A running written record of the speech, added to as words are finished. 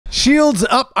Shields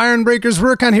up, Iron Breakers.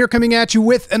 Rurikhan here, coming at you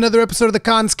with another episode of the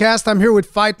Kast. I'm here with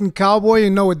Fighting Cowboy.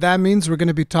 You know what that means. We're going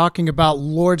to be talking about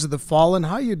Lords of the Fallen.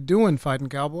 How you doing, Fighting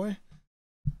Cowboy?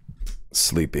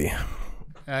 Sleepy.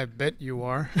 I bet you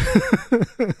are.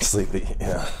 Sleepy,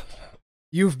 yeah.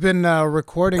 You've been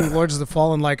recording Lords of the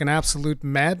Fallen like an absolute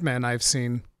madman, I've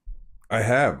seen. I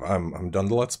have. I'm done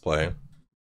the Let's Play.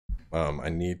 I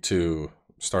need to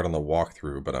start on the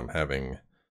walkthrough, but I'm having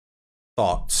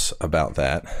thoughts about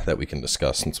that we can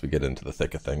discuss since we get into the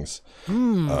thick of things.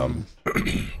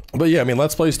 But yeah, I mean,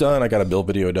 Let's Play's done. I got a build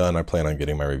video done. I plan on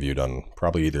getting my review done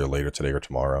probably either later today or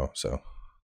tomorrow. So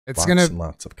it's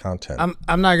lots of content.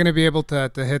 I'm not gonna be able to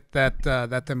hit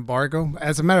that embargo.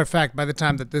 As a matter of fact, by the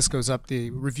time that this goes up,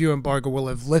 the review embargo will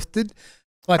have lifted.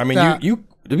 But I mean, you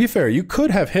to be fair, you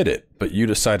could have hit it, but you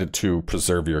decided to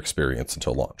preserve your experience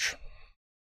until launch.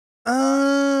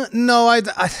 No,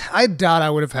 I doubt I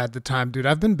would have had the time, dude.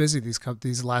 I've been busy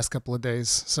these last couple of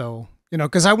days, so you know,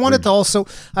 because I wanted to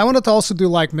also do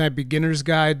like my beginner's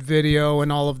guide video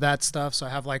and all of that stuff. So I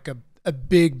have like a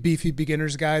big beefy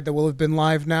beginner's guide that will have been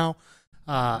live now.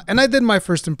 And I did my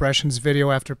first impressions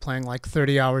video after playing like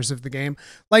 30 hours of the game.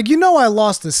 Like, you know, I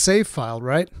lost a save file,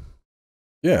 right?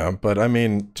 Yeah, but I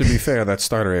mean, to be fair, that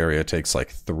starter area takes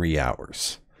like 3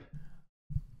 hours.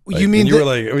 Like, you mean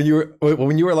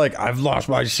when you were like, I've lost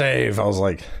my save? I was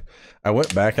like, I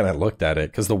went back and I looked at it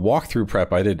because the walkthrough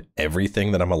prep, I did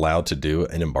everything that I'm allowed to do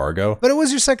in embargo. But it was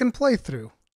your second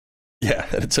playthrough. Yeah,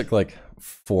 it took like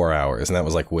 4 hours, and that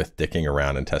was like with dicking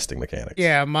around and testing mechanics.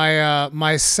 Yeah,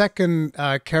 my second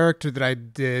character that I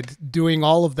did doing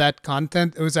all of that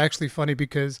content, it was actually funny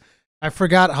because I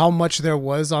forgot how much there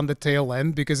was on the tail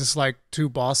end because it's like two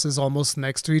bosses almost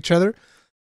next to each other.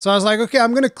 So I was like, okay,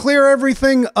 I'm going to clear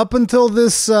everything up until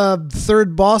this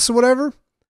third boss or whatever.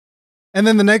 And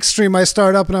then the next stream I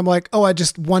start up and I'm like, oh, I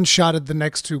just one-shotted the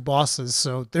next two bosses,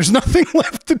 so there's nothing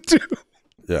left to do.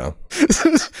 Yeah.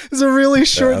 It's a really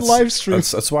short live stream.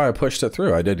 That's why I pushed it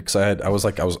through. I did because I was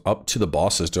up to the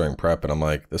bosses during prep, and I'm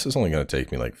like, this is only going to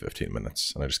take me like 15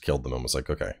 minutes. And I just killed them and was like,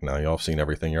 okay, now y'all have seen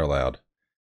everything you're allowed.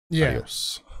 Yeah.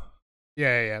 Adios.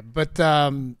 Yeah. But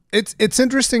it's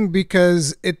interesting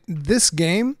because this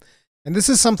game, and this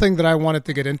is something that I wanted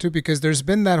to get into because there's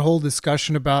been that whole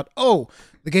discussion about, oh,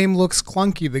 the game looks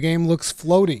clunky, the game looks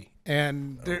floaty.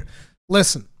 And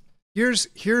listen, here's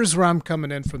where I'm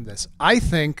coming in from this. I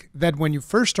think that when you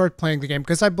first start playing the game,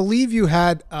 because I believe you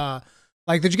had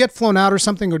like, did you get flown out or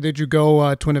something, or did you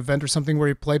go to an event or something where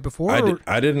you played before?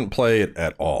 I didn't play it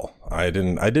at all. I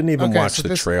didn't even watch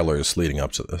the trailers leading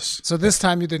up to this. So this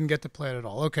time you didn't get to play it at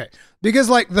all. Okay. Because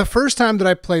like the first time that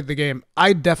I played the game,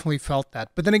 I definitely felt that.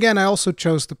 But then again, I also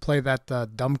chose to play that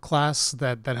dumb class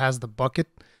that has the bucket,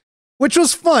 which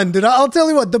was fun, dude. I'll tell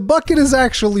you what, the bucket is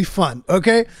actually fun,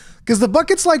 okay? Because the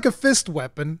bucket's like a fist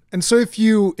weapon. And so if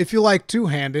you like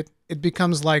two-hand it, it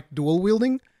becomes like dual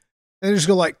wielding. And you just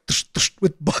go like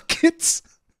with buckets.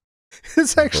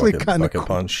 It's actually kind of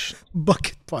cool.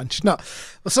 Bucket punch. No.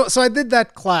 So I did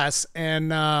that class,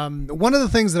 and one of the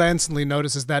things that I instantly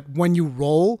noticed is that when you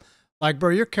roll, like,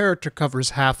 bro, your character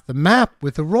covers half the map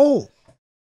with a roll.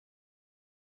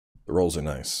 The rolls are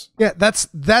nice. Yeah,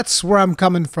 that's where I'm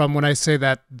coming from when I say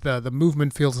that the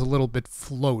movement feels a little bit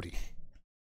floaty.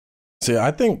 See,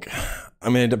 I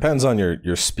mean, it depends on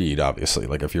your speed, obviously.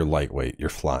 Like, if you're lightweight, you're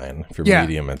flying. If you're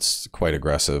medium, it's quite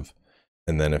aggressive.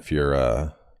 And then if you're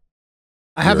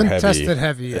I haven't tested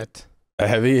heavy yet. A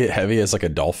heavy is like a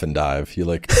dolphin dive. You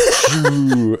like,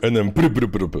 and then, but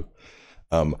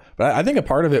I think a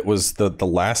part of it was the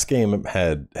last game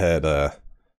had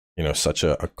you know, such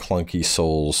a clunky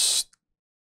Souls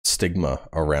stigma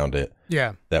around it.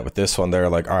 Yeah. That with this one, they're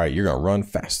like, all right, you're gonna run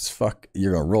fast as fuck.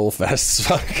 You're gonna roll fast as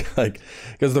fuck. Like,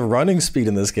 because the running speed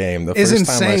in this game, the first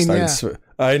insane, time I started,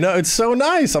 I know, it's so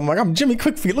nice. I'm like, I'm Jimmy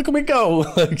Quickfeet. Look at me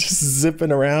go, like just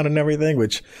zipping around and everything.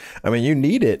 Which, I mean, you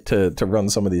need it to run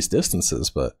some of these distances.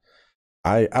 But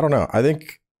I don't know. I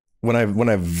think when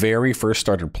I very first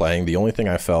started playing, the only thing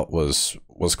I felt was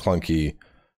clunky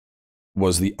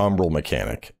was the Umbral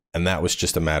mechanic. And that was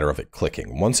just a matter of it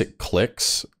clicking. Once it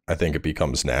clicks, I think it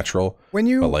becomes natural. But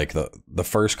like the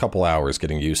first couple hours,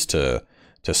 getting used to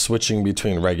switching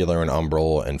between regular and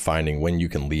Umbral and finding when you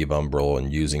can leave Umbral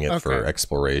and using it for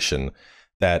exploration.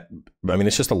 I mean,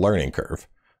 it's just a learning curve.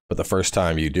 But the first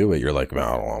time you do it, you're like,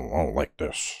 I don't like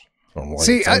this. I don't like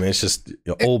it. I mean, it's just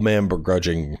old man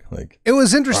begrudging. Like, it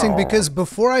was interesting because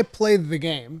before I played the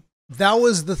game, that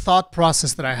was the thought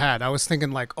process that I had. I was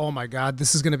thinking like, oh my God,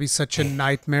 this is going to be such a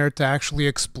nightmare to actually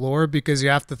explore because you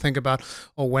have to think about,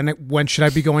 oh, when should I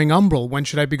be going Umbral? When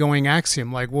should I be going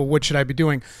Axiom? Like, well, what should I be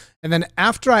doing? And then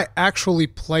after I actually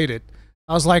played it,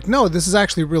 I was like, no, this is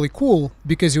actually really cool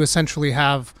because you essentially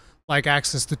have like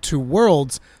access to two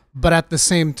worlds, but at the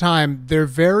same time, they're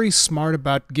very smart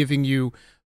about giving you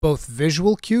both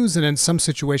visual cues and in some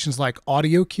situations like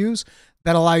audio cues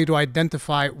that allow you to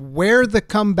identify where the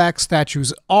comeback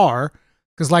statues are.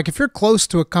 Because like if you're close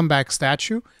to a comeback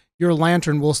statue, your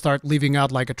lantern will start leaving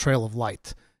out like a trail of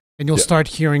light. And you'll start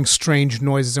hearing strange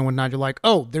noises and whatnot. You're like,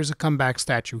 oh, there's a comeback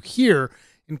statue here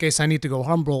in case I need to go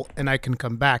Umbral and I can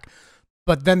come back.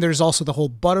 But then there's also the whole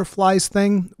butterflies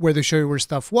thing where they show you where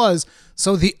stuff was.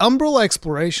 So the Umbral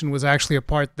exploration was actually a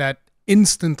part that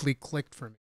instantly clicked for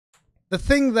me. The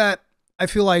thing that I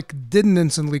feel like didn't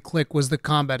instantly click was the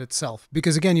combat itself.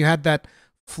 Because again, you had that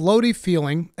floaty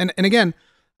feeling. And again,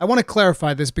 I want to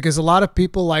clarify this because a lot of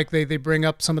people like they bring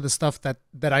up some of the stuff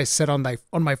that I said on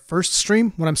my first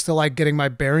stream when I'm still like getting my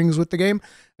bearings with the game.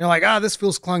 They're like, this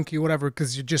feels clunky, whatever,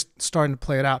 because you're just starting to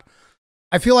play it out.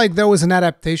 I feel like there was an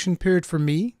adaptation period for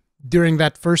me during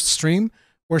that first stream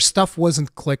where stuff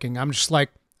wasn't clicking. I'm just like,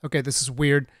 okay, this is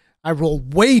weird. I roll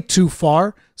way too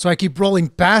far, so I keep rolling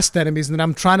past enemies, and then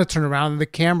I'm trying to turn around, and the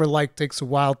camera like takes a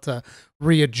while to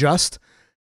readjust.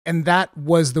 And that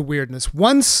was the weirdness.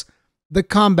 Once the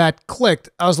combat clicked,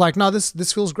 I was like, no,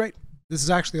 this feels great. This is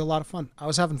actually a lot of fun. I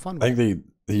was having fun with it. I think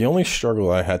the only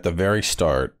struggle I had at the very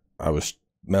start, I was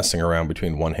messing around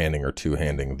between one-handing or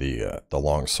two-handing the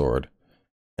long sword.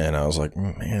 And I was like,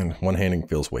 man, one-handing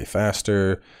feels way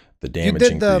faster. The damage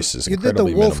increase is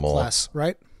incredibly minimal. You did the wolf class,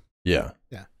 right? Yeah.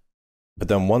 Yeah. But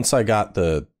then once I got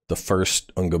the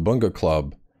first Unga Bunga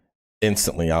club,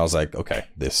 instantly I was like, okay,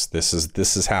 this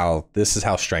is how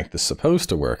strength is supposed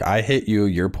to work. I hit you,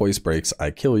 your poise breaks, I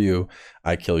kill you,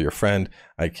 I kill your friend,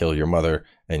 I kill your mother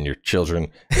and your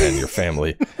children and your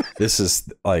family. This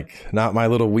is like not my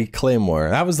little weak claymore.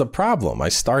 That was the problem. I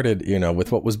started,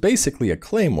 with what was basically a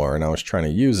claymore, and I was trying to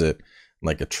use it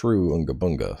like a true Unga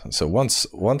Bunga. So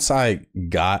once I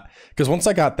got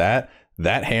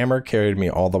that hammer carried me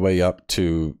all the way up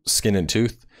to Skin and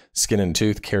Tooth. Skin and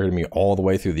Tooth carried me all the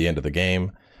way through the end of the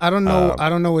game. I don't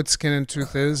know what Skin and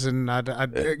Tooth is, and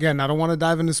again, I don't want to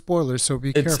dive into spoilers, so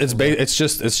be careful.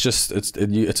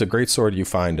 It's a great sword you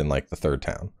find in like the third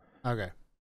town. Okay.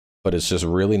 But it's just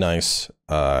really nice.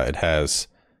 It has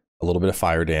a little bit of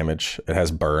fire damage. It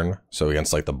has burn, so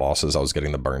against like the bosses, I was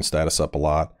getting the burn status up a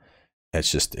lot.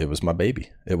 It was my baby.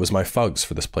 It was my fugs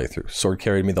for this playthrough. Sword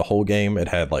carried me the whole game. It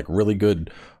had like really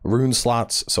good rune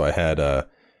slots, so I had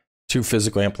 2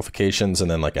 physical amplifications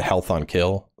and then like a health on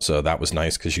kill. So that was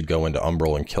nice because you'd go into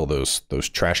Umbral and kill those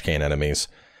trash can enemies,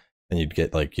 and you'd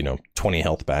get like 20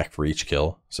 health back for each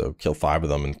kill. So kill 5 of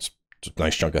them, and it's a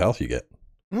nice chunk of health you get.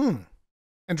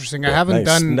 Interesting. Yeah, I haven't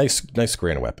done nice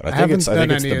grand weapon. I think it's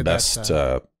the best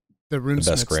the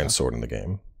best grand stuff. sword in the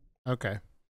game. Okay.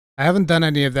 I haven't done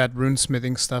any of that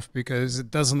runesmithing stuff because it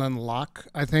doesn't unlock,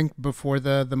 I think, before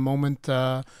the moment,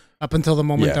 up until the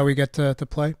moment that we get to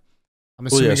play. I'm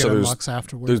assuming it unlocks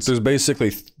afterwards.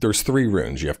 There's 3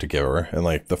 runes you have to give her, and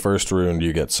like the first rune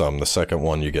you get some, the second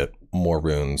one you get more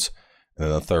runes, and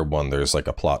then the third one there's like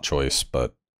a plot choice,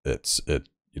 but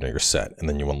you're set, and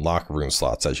then you unlock rune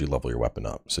slots as you level your weapon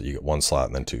up. So you get 1 slot,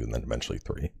 and then 2, and then eventually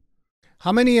 3.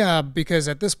 How many? Because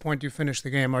at this point you finish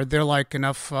the game, are there like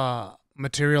enough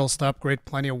materials to upgrade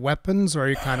plenty of weapons, or are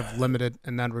you kind of limited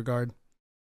in that regard?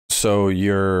 So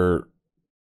your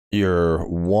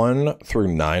 1 through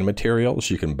 9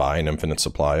 materials you can buy an infinite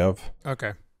supply of.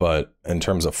 Okay. But in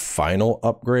terms of final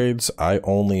upgrades, I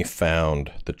only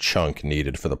found the chunk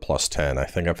needed for the +10. I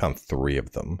think I found 3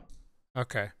 of them.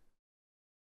 Okay.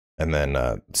 And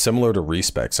then similar to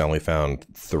respecs, I only found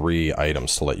 3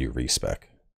 items to let you respec.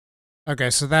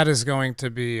 Okay, so that is going to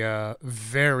be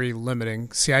very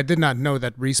limiting. See, I did not know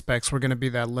that respecs were going to be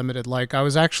that limited. Like, I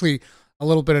was actually a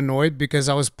little bit annoyed because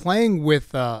I was playing with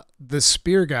the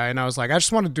spear guy, and I was like, I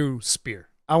just want to do spear.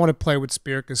 I want to play with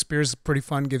spear because spear is pretty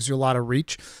fun, gives you a lot of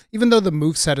reach, even though the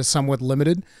moveset is somewhat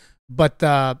limited. But,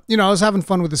 I was having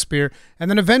fun with the spear.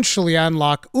 And then eventually I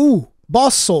unlock,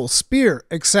 boss soul, spear,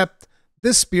 except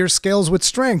this spear scales with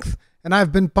strength. And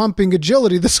I've been pumping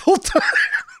agility this whole time.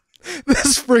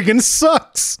 This friggin'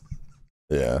 sucks.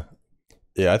 Yeah.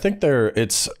 I think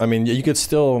you could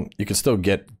still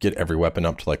get every weapon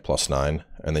up to like +9,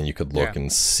 and then you could look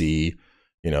and see,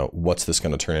 what's this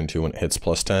going to turn into when it hits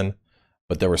 +10.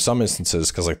 But there were some instances,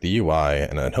 because like the UI,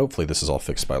 and hopefully this is all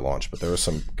fixed by launch, but there were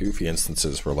some goofy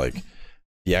instances where like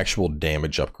the actual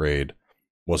damage upgrade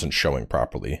wasn't showing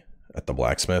properly at the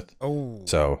blacksmith. Oh.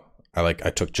 So I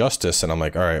took justice, and I'm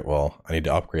like, all right, well, I need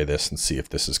to upgrade this and see if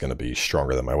this is going to be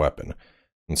stronger than my weapon.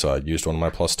 And so I used one of my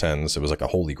 +10s. It was like a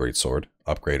holy great sword,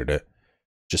 upgraded it,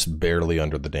 just barely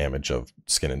under the damage of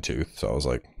Skin and Tooth. So I was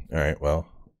like, all right, well,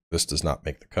 this does not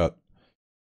make the cut.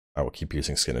 I will keep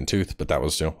using Skin and Tooth, but that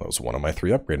was, you know, that was one of my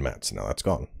 3 upgrade mats. Now that's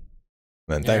gone.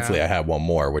 And then thankfully I had one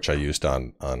more, which I used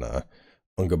on Unga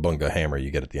Bunga hammer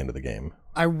you get at the end of the game.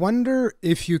 I wonder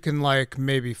if you can like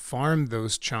maybe farm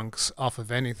those chunks off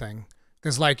of anything,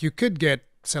 because like you could get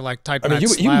say like tight. I mean,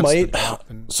 you might.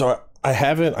 So I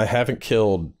haven't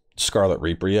killed Scarlet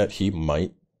Reaper yet. He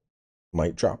might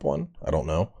drop one. I don't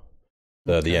know.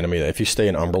 The enemy, if you stay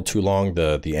in Umbral too long,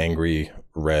 the angry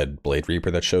red Blade Reaper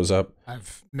that shows up.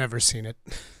 I've never seen it.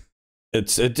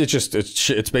 It's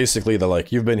basically the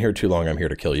like, you've been here too long, I'm here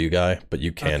to kill you guy, but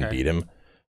you can beat him.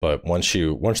 But once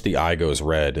the eye goes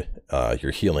red,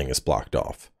 your healing is blocked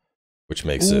off, which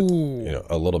makes it, you know,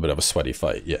 a little bit of a sweaty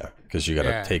fight. Yeah, because you got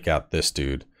to take out this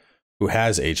dude who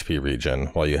has HP regen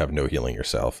while you have no healing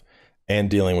yourself, and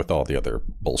dealing with all the other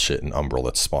bullshit in Umbral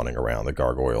that's spawning around, the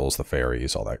gargoyles, the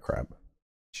fairies, all that crap.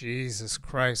 Jesus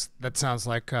Christ, that sounds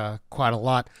like quite a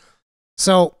lot.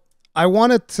 So I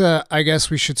wanted to, I guess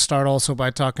we should start also by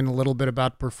talking a little bit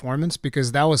about performance,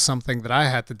 because that was something that I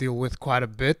had to deal with quite a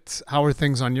bit. How are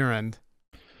things on your end?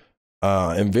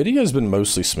 NVIDIA has been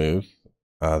mostly smooth.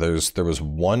 There was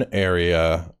one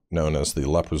area known as the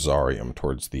Leprosarium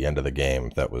towards the end of the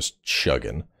game that was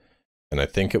chugging. And I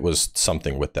think it was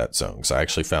something with that zone. Because I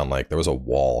actually found like there was a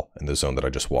wall in the zone that I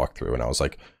just walked through, and I was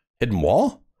like, hidden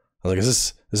wall? I was like,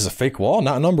 is this a fake wall?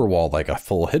 Not an Umber wall, like a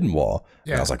full hidden wall.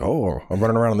 Yeah. And I was like, oh, I'm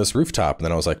running around on this rooftop. And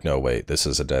then I was like, no, wait, this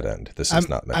is a dead end. This is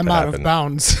not meant to happen. I'm out of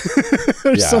bounds.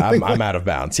 I'm out of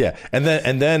bounds. Yeah. And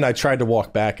then I tried to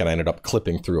walk back, and I ended up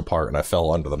clipping through a part, and I fell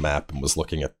under the map and was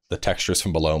looking at the textures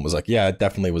from below and was like, yeah, it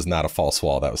definitely was not a false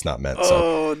wall. That was not meant.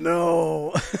 Oh,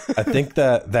 no. I think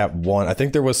I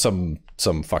think there was some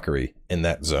fuckery in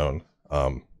that zone.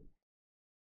 You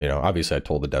know, obviously I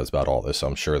told the devs about all this, so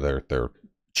I'm sure they're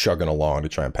chugging along to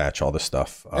try and patch all this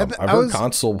stuff. I've heard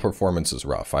console performance is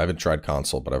rough. I haven't tried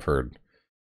console, but I've heard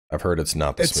it's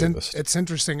not the smoothest. It's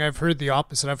interesting. I've heard the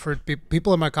opposite. I've heard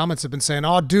people in my comments have been saying,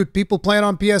 "Oh, dude, people playing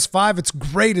on PS5, it's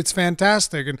great, it's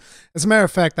fantastic." And as a matter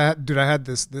of fact, I had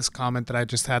this comment that I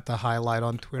just had to highlight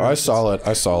on Twitter. I saw it.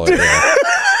 Yeah.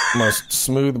 Most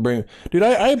smooth brain, dude.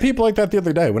 I had people like that the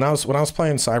other day when I was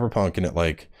playing Cyberpunk, and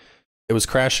it was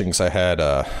crashing because I had,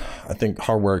 I think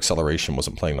hardware acceleration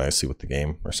wasn't playing nicely with the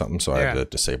game or something, so I had to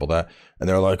disable that. And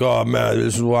they're like, oh man,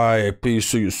 this is why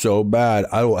PC is so bad.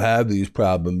 I don't have these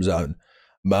problems on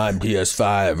my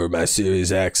PS5 or my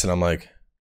Series X. And I'm like,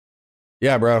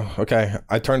 yeah, bro, okay.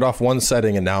 I turned off one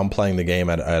setting, and now I'm playing the game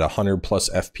at 100 plus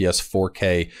FPS,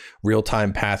 4K,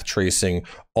 real-time path tracing,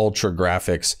 ultra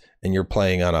graphics, and you're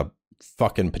playing on a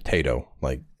fucking potato.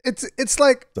 Like, It's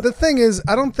like, the thing is,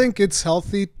 I don't think it's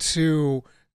healthy to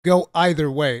go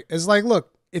either way. It's like,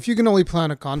 look, if you can only play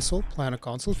on a console, play on a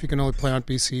console. If you can only play on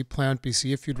PC, play on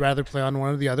PC. If you'd rather play on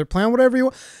one or the other, play on whatever you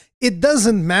want. It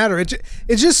doesn't matter.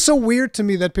 It's just so weird to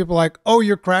me that people are like, oh,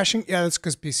 you're crashing? Yeah, that's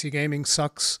because PC gaming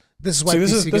sucks. This is why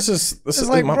this is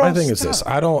like, my thing is this.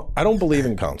 I don't believe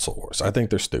in console wars. I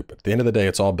think they're stupid. At the end of the day,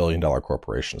 it's all billion-dollar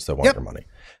corporations that want their money.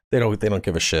 They don't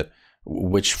give a shit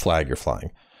which flag you're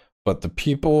flying. But the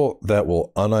people that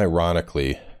will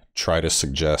unironically try to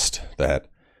suggest that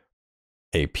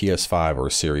a PS5 or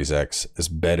a Series X is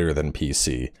better than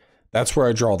PC, that's where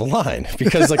I draw the line.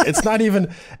 Because like it's not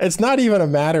even a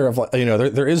matter of, like, you know,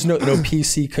 there is no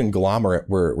PC conglomerate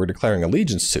we're declaring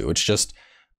allegiance to. It's just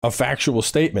a factual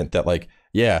statement that, like,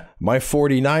 yeah, my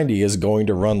 4090 is going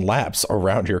to run laps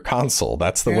around your console.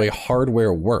 That's the way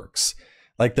hardware works.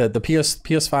 Like the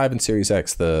PS5 and Series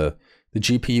X, the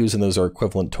GPUs in those are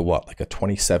equivalent to what, like a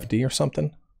 2070 or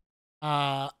something?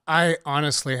 I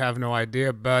honestly have no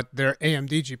idea, but they're AMD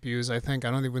GPUs, I think.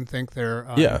 I don't even think they're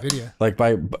NVIDIA. Like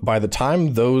by the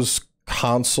time those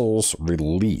consoles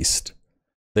released,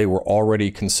 they were already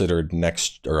considered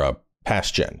next or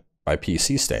past gen by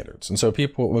PC standards. And so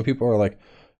when people are like,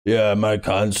 yeah, my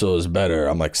console is better,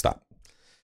 I'm like, stop.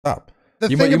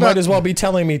 You might as well be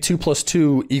telling me 2 +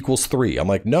 2 = 3. I'm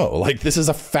like, no, like this is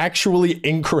a factually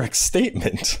incorrect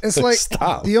statement. It's like,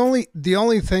 stop. The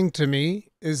only thing to me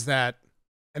is that,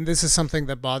 and this is something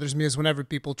that bothers me, is whenever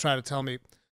people try to tell me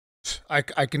I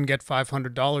can get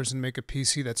 $500 and make a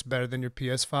PC that's better than your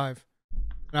PS5.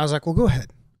 And I was like, well, go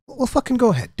ahead. Well, fucking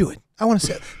go ahead. Do it. I want to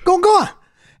see it. Go on.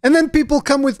 And then people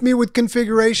come with me with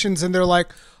configurations, and they're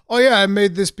like, oh yeah, I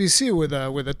made this PC with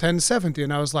a 1070.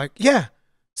 And I was like, yeah.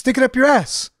 Stick it up your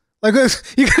ass. Like,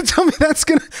 you gonna tell me that's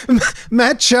gonna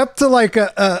match up to like a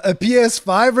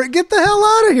PS5? Or get the hell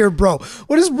out of here, bro.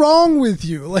 What is wrong with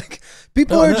you? Like,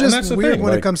 people are just weird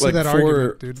when it comes to that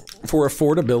argument, dude. For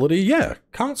affordability, yeah,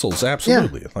 consoles,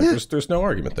 absolutely. Yeah, like, there's no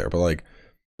argument there. But like,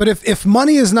 But if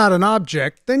money is not an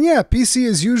object, then yeah, PC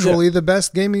is usually the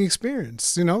best gaming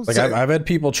experience. You know, like I've had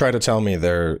people try to tell me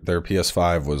their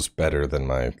PS5 was better than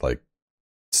my like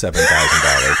 $7,000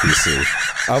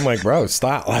 PC. I'm like, bro,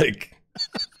 stop! Like,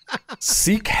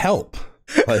 seek help.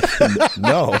 Like,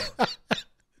 no,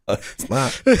 it's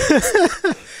not.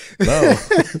 No,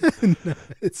 no,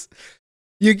 it's.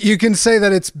 You can say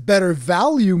that it's better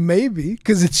value, maybe,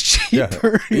 because it's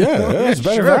cheaper. Yeah, it's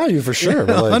better value for sure.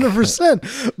 Yeah,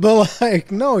 100%. But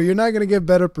like, no, you're not going to get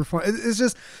better performance. It's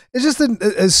just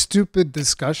a stupid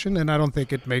discussion, and I don't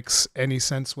think it makes any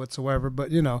sense whatsoever. But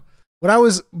you know,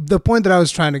 the point that I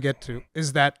was trying to get to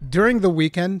is that during the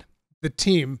weekend, the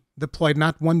team deployed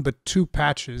not one but 2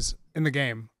 patches in the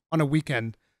game on a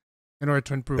weekend in order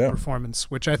to improve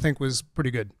performance, which I think was pretty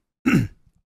good. You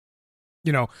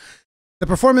know. The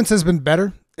performance has been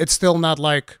better. It's still not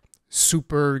like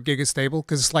super giga stable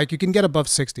because it's like you can get above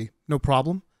 60, no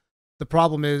problem. The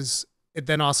problem is it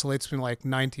then oscillates between like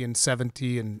 90 and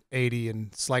 70 and 80, and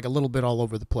it's like a little bit all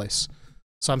over the place.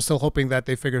 So I'm still hoping that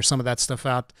they figure some of that stuff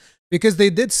out, because they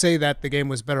did say that the game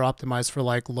was better optimized for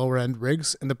like lower end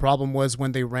rigs, and the problem was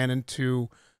when they ran into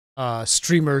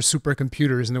streamer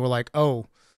supercomputers and they were like, oh,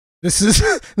 this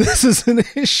is an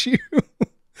issue.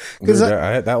 Because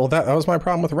that was my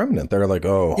problem with Remnant. They're like,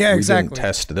 oh, yeah, we didn't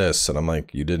test this, and I'm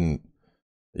like, you didn't.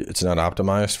 It's not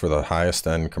optimized for the highest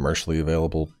end commercially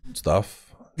available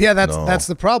stuff. Yeah, that's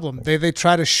the problem. They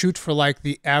try to shoot for like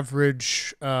the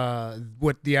average,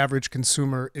 what the average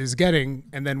consumer is getting,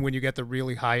 and then when you get the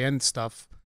really high end stuff,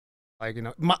 like, you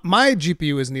know, my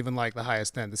GPU isn't even like the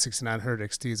highest end. The 6900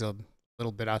 XT is a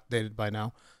little bit outdated by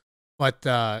now, but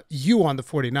you on the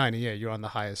 4090, yeah, you're on the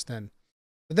highest end.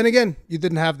 But then again, you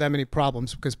didn't have that many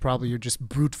problems because probably you're just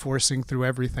brute forcing through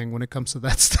everything when it comes to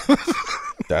that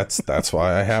stuff. That's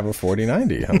why I have a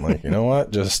 4090. I'm like, you know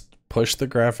what? Just push the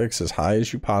graphics as high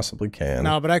as you possibly can.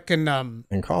 No, but I can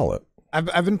and call it.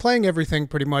 I've been playing everything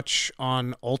pretty much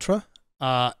on Ultra,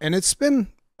 and it's been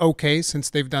okay since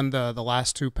they've done the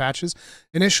last 2 patches.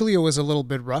 Initially, it was a little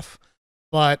bit rough,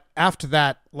 but after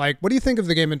that, like, what do you think of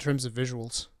the game in terms of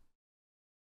visuals?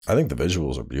 I think the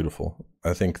visuals are beautiful.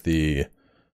 I think the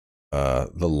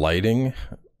lighting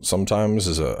sometimes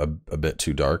is a bit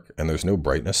too dark, and there's no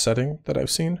brightness setting that I've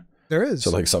seen. There is. So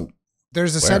like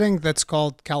there's a setting that's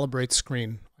called Calibrate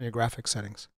Screen on your graphics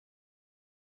settings.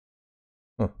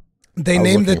 Huh. They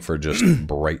named it for just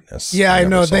brightness. Yeah, I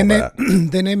know. They name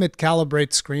it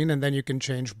Calibrate Screen, and then you can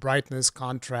change brightness,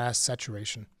 contrast,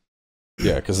 saturation.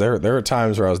 Yeah, because there are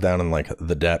times where I was down in like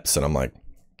the depths, and I'm like,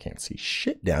 can't see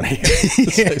shit down here.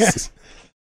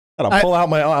 And I'll pull out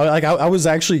my, like, I was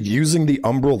actually using the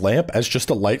Umbral lamp as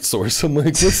just a light source. I'm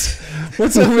like,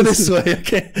 what's over this way? I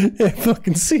can't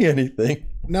fucking see anything.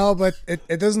 No, but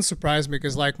it doesn't surprise me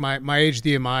because like my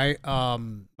HDMI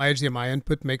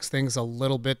input makes things a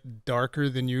little bit darker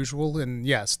than usual, and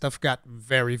yeah, stuff got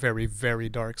very, very, very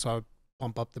dark. So I would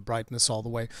bump up the brightness all the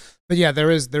way. But yeah,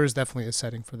 there is definitely a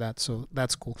setting for that, so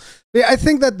that's cool. But yeah, I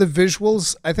think that the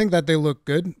visuals, I think that they look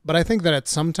good, but I think that at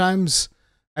sometimes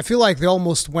I feel like they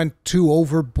almost went too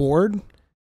overboard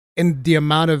in the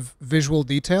amount of visual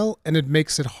detail, and it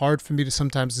makes it hard for me to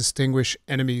sometimes distinguish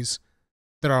enemies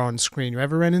that are on screen. You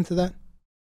ever ran into that?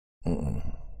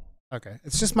 Okay,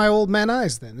 it's just my old man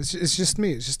eyes then. It's just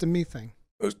me. It's just a me thing.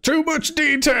 There's too much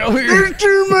detail here. There's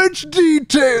too much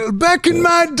detail. Back in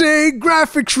my day,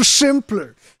 graphics were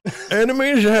simpler.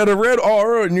 Enemies had a red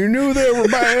aura and you knew they were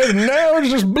bad, and now it's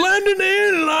just blending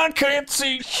in and I can't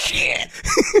see shit.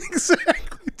 Exactly.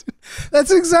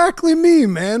 That's exactly me,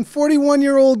 man.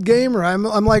 41-year-old gamer.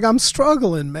 I'm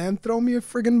struggling, man. Throw me a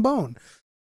friggin' bone.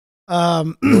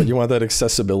 You want that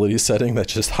accessibility setting that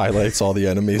just highlights all the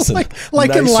enemies and like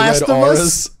nice in Last of auras?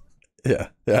 Us? Yeah,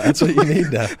 that's what you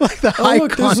need now. Like the high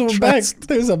contrast.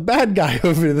 There's a bad guy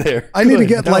over there. I need to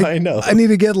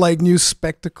get like new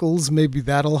spectacles. Maybe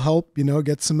that'll help. You know,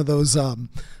 get some of those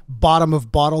bottom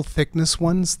of bottle thickness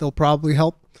ones. They'll probably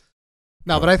help.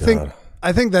 No, but I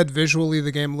think that visually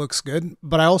the game looks good.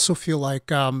 But I also feel like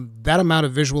that amount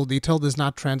of visual detail does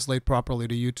not translate properly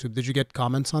to YouTube. Did you get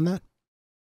comments on that?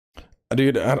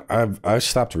 Dude, I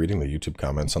stopped reading the YouTube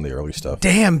comments on the early stuff.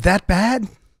 Damn, that bad?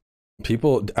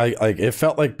 People, it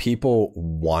felt like people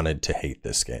wanted to hate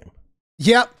this game.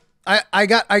 Yep, I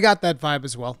got that vibe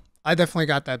as well. I definitely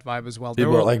got that vibe as well.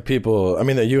 People. I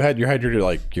mean, you had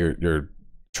your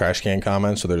trash can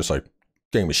comments, so they're just like,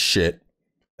 game is shit,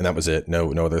 and that was it. No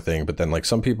other thing. But then like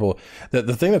some people,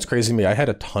 the thing that's crazy to me, I had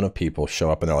a ton of people show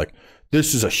up and they're like,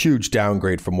 this is a huge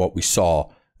downgrade from what we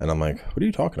saw. And I'm like, what are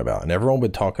you talking about? And everyone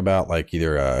would talk about like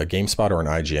either a GameSpot or an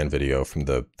IGN video from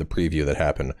the preview that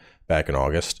happened back in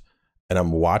August. And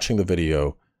I'm watching the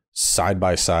video side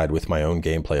by side with my own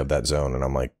gameplay of that zone, and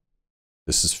I'm like,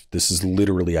 this is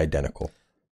literally identical.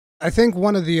 I think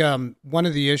one of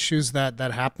the issues that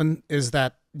happen is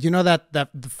that one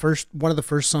of the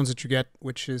first zones that you get,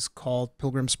 which is called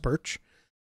Pilgrim's Perch.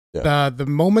 Yeah. The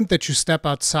moment that you step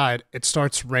outside, it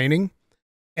starts raining,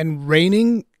 and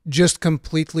raining just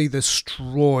completely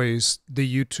destroys the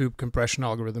YouTube compression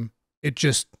algorithm. It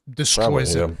just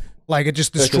destroys it. Like, it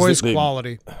just destroys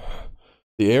quality.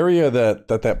 The area that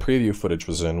preview footage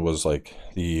was in was like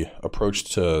the approach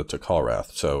to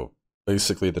Kalrath. So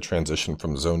basically the transition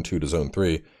from zone 2 to zone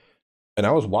 3. And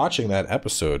I was watching that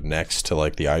episode next to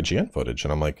like the IGN footage,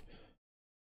 and I'm like,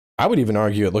 I would even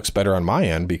argue it looks better on my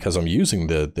end because I'm using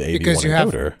the AV1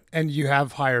 encoder. And you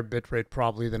have higher bitrate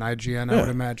probably than IGN, I would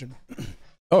imagine.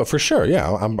 Oh, for sure.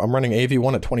 Yeah, I'm running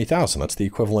AV1 at 20,000. That's the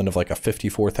equivalent of like a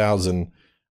 54,000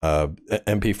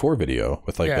 MP4 video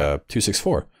with like a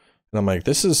 264. And I'm like,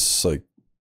 this is like,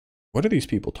 what are these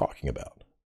people talking about?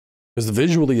 Because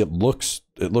visually it looks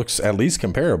at least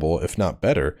comparable, if not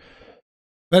better.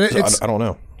 But I don't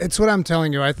know. It's what I'm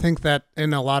telling you. I think that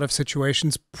in a lot of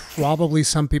situations, probably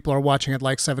some people are watching it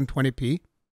like 720p,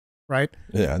 right?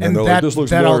 Yeah, and they're like, this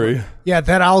looks blurry.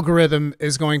 That algorithm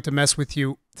is going to mess with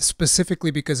you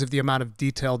specifically because of the amount of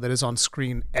detail that is on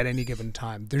screen at any given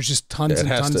time. There's just tons and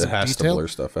tons of detail. It has to blur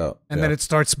stuff out. And then it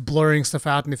starts blurring stuff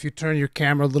out. And if you turn your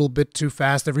camera a little bit too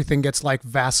fast, everything gets like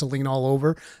Vaseline all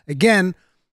over. Again,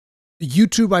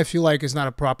 YouTube, I feel like, is not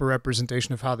a proper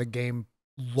representation of how the game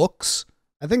looks.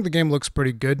 I think the game looks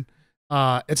pretty good.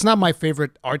 It's not my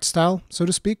favorite art style, so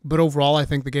to speak, but overall, I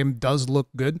think the game does look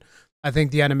good. I think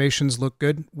the animations look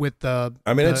good with the.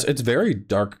 I mean, it's very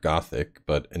dark gothic,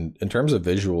 but in terms of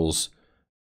visuals,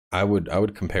 I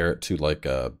would compare it to like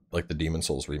the Demon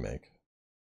Souls remake,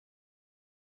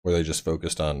 where they just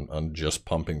focused on just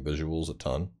pumping visuals a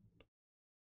ton.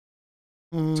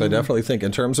 So I definitely think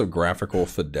in terms of graphical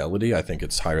fidelity, I think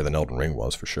it's higher than Elden Ring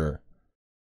was for sure.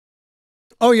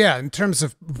 Oh yeah, in terms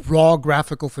of raw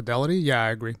graphical fidelity, yeah, I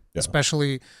agree.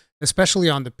 Yeah. Especially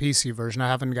on the PC version. I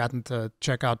haven't gotten to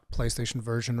check out PlayStation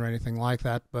version or anything like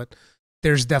that, but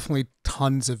there's definitely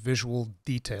tons of visual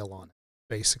detail on it,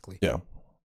 basically. Yeah.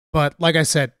 But like I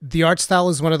said, the art style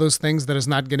is one of those things that is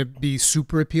not going to be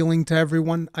super appealing to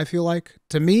everyone, I feel like.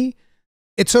 To me,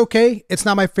 it's okay. It's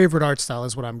not my favorite art style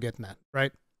is what I'm getting at,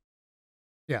 right?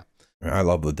 Yeah. I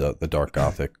love the dark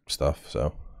gothic stuff,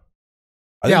 so.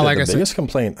 The biggest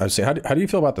complaint I've seen. How do you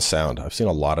feel about the sound? I've seen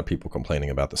a lot of people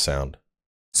complaining about the sound.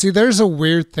 See, there's a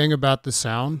weird thing about the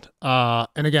sound.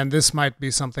 And again, this might be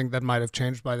something that might have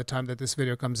changed by the time that this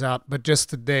video comes out. But just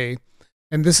today,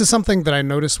 and this is something that I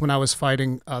noticed when I was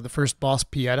fighting the first boss,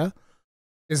 Pieta,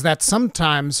 is that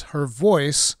sometimes her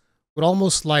voice would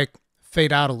almost like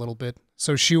fade out a little bit.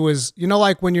 So she was,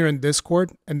 like when you're in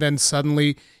Discord and then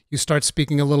suddenly you start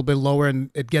speaking a little bit lower and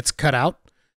it gets cut out.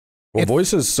 Well,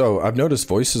 voices, so I've noticed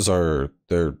voices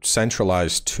they're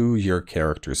centralized to your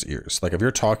character's ears. Like if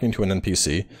you're talking to an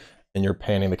NPC and you're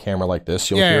panning the camera like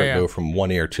this, you'll hear it go from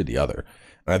one ear to the other.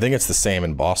 And I think it's the same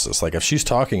in bosses. Like if she's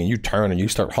talking and you turn and you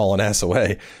start hauling ass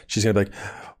away, she's going to be like,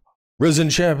 Risen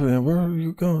Champion, where are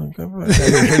you going?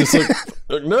 It's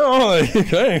like, no,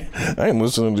 I ain't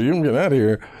listening to you. Get out of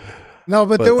here. No,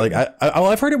 but like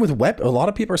I've heard it with a lot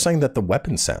of people are saying that the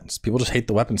weapon sounds. People just hate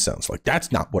the weapon sounds. Like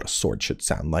that's not what a sword should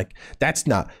sound like. That's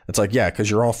not. It's like because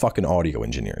you're all fucking audio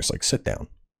engineers. Like sit down.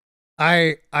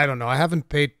 I don't know. I haven't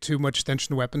paid too much attention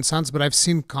to weapon sounds, but I've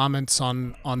seen comments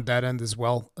on that end as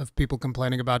well of people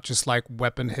complaining about just like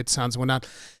weapon hit sounds and whatnot.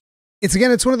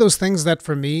 It's one of those things that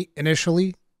for me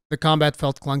initially the combat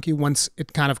felt clunky. Once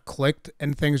it kind of clicked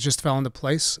and things just fell into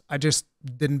place, I just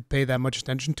didn't pay that much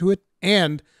attention to it.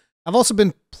 And I've also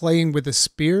been playing with a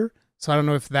spear, so I don't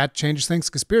know if that changes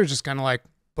things, because spear is just kind of like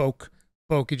poke.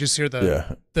 You just hear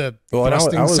the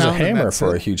thrusting I was sound. A hammer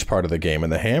for a huge part of the game,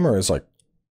 and the hammer is like,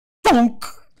 donk.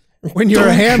 When you're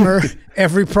a hammer,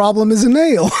 every problem is a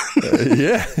nail.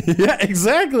 Yeah,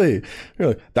 exactly. You're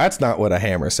like, that's not what a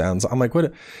hammer sounds. I'm like,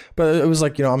 what? But it was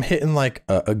like, I'm hitting like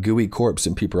a gooey corpse,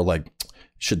 and people are like,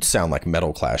 should sound like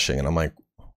metal clashing, and I'm like,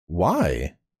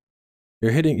 why?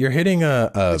 You're hitting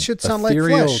a it should sound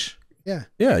ethereal, like flesh.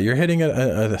 Yeah, you're hitting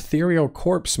an ethereal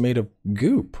corpse made of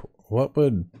goop. What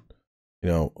would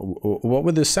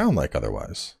this sound like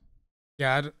otherwise?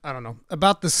 Yeah, I don't know.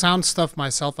 About the sound stuff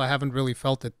myself, I haven't really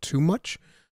felt it too much.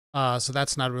 So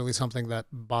that's not really something that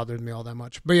bothered me all that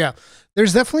much. But yeah,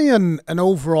 there's definitely an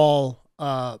overall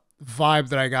vibe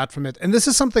that I got from it. And this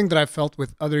is something that I felt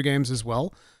with other games as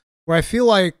well, where I feel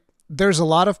like there's a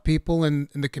lot of people in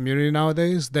the community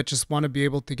nowadays that just want to be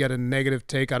able to get a negative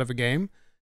take out of a game.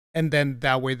 And then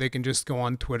that way they can just go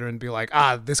on Twitter and be like,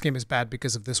 ah, this game is bad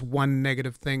because of this one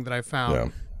negative thing that I found. Yeah.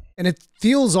 And it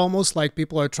feels almost like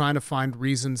people are trying to find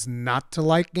reasons not to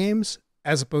like games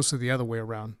as opposed to the other way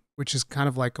around, which is kind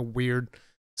of like a weird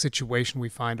situation we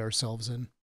find ourselves in.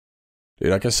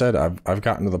 Dude, like I said, I've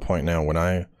gotten to the point now when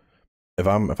if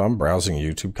I'm browsing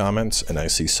YouTube comments and I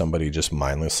see somebody just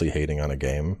mindlessly hating on a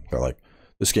game, they're like,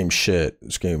 this game's shit,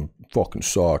 this game fucking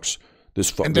sucks.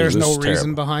 And there's no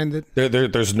reason behind it.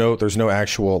 There's no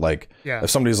actual, like, if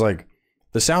somebody's like,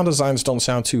 the sound designs don't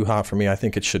sound too hot for me, I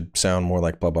think it should sound more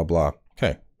like blah blah blah.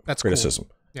 Okay, that's criticism.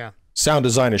 Cool. Yeah, sound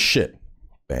design is shit.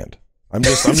 Banned. I'm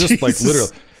just like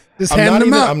literally. Just hand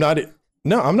them out. I'm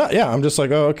not. Yeah, I'm just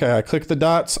like, oh, okay. I click the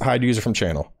dots, hide user from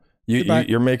channel.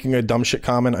 You're making a dumb shit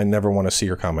comment. I never want to see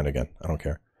your comment again. I don't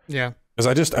care. Yeah,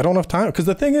 because I don't have time. Because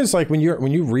the thing is, like, when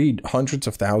you read hundreds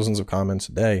of thousands of comments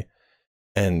a day,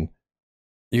 and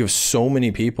you have so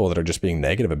many people that are just being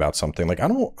negative about something. Like, I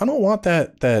don't want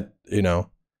that, you know.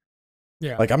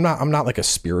 Yeah. Like, I'm not like a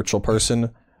spiritual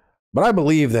person, but I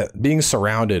believe that being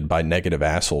surrounded by negative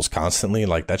assholes constantly,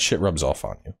 like, that shit rubs off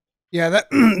on you. Yeah, that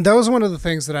was one of the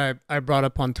things that I brought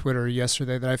up on Twitter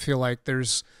yesterday, that I feel like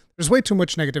there's way too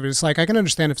much negativity. It's like, I can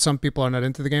understand if some people are not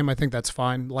into the game. I think that's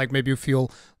fine. Like, maybe you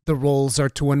feel the roles are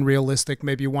too unrealistic.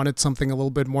 Maybe you wanted something a little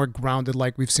bit more grounded,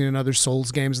 like we've seen in other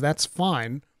Souls games. That's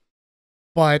fine.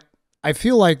 But I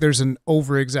feel like there's an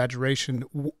over-exaggeration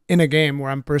in a game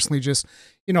where I'm personally just,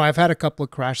 you know, I've had a couple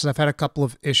of crashes, I've had a couple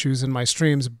of issues in my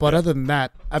streams, but other than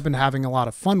that, I've been having a lot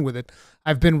of fun with it.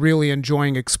 I've been really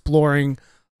enjoying exploring,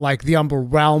 like, the Umbral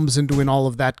realms and doing all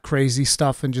of that crazy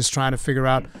stuff and just trying to figure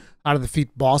out how to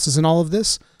defeat bosses and all of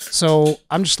this. So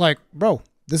I'm just like, bro,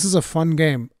 this is a fun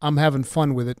game. I'm having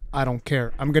fun with it. I don't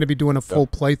care. I'm going to be doing a full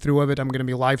playthrough of it. I'm going to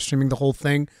be live streaming the whole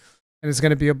thing, and it's going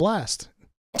to be a blast.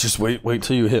 Just wait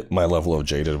till you hit my level of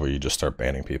jaded where you just start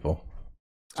banning people.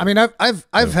 I mean,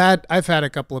 I've had a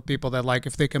couple of people that, like,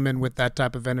 if they come in with that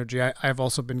type of energy, I've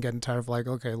also been getting tired of, like,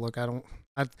 okay, look,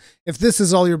 if this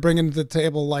is all you're bringing to the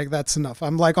table, like, that's enough.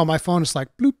 I'm like on my phone, it's like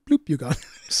bloop bloop, you got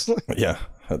it. Yeah,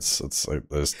 it's like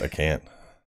I can't.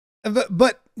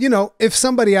 But you know, if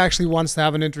somebody actually wants to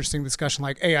have an interesting discussion,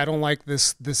 like, hey, I don't like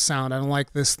this sound, I don't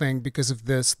like this thing because of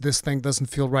this thing doesn't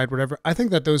feel right, whatever. I think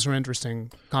that those are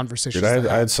interesting conversations. Dude,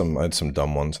 I had some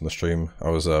dumb ones in the stream. I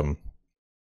was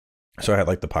so I had,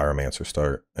 like, the pyromancer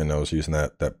start, and I was using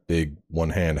that big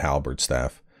one-hand halberd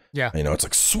staff. Yeah, and, you know, it's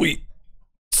like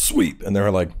sweep, and they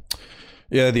were like,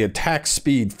 yeah, the attack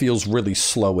speed feels really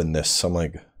slow in this. I'm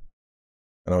like,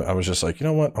 and I was just like, you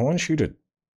know what? I want you to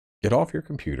get off your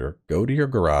computer, go to your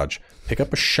garage, pick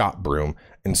up a shop broom,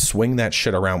 and swing that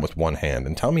shit around with one hand,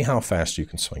 and tell me how fast you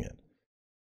can swing it.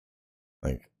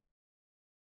 Like,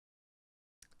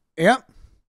 yeah,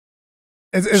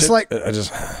 it's shit, like I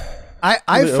just. I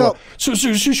felt so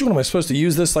what am I supposed to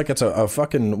use this like it's a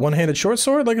fucking one-handed short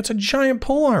sword? Like, it's a giant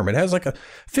pole arm. It has like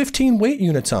 15 weight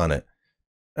units on it,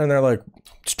 and they're like,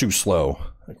 it's too slow.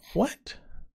 Like, what?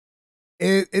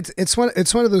 It's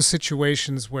one of those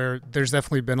situations where there's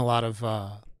definitely been a lot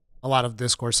of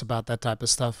discourse about that type of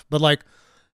stuff. But, like,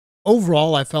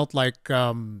 overall, I felt like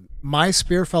my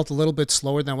spear felt a little bit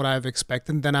slower than what I've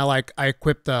expected. Then I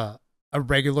equipped a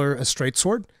straight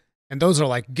sword, and those are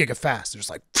like giga fast. There's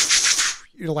like,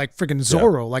 you're like freaking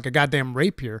Zorro, like a goddamn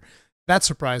rapier. That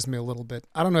surprised me a little bit.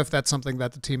 I don't know if that's something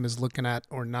that the team is looking at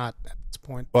or not at this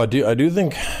point. Well, I do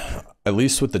think, at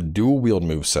least with the dual wield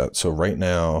moveset, so right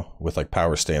now with, like,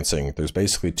 power stancing, there's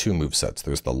basically two movesets.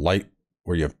 There's the light,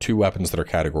 where you have two weapons that are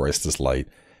categorized as light,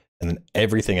 and then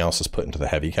everything else is put into the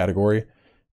heavy category.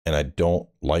 And I don't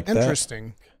like that.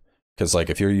 Interesting. Because, like,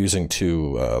 if you're using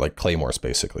two, like, claymores,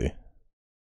 basically,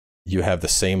 you have the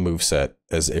same moveset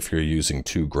as if you're using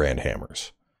two grand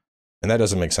hammers. And that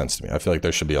doesn't make sense to me. I feel like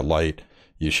there should be a light.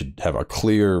 You should have a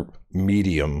clear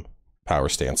medium power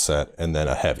stance set and then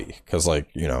a heavy. Because, like,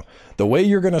 you know, the way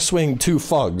you're going to swing two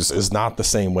fugs is not the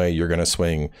same way you're going to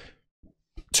swing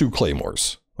two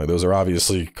claymores. Like, those are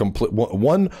obviously complete.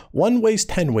 One weighs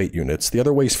 10 weight units. The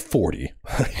other weighs 40.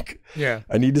 Like, yeah.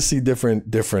 I need to see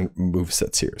different move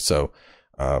sets here. So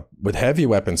with heavy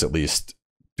weapons, at least,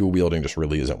 dual wielding just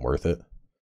really isn't worth it.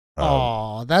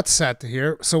 Oh, that's sad to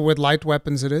hear. So with light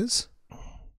weapons, it is?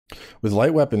 With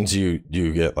light weapons, you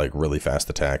get, like, really fast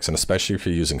attacks, and especially if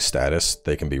you're using status,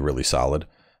 they can be really solid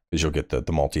because you'll get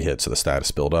the multi-hits of the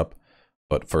status build up.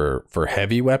 But for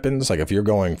heavy weapons, like, if you're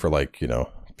going for, like, you know,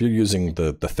 if you're using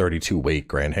the 32 weight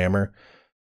grand hammer,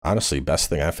 honestly, best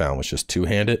thing I found was just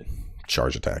two-handed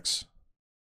charge attacks.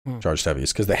 Charged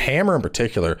heavies, because the hammer in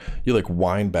particular, you, like,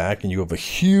 wind back and you have a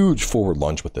huge forward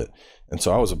lunge with it. And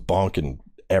so I was bonking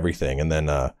everything, and then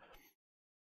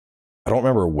I don't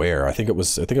remember where. I think it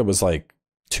was like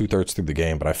 2/3 through the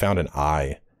game, but I found an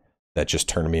eye that just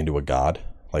turned me into a god.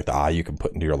 Like the eye you can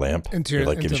put into your lamp. Into your, it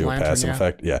like gives you a lantern, passive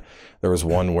effect. Yeah. There was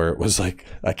one where it was like,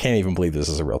 I can't even believe this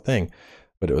is a real thing,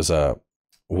 but it was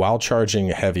while charging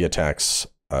heavy attacks,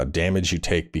 damage you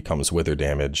take becomes wither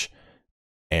damage,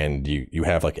 and you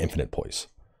have like infinite poise.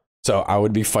 So I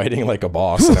would be fighting like a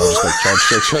boss, and I would just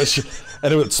like charge,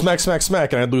 and it would smack, smack,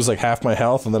 smack, and I'd lose like half my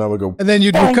health, and then I would go, and then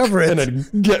you'd recover it, and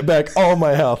I'd get back all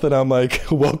my health, and I'm like,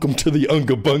 welcome to the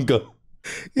Unga Bunga.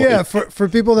 Yeah, for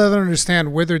people that don't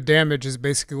understand, withered damage is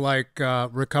basically like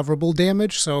recoverable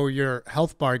damage. So your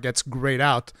health bar gets grayed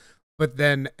out, but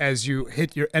then as you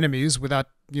hit your enemies without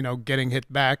getting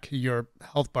hit back, your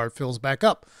health bar fills back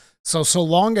up. So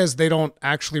long as they don't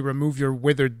actually remove your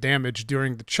withered damage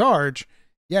during the charge,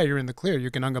 yeah, you're in the clear.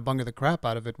 You can Unga Bunga the crap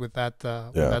out of it with that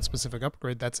with that specific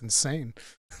upgrade. That's insane.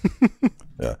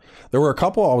 Yeah, there were a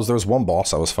couple. There was one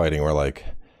boss I was fighting where like,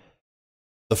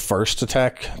 the first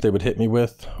attack they would hit me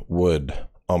with would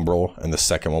Umbral, and the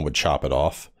second one would chop it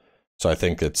off. So I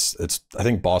think I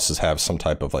think bosses have some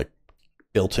type of like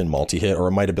built-in multi-hit, or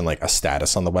it might have been like a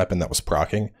status on the weapon that was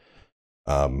proccing.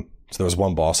 So there was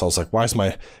one boss I was like,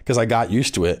 because I got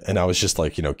used to it, and I was just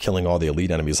like, killing all the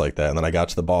elite enemies like that. And then I got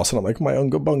to the boss, and I'm like, my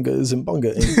Unga Bunga is in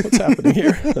Bunga. What's happening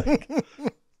here? Like,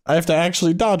 I have to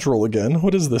actually dodge roll again.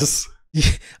 What is this?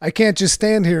 I can't just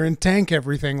stand here and tank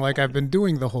everything like I've been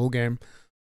doing the whole game.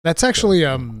 That's actually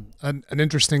an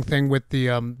interesting thing with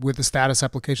the status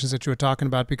applications that you were talking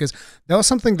about, because that was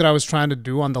something that I was trying to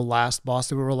do on the last boss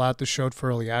that we were allowed to show for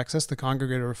early access, the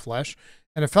Congregator of Flesh,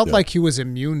 and it felt like he was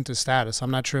immune to status.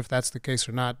 I'm not sure if that's the case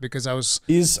or not, because I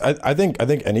think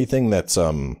anything that's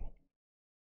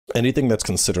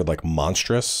considered like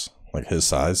monstrous, like his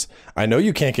size. I know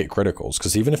you can't get criticals,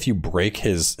 because even if you break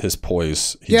his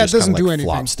poise, he just doesn't do anything.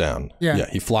 Flops down. Yeah,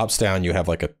 he flops down. You have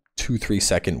like a 2-3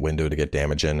 second window to get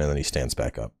damage in, and then he stands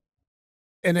back up.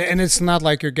 And it's not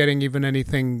like you're getting even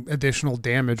anything additional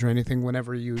damage or anything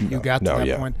whenever you got to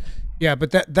that point. Yeah,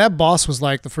 but that boss was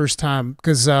like the first time,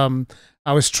 because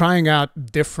I was trying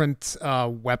out different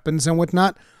weapons and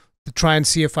whatnot to try and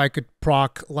see if I could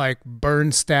proc like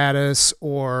burn status,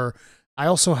 or I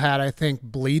also had, I think,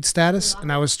 bleed status,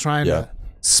 and I was trying to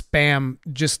spam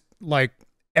just like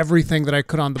everything that I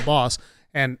could on the boss.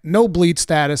 And no bleed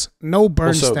status, no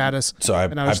burn status. So I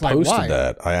posted why?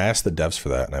 that. I asked the devs for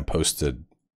that, and I posted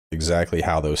exactly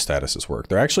how those statuses work.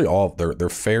 They're actually they're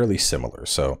fairly similar.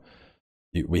 So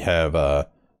we have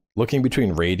looking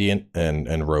between Radiant and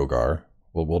Rogar.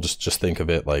 We'll just think of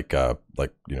it like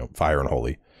Fire and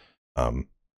Holy.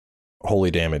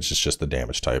 Holy damage is just the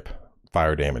damage type.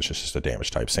 Fire damage is just a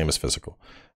damage type, same as physical.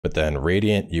 But then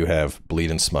Radiant, you have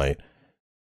Bleed and Smite,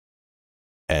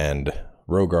 and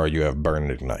Rogar, you have Burn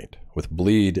and Ignite. With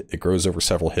Bleed, it grows over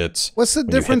several hits. What's the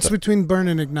difference between Burn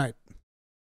and Ignite?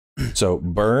 So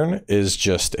Burn is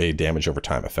just a damage over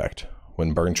time effect.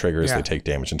 When Burn triggers, they take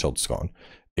damage until it's gone.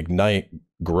 Ignite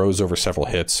grows over several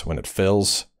hits. When it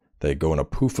fills, they go in a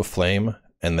poof of flame,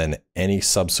 and then any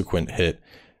subsequent hit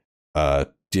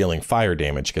dealing fire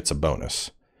damage gets a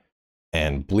bonus.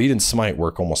 And Bleed and Smite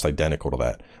work almost identical to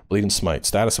that. Bleed and Smite,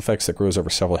 status effects that grows over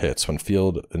several hits. When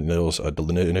field deals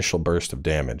an initial burst of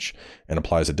damage and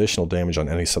applies additional damage on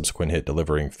any subsequent hit,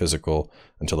 delivering physical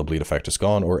until the bleed effect is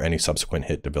gone, or any subsequent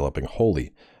hit developing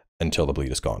holy until the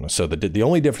bleed is gone. So the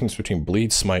only difference between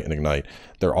Bleed, Smite, and Ignite,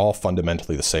 they're all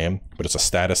fundamentally the same, but it's a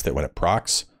status that when it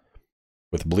procs,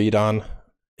 with Bleed on,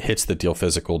 hits that deal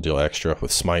physical, deal extra.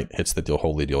 With Smite, hits that deal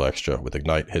holy, deal extra. With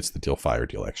Ignite, hits that deal fire,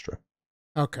 deal extra.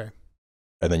 Okay.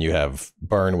 And then you have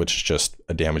Burn, which is just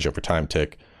a damage over time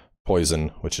tick. Poison,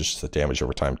 which is just a damage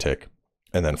over time tick.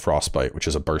 And then Frostbite, which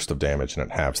is a burst of damage, and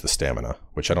it halves the stamina,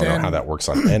 which I don't know how that works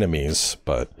on enemies,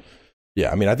 but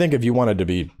yeah, I mean, I think if you wanted to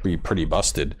be pretty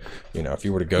busted, if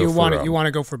you were to go you want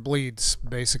to go for bleeds,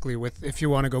 basically. If you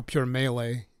want to go pure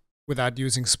melee without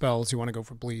using spells, you want to go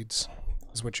for bleeds,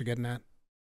 is what you're getting at.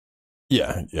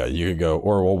 Yeah, you could go,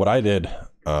 or what I did,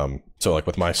 so like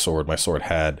with my sword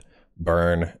had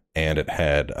Burn, and it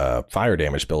had fire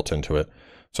damage built into it.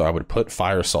 So I would put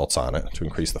fire salts on it to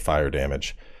increase the fire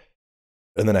damage.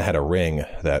 And then I had a ring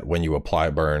that when you apply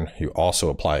Burn, you also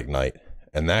apply Ignite.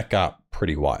 And that got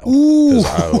pretty wild.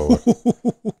 Because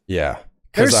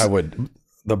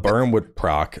the Burn would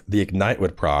proc, the Ignite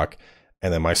would proc,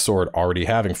 and then my sword already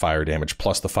having fire damage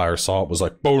plus the fire salt was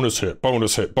like bonus hit,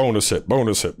 bonus hit, bonus hit,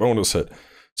 bonus hit, bonus hit.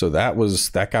 So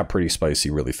that got pretty spicy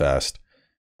really fast.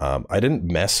 I didn't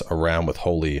mess around with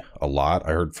Holy a lot.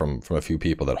 I heard from a few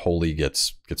people that Holy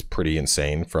gets pretty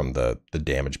insane from the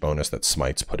damage bonus that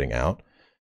Smite's putting out.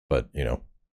 But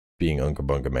being Unga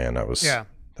Bunga man, that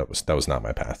was not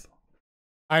my path.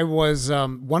 I was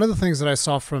one of the things that I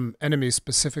saw from enemies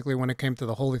specifically when it came to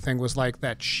the holy thing was like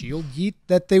that shield yeet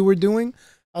that they were doing.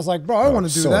 I was like, bro, I want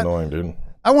to do so that. Annoying, dude.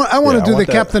 I want to do the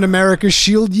Captain America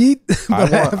shield yeet.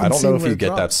 I don't know if you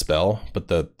get that spell, but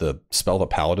the spell the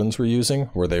paladins were using,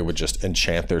 where they would just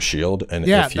enchant their shield, and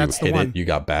if you hit it, you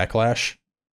got backlash.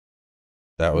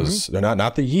 That was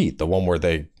not the yeet, the one where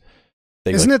they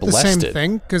isn't like it the same it.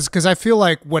 thing? Because I feel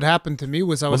like what happened to me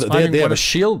was I was they have a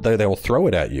shield. They will throw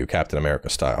it at you, Captain America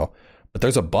style. But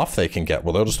there's a buff they can get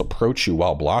where they'll just approach you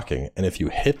while blocking, and if you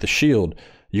hit the shield,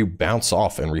 you bounce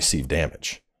off and receive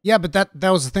damage. Yeah, but that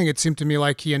was the thing. It seemed to me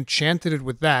like he enchanted it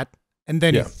with that, and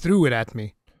then he threw it at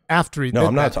me after he did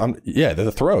that.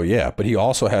 The throw, but he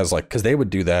also has like, because they would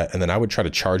do that, and then I would try to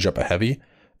charge up a heavy,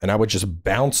 and I would just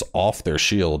bounce off their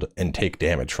shield and take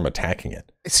damage from attacking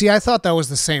it. See, I thought that was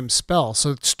the same spell,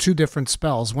 so it's two different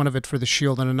spells, one of it for the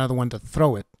shield and another one to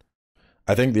throw it.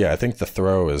 I think the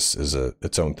throw is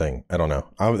its own thing. I don't know.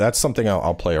 That's something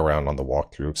I'll play around on the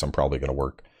walkthrough, because I'm probably going to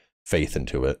work faith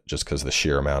into it, just because the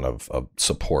sheer amount of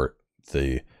support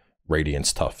the Radiant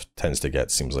stuff tends to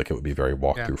get seems like it would be very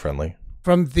walkthrough friendly.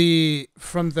 From the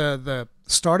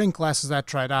starting classes I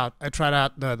tried out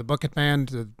the Bucket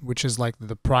Man, which is like the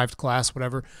deprived class,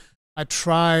 whatever. I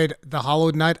tried the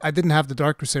Hollowed Knight. I didn't have the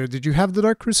Dark Crusader. Did you have the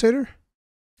Dark Crusader?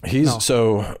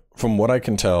 So from what I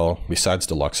can tell, besides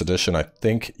Deluxe Edition, I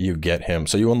think you get him.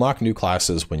 So you unlock new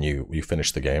classes when you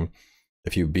finish the game.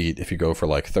 If you go for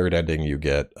like third ending, you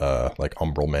get like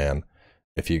Umbral Man.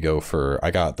 If you go for,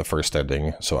 I got the first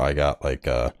ending, so I got like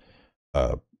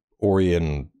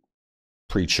Orion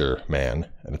Preacher Man,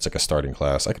 and it's like a starting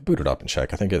class. I could boot it up and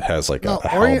check. I think it has like a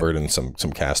halberd and some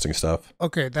casting stuff.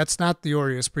 Okay, that's not the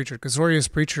Aureus Preacher, because Aureus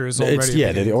Preacher is already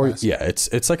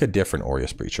it's like a different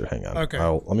Aureus Preacher. Hang on. Okay.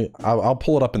 I'll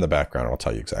pull it up in the background and I'll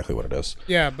tell you exactly what it is.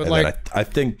 Yeah, but and like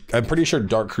I'm pretty sure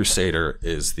Dark Crusader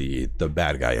is the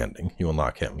bad guy ending. You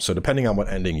unlock him. So depending on what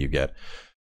ending you get,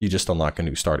 you just unlock a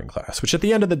new starting class, which at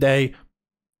the end of the day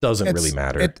doesn't really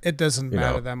matter. It doesn't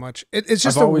matter that much. It's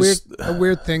just a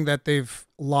weird thing that they've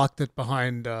locked it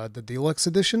behind the Deluxe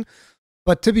Edition.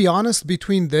 But to be honest,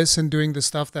 between this and doing the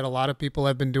stuff that a lot of people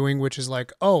have been doing, which is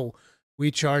like, oh,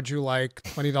 we charge you like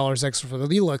 $20 extra for the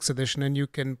Deluxe Edition, and you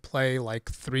can play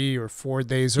like 3 or 4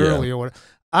 days early or whatever.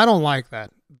 I don't like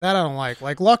that. That I don't like.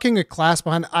 Like locking a class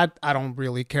behind, I don't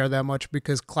really care that much,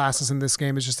 because classes in this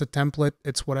game is just a template.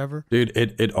 It's whatever. Dude,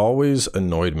 it always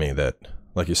annoyed me that,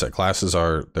 like you said, classes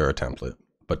they're a template.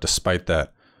 But despite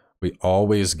that, we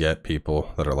always get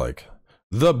people that are like,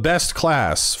 the best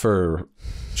class for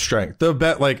strength.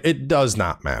 Like, it does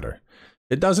not matter.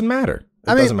 It doesn't matter.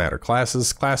 It doesn't matter.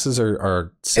 Classes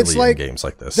are silly in games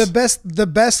like this. The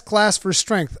best class for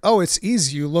strength. Oh, it's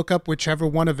easy. You look up whichever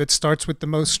one of it starts with the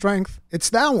most strength.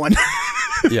 It's that one.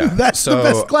 Yeah. That's the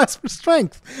best class for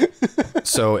strength.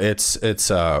 So it's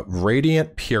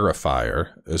Radiant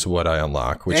Purifier is what I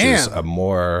unlock, which is a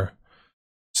more.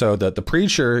 So the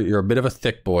Preacher, you're a bit of a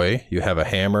thick boy. You have a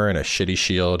hammer and a shitty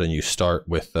shield, and you start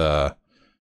with the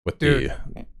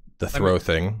throw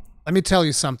thing. Let me tell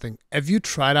you something. Have you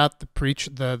tried out the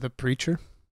Preacher?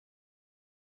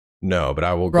 No, but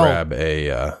I will grab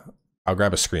I'll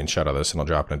grab a screenshot of this and I'll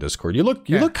drop it in Discord. You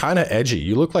look kind of edgy.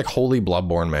 You look like Holy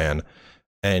Bloodborne Man,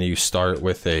 and you start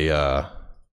with a.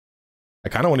 I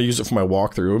kind of want to use it for my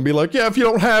walkthrough and be like, yeah, if you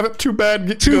don't have it, too bad.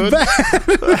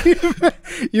 Bad.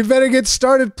 You better get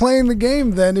started playing the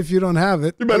game then if you don't have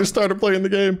it. You better start playing the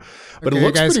game. But it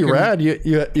looks pretty rad.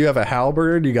 You have a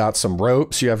halberd, you got some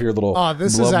ropes, you have your little hat.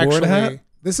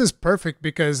 This is perfect,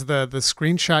 because the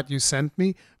screenshot you sent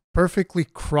me perfectly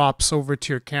crops over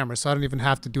to your camera, so I don't even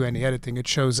have to do any editing. It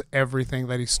shows everything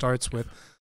that he starts with.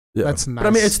 Yeah. That's nice. But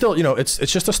I mean, it's still, it's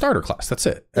just a starter class. That's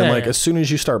it. And as soon as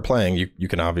you start playing, you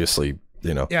can obviously,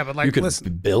 but like, you can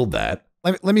build that.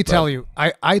 Let me tell you,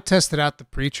 I tested out the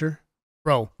Preacher.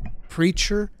 Bro,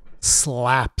 Preacher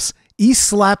slaps. He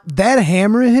slapped that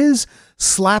hammer of his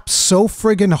slaps so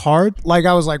friggin' hard. Like,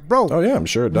 I was like, bro. Oh yeah, I'm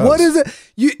sure it does. What is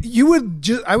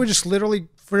it? I would just literally,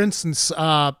 for instance,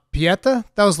 Pieta,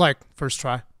 that was like first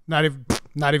try. Not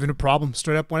even a problem.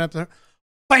 Straight up went up there.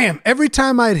 Bam! Every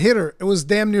time I'd hit her, it was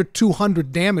damn near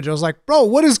 200 damage. I was like, bro,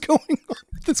 what is going on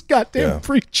with this goddamn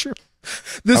Preacher?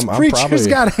 This Preacher's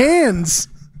got hands.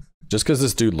 Just because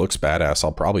this dude looks badass,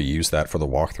 I'll probably use that for the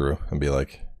walkthrough and be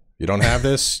like, you don't have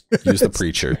this, use the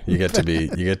Preacher. You get to be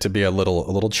a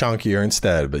little chunkier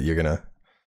instead, but you're gonna.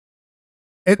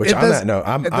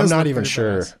 I'm not even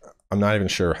sure. I'm not even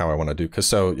sure how I want to do, because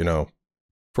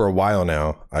for a while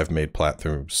now I've made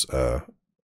walkthroughs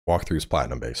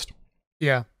platinum based.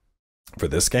 Yeah. For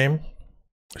this game,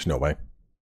 there's no way.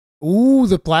 Ooh,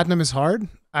 the platinum is hard.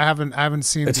 I haven't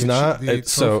seen. It's the, not. The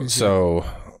it's so.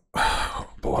 Oh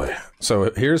boy.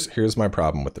 So here's my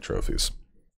problem with the trophies.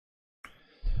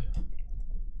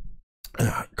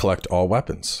 Collect all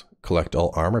weapons. Collect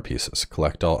all armor pieces.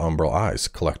 Collect all umbral eyes.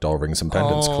 Collect all rings and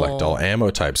pendants. Collect all ammo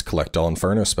types. Collect all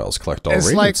inferno spells. Collect all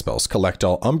radiant spells. Collect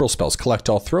all umbral spells. Collect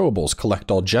all throwables.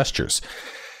 Collect all gestures.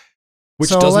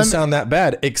 Which doesn't sound that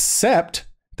bad, except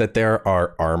that there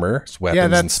are armor,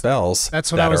 weapons, and spells.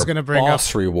 That's what I was going to bring up.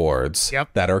 Boss rewards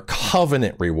that are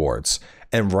covenant rewards.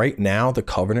 And right now, the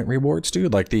covenant rewards,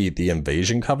 dude, like the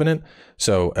invasion covenant.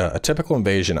 So a typical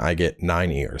invasion, I get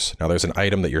 9 ears. Now there's an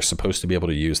item that you're supposed to be able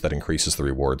to use that increases the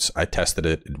rewards. I tested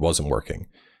it. It wasn't working.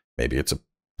 Maybe it's a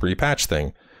pre-patch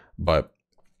thing, but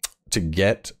to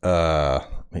get, let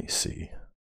me see.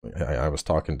 I was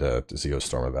talking to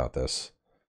Zeostorm about this.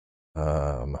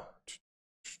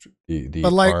 The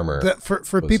like armor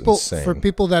for people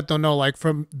that don't know, like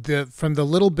from the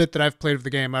little bit that I've played of the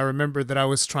game, I remember that I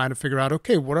was trying to figure out,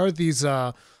 okay, what are these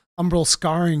umbral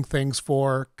scarring things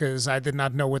for? Because I did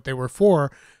not know what they were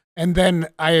for. And then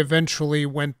I eventually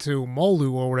went to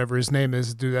Molu, or whatever his name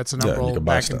is, dude, that's an umbral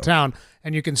back in town,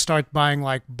 and you can start buying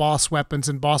like boss weapons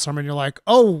and boss armor, and you're like,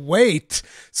 oh wait,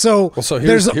 so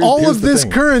there's all of this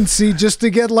currency just to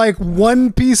get like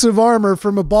one piece of armor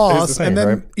from a boss, and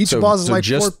then each boss is like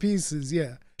 4 pieces.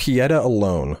 Yeah, Pieta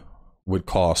alone would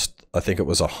cost, I think it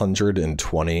was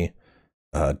 120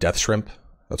 death shrimp.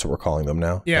 That's what we're calling them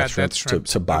now. Yeah, death shrimp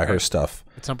to buy her stuff.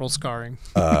 It's umbral scarring.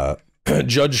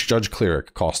 Judge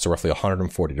Cleric costs roughly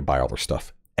 140 to buy all their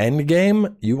stuff.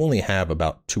 Endgame, you only have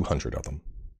about 200 of them.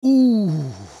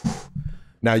 Ooh.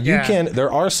 Now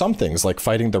there are some things like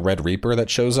fighting the Red Reaper that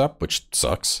shows up, which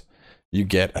sucks. You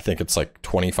get, I think it's like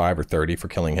 25 or 30 for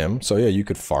killing him. So yeah, you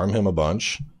could farm him a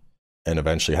bunch and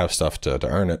eventually have stuff to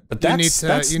earn it. But that's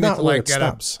not where it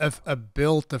stops. A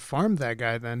build to farm that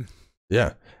guy then.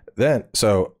 Yeah. Then,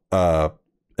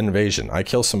 invasion. I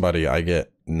kill somebody, I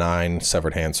get 9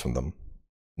 severed hands from them.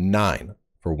 9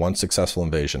 for one successful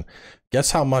invasion.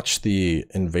 Guess how much the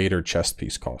invader chest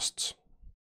piece costs?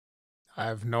 I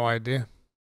have no idea.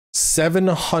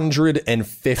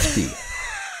 750.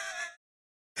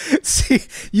 See,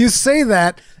 you say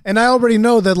that, and I already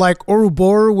know that like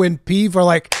Ouroboros and Peeve are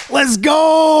like, "Let's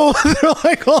go!" They're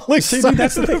like all excited. See,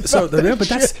 that's the thing. So, but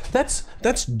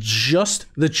that's just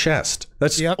the chest.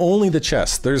 That's only the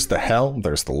chest. There's the helm.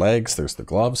 There's the legs. There's the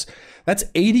gloves. That's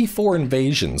 84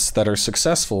 invasions that are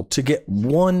successful to get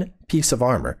one piece of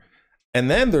armor,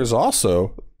 and then there's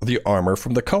also the armor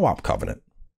from the co-op covenant.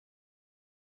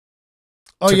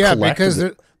 Oh yeah, because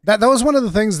that was one of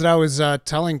the things that I was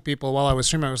telling people while I was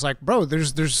streaming. I was like, bro,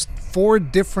 there's 4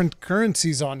 different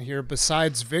currencies on here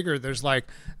besides vigor. There's like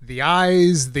the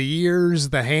eyes, the ears,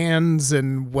 the hands,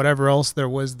 and whatever else there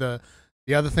was. The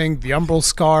other thing, the umbral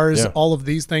scars, all of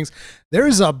these things.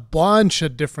 There's a bunch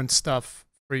of different stuff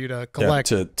for you to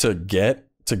collect. Yeah, to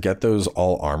get those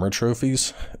all armor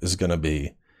trophies is going to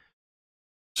be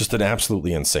just an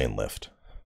absolutely insane lift.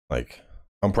 Like,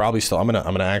 I'm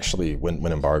gonna actually, when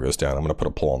embargo's down, I'm gonna put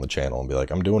a poll on the channel and be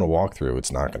like, I'm doing a walkthrough.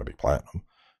 It's not gonna be platinum,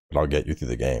 but I'll get you through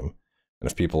the game. And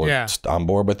if people are on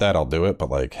board with that, I'll do it.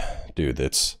 But like, dude,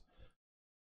 there's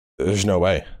no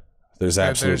way. There's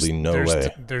absolutely no way.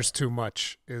 There's too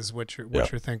much, is what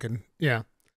you're thinking. Yeah.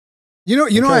 You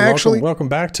know, I actually welcome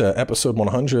back to episode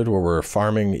 100, where we're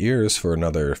farming ears for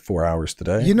another 4 hours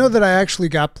today. You know that I actually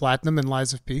got platinum in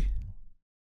Lies of P.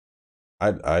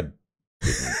 I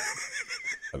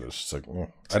was just like,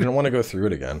 I didn't want to go through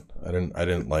it again. I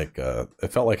didn't like,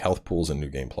 it felt like health pools in New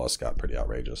Game Plus got pretty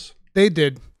outrageous. They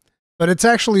did. But it's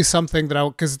actually something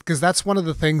that because that's one of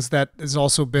the things that has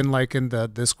also been like in the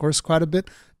discourse quite a bit.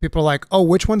 People are like, oh,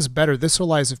 which one's better, this or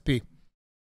Lies of P?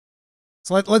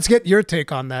 So let's get your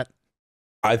take on that.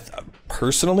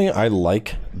 Personally, I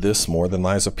like this more than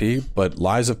Lies of P, but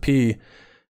Lies of P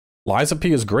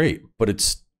is great, but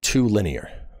it's too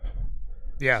linear.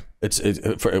 Yeah,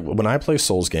 when I play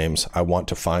Souls games, I want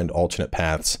to find alternate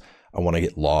paths. I want to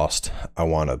get lost. I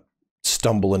want to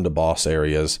stumble into boss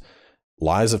areas.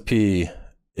 Lies of P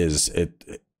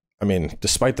I mean,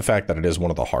 despite the fact that it is one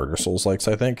of the harder Souls likes,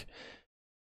 I think,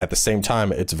 at the same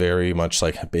time, it's very much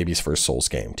like baby's first Souls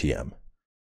game, TM.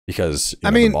 Because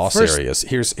the boss areas,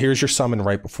 here's your summon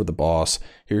right before the boss.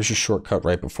 Here's your shortcut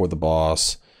right before the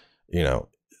boss. You know,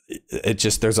 it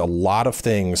just, there's a lot of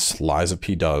things Lies of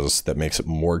P does that makes it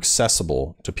more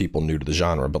accessible to people new to the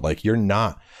genre. But like, you're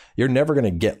never going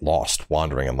to get lost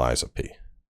wandering in Lies of P.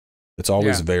 It's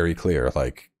always very clear.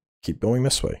 Like, keep going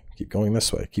this way, keep going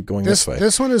this way, keep going this way.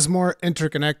 This one is more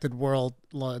interconnected world,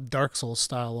 Dark Souls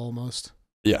style almost.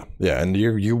 Yeah, yeah, and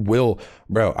you will,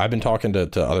 bro. I've been talking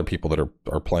to other people that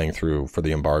are playing through for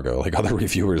the embargo, like other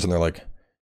reviewers, and they're like,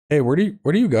 "Hey, where do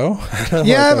you go?"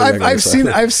 Yeah, like, I've seen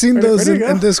those where do you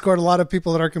in go? Discord. A lot of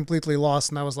people that are completely lost,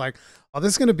 and I was like, "Oh,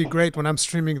 this is gonna be great when I'm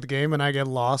streaming the game and I get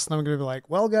lost." And I'm gonna be like,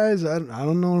 "Well, guys, I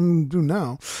don't know what I'm gonna do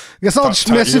now. I guess I'll just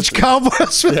message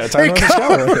Cowboys. Yeah, time hey,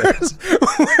 Cowboys,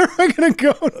 where am I gonna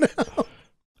go now?"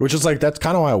 Which is like, that's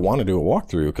kind of why I want to do a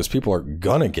walkthrough, because people are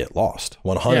gonna get lost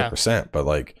 100%. But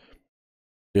like,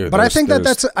 dude, but I think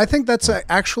that's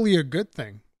actually a good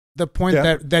thing. The point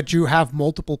that you have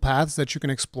multiple paths that you can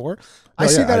explore. I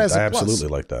see that as a plus. I absolutely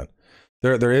like that.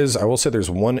 There is, I will say, there's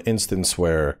one instance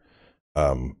where,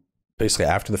 basically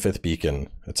after the 5th beacon,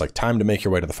 it's like time to make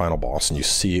your way to the final boss, and you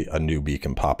see a new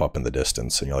beacon pop up in the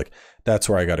distance, and you're like, that's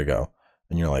where I got to go,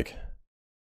 and you're like,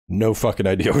 no fucking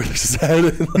idea where this is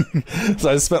at. So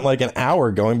I spent like an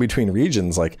hour going between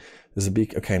regions. Like, is the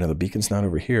beacon? Okay, no, the beacon's not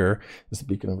over here. Is the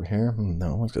beacon over here?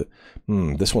 No, what's good?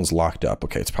 This one's locked up.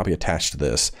 Okay, it's probably attached to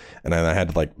this. And then I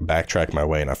had to like backtrack my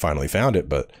way, and I finally found it.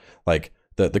 But like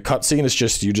the cutscene is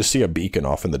just, you just see a beacon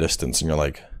off in the distance, and you're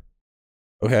like,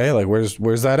 okay, like where's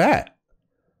that at?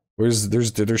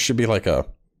 There should be like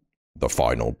the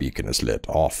final beacon is lit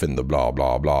off in the blah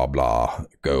blah blah blah.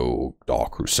 Go,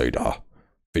 Dark Crusader.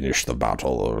 Finish the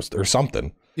battle or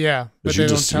something. Yeah, but they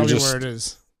don't tell you where it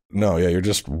is. No, yeah, you're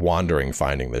just wandering,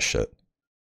 finding this shit.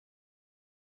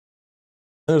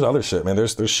 There's other shit, man.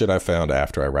 There's shit I found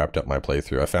after I wrapped up my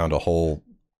playthrough. I found a whole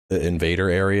invader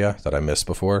area that I missed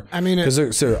before. I mean, because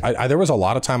there was a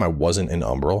lot of time I wasn't in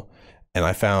Umbral, and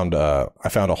I found a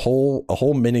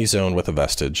whole mini zone with a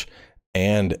vestige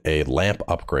and a lamp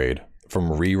upgrade from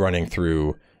rerunning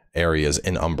through areas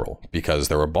in Umbral, because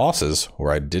there were bosses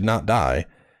where I did not die.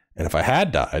 And if I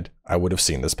had died, I would have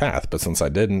seen this path. But since I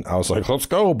didn't, I was like, let's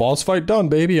go. Boss fight done,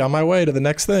 baby. On my way to the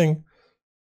next thing.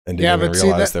 And didn't even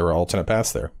realize there were alternate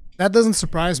paths there. That doesn't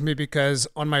surprise me, because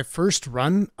on my first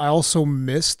run, I also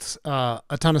missed a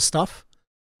ton of stuff.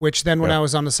 Which then when I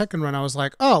was on the second run, I was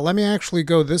like, oh, let me actually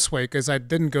go this way, because I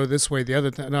didn't go this way the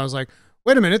other time. And I was like,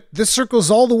 wait a minute, this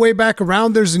circles all the way back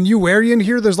around. There's a new area in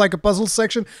here. There's like a puzzle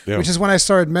section, which is when I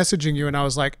started messaging you, and I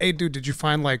was like, hey, dude, did you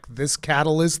find like this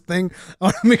catalyst thing? I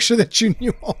want to make sure that you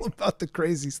knew all about the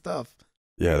crazy stuff.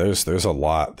 Yeah, there's a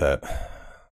lot that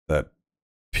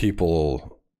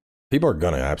people are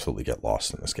gonna absolutely get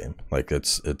lost in this game. Like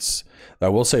it's I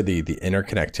will say the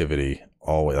interconnectivity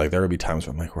always, like there would be times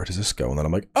where I'm like, where does this go? And then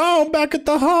I'm like, oh, I'm back at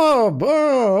the hub.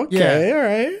 Oh, okay, all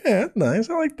right, yeah, nice,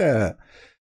 I like that.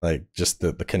 Like just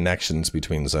the connections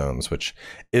between zones, which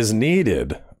is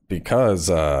needed because,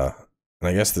 and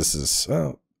I guess this is,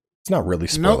 it's not really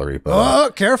spoilery,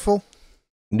 but careful.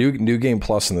 New game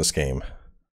plus in this game.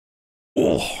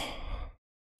 Oh,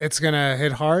 it's gonna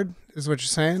hit hard, is what you're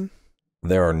saying?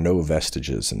 There are no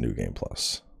vestiges in New Game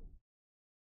Plus.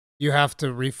 You have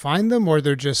to refine them, or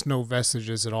they're just no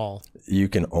vestiges at all? You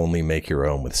can only make your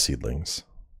own with seedlings.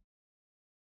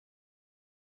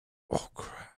 Oh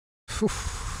crap.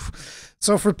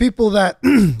 So for people that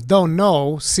don't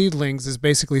know, seedlings is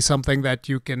basically something that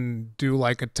you can do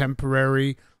like a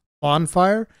temporary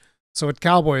bonfire. So what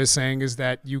Cowboy is saying is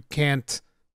that you can't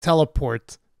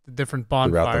teleport the different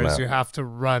bonfires. You have to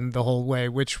run the whole way,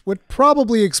 which would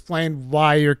probably explain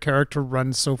why your character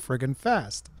runs so friggin'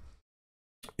 fast.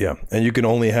 Yeah, and you can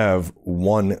only have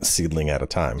one seedling at a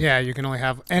time. Yeah, you can only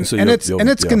have, and so it's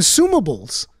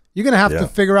consumables. You're gonna have to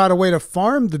figure out a way to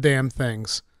farm the damn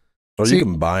things. Oh, you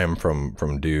can buy them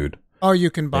from Dude. Oh,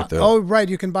 you can buy. Oh, right,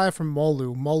 you can buy it from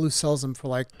Molu. Molu sells them for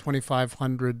like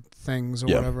 2,500 things or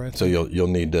whatever. I think. So you'll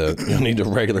need to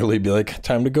regularly be like,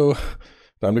 time to go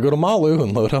to Malu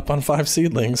and load up on 5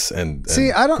 seedlings and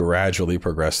I don't gradually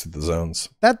progress through the zones.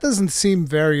 That doesn't seem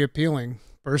very appealing,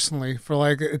 personally. For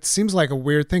like, it seems like a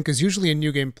weird thing, because usually in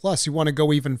New Game Plus, you want to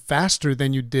go even faster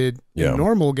than you did in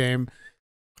normal game.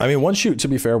 I mean, to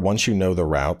be fair, once you know the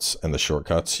routes and the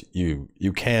shortcuts, you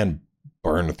can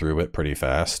burn through it pretty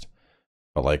fast.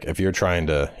 But like, if you're trying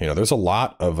to, there's a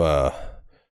lot of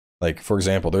like, for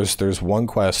example, there's one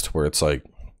quest where it's like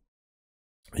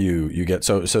you get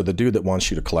so the dude that wants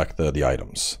you to collect the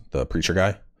items, the preacher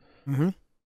guy. Mm-hmm.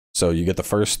 So you get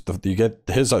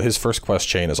his first quest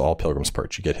chain is all Pilgrim's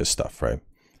Perch. You get his stuff, right?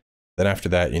 Then after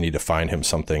that, you need to find him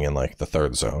something in like the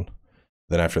 3rd zone.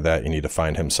 Then after that, you need to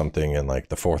find him something in like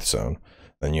the 4th zone.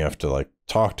 Then you have to like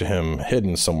talk to him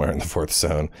hidden somewhere in the 4th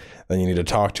zone. Then you need to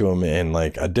talk to him in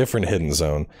like a different hidden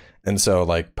zone. And so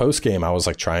like post game, I was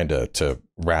like trying to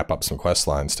wrap up some quest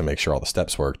lines to make sure all the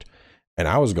steps worked. And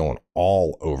I was going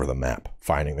all over the map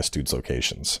finding this dude's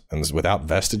locations. And without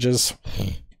vestiges.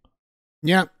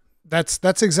 Yeah.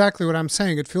 That's exactly what I'm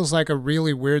saying. It feels like a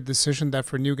really weird decision that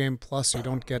for New Game Plus you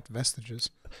don't get Vestiges.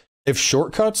 If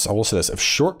shortcuts, I will say this, if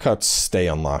shortcuts stay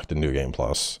unlocked in New Game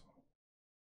Plus,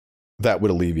 that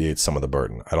would alleviate some of the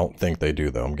burden. I don't think they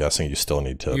do, though. I'm guessing you still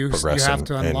need to progress. You have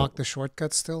to unlock the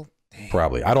shortcuts still? Damn.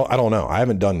 Probably. I don't know. I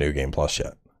haven't done New Game Plus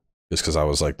yet. Just because I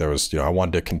was like, I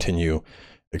wanted to continue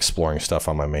exploring stuff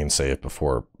on my main save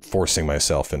before forcing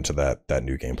myself into that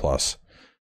New Game Plus.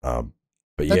 But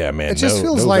yeah, man,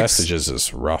 no Vestiges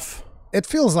is rough. It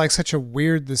feels like such a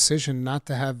weird decision not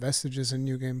to have Vestiges in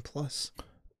New Game Plus.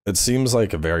 It seems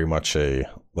like very much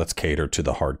let's cater to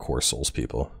the hardcore Souls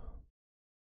people.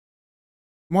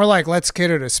 More like let's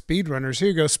cater to speedrunners. Here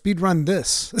you go, speedrun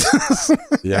this.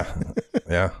 Yeah.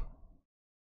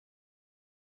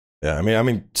 I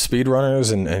mean,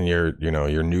 speedrunners and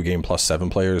your New Game Plus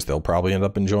 7 players, they'll probably end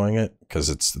up enjoying it because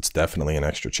it's definitely an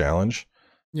extra challenge.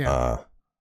 Yeah.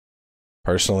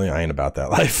 Personally, I ain't about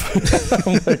that life.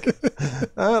 I'm like,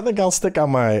 I think I'll stick on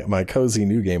my cozy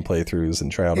New Game playthroughs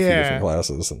and try out a few different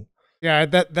classes. And yeah,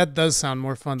 that does sound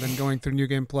more fun than going through New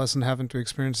Game Plus and having to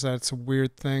experience that. It's a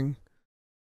weird thing.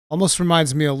 Almost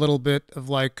reminds me a little bit of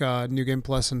like New Game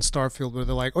Plus and Starfield, where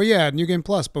they're like, "Oh yeah, New Game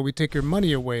Plus, but we take your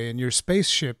money away and your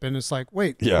spaceship," and it's like,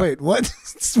 "Wait, what?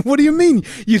 What do you mean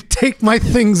you take my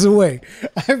things away?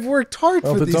 I've worked hard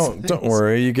for these things." Don't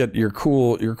worry, you get your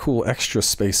cool extra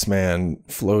spaceman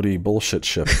floaty bullshit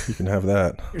ship. You can have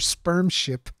that. Your sperm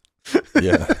ship.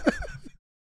 Yeah.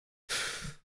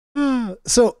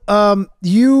 So,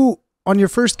 you on your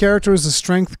first character as a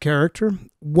strength character,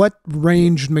 what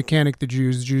ranged mechanic did you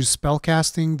use? Did you use spell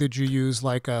casting? Did you use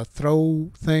like a throw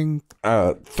thing?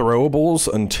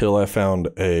 Throwables until I found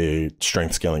a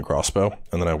strength scaling crossbow,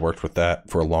 and then I worked with that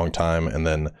for a long time, and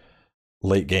then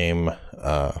late game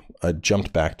I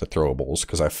jumped back to throwables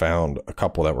because I found a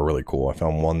couple that were really cool. I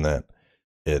found one that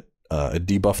it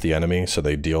debuffed the enemy so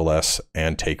they deal less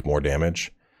and take more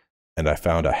damage, and I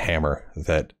found a hammer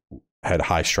that had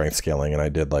high strength scaling, and I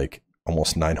did like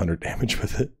almost 900 damage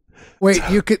with it. Wait,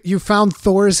 you found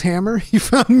Thor's hammer? You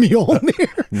found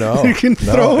Mjolnir? No, you can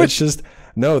throw it? It's just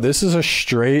this is a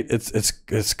straight. It's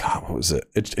God, what was it?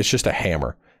 It's just a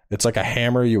hammer. It's like a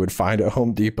hammer you would find at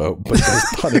Home Depot, but it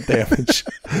does a ton of damage.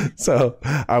 So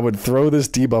I would throw this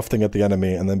debuff thing at the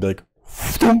enemy and then be like,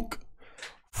 thunk,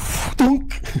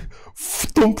 thunk,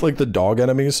 thunk, like the dog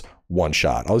enemies. One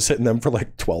shot. I was hitting them for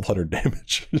like 1,200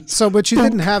 damage. So, but you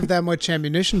didn't have that much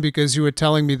ammunition because you were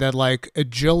telling me that like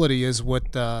agility is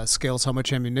what scales how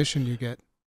much ammunition you get.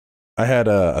 I had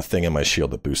a thing in my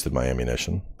shield that boosted my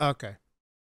ammunition. Okay.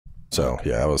 So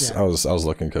yeah, I was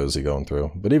looking cozy going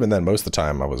through. But even then, most of the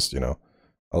time I was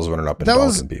running up and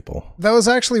dogging people. That was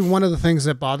actually one of the things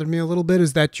that bothered me a little bit,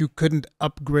 is that you couldn't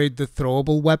upgrade the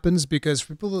throwable weapons, because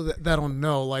for people that don't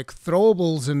know, like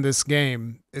throwables in this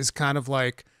game is kind of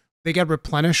like, they get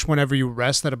replenished whenever you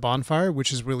rest at a bonfire,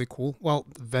 which is really cool. Well,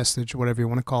 vestige, whatever you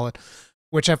want to call it,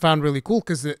 which I found really cool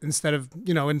because instead of,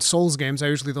 in Souls games, I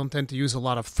usually don't tend to use a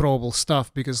lot of throwable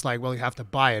stuff because, like, well, you have to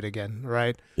buy it again,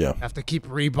 right? Yeah. You have to keep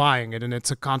rebuying it, and it's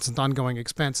a constant ongoing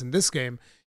expense. In this game,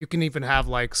 you can even have,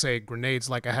 like, say, grenades.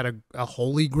 Like, I had a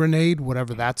holy grenade,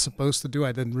 whatever that's supposed to do.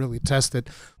 I didn't really test it.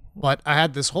 But I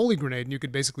had this holy grenade, and you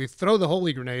could basically throw the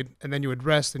holy grenade, and then you would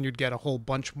rest, and you'd get a whole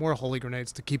bunch more holy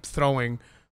grenades to keep throwing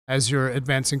as you're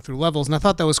advancing through levels. And I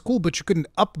thought that was cool, but you couldn't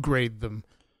upgrade them.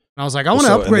 And I was like, I want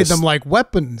to upgrade them like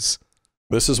weapons.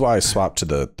 This is why I swapped to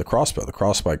the crossbow. The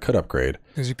crossbow I could upgrade.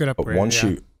 Because you could upgrade.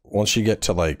 But once you get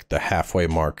to like the halfway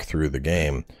mark through the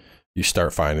game, you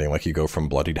start finding like you go from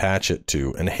bloodied hatchet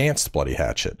to enhanced bloody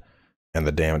hatchet, and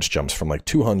the damage jumps from like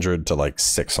 200 to like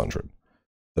 600.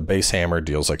 The base hammer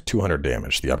deals like 200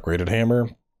 damage. The upgraded hammer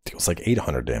deals like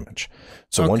 800 damage.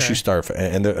 So once you start,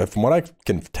 from what I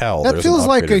can tell, that there's feels an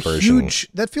like a version.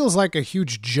 That feels like a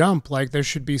huge jump. Like there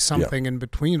should be something in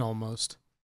between almost.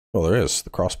 Well, there is the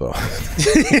crossbow.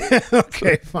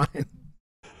 Okay, fine.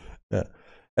 Yeah.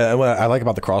 And what I like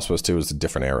about the crossbows too is the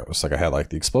different arrows. Like I had like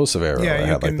the explosive arrow, I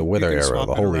had like the wither arrow,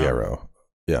 the holy arrow.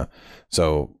 Yeah.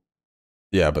 So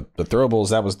yeah, but the throwables,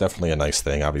 that was definitely a nice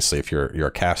thing. Obviously, if you're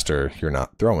a caster, you're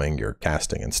not throwing, you're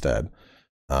casting instead.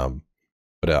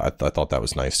 But I thought that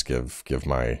was nice to give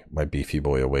my beefy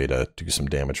boy a way to do some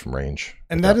damage from range.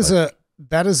 And that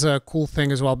is a cool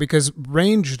thing as well, because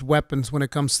ranged weapons when it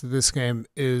comes to this game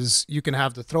is you can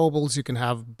have the throwables, you can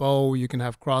have bow, you can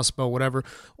have crossbow, whatever,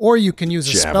 or you can use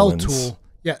a javelins. Spell tool.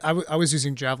 Yeah, I was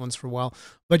using javelins for a while,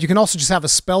 but you can also just have a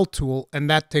spell tool, and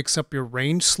that takes up your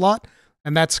range slot,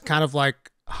 and that's kind of like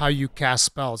how you cast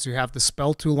spells. You have the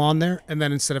spell tool on there, and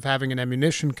then instead of having an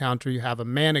ammunition counter, you have a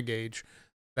mana gauge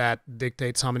that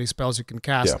dictates how many spells you can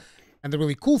cast. Yeah. And the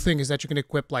really cool thing is that you can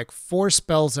equip like 4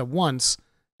 spells at once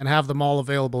and have them all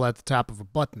available at the tap of a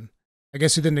button. I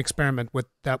guess you didn't experiment with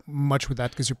that much with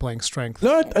that because you're playing strength.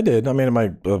 No, I did. I mean, in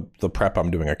my the prep,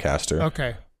 I'm doing a caster.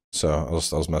 Okay. So I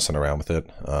was messing around with it.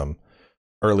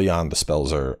 Early on, the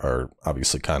spells are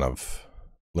obviously kind of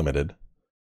limited.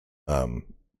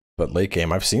 But late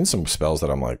game, I've seen some spells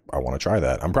that I'm like, I want to try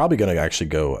that. I'm probably gonna actually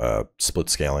go split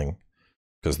scaling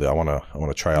because I want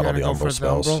to try out all the Umbral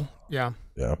spells. Umbral? Yeah.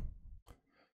 Yeah.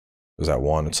 There's that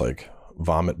one. It's like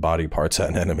vomit body parts at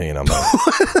an enemy, and I'm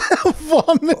like,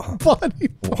 vomit body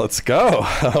parts. Let's go.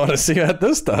 I want to see what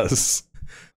this does.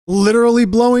 Literally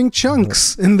blowing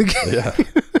chunks in the game. Yeah.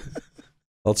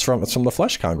 Well, it's from the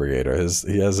Flesh Congregator.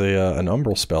 He has an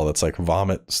Umbral spell that's like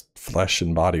vomit flesh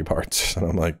and body parts, and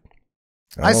I'm like,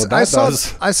 I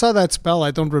saw that spell.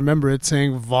 I don't remember it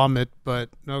saying vomit, but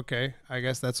okay, I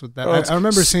guess that's what that. I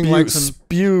remember seeing like some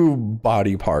spew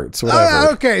body parts. Whatever.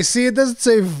 Oh, okay, see, it doesn't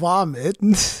say vomit.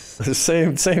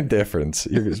 Same difference.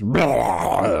 You're just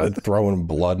throwing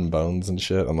blood and bones and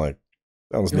shit. I'm like,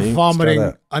 that was neat.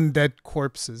 Vomiting undead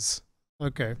corpses.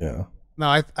 Okay. Yeah. No,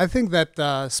 I think that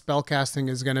spellcasting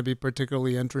is going to be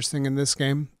particularly interesting in this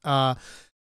game.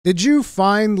 Did you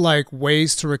find like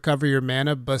ways to recover your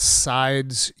mana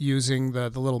besides using the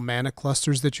little mana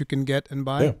clusters that you can get and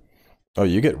buy? Yeah. Oh,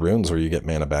 you get runes where you get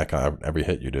mana back on every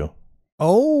hit you do.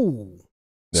 Oh.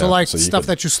 Yeah, so like stuff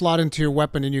that you slot into your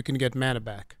weapon and you can get mana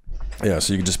back. Yeah,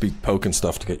 so you can just be poking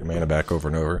stuff to get your mana back over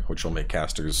and over, which will make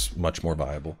casters much more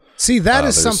viable. See, that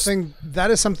is something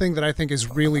that I think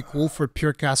is really cool for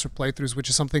pure caster playthroughs, which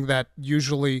is something that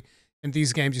usually in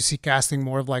these games you see casting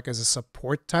more of like as a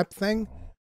support type thing.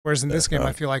 Whereas in this game,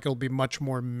 I feel like it'll be much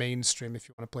more mainstream if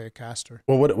you want to play a caster.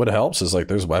 Well, what helps is like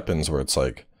there's weapons where it's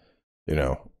like, you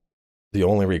know, the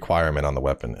only requirement on the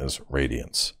weapon is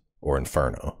Radiance or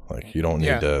Inferno. Like you don't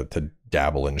need to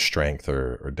dabble in strength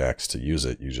or dex to use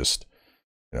it. You just,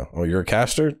 you know, oh, you're a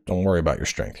caster? Don't worry about your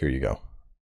strength. Here you go.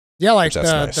 Yeah, like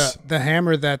the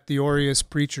hammer that the Aureus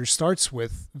Preacher starts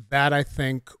with, that I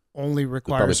think only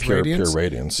requires Radiance. Pure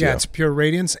Radiance. Yeah, it's pure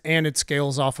Radiance, and it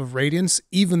scales off of Radiance,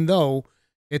 even though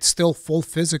it's still full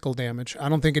physical damage. I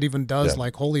don't think it even does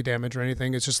like holy damage or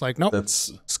anything. It's just like, nope,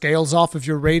 scales off of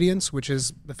your Radiance, which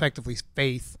is effectively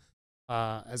faith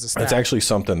as a stat. It's actually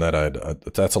something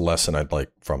that that's a lesson I'd like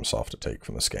FromSoft to take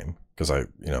from this game. Because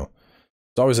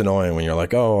it's always annoying when you're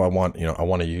like, oh, I want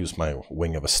to use my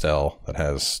Wing of Estelle that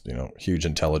has, huge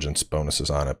intelligence bonuses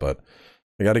on it, but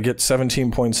I got to get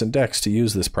 17 points in Dex to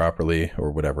use this properly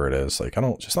or whatever it is. Like,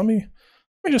 let me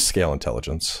just scale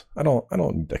intelligence. I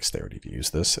don't need dexterity to use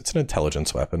this. It's an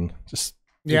intelligence weapon. Just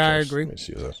I agree. Just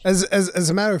use it. As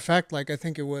a matter of fact, like I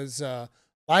think it was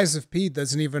Lies of P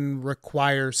doesn't even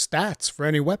require stats for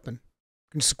any weapon.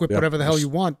 You can just equip whatever the hell you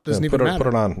want. Doesn't even matter. Put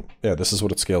it on. Yeah, this is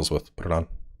what it scales with. Put it on.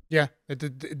 Yeah,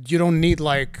 you don't need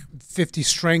like 50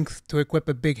 strength to equip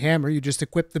a big hammer. You just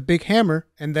equip the big hammer,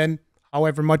 and then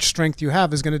however much strength you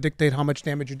have is going to dictate how much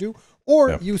damage you do.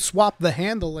 Or you swap the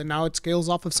handle, and now it scales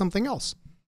off of something else.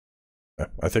 Yeah,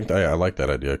 I think I like that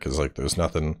idea because like there's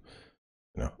nothing,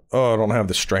 oh, I don't have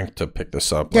the strength to pick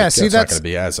this up. Yeah, like, see, it's not going to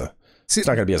be it's not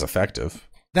going to be as effective.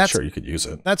 Sure, you could use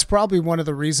it. That's probably one of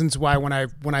the reasons why when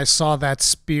I saw that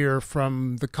spear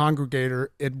from the Congregator,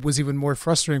 it was even more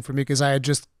frustrating for me because I had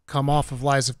just come off of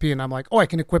Lies of P, and I'm like, oh, I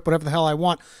can equip whatever the hell I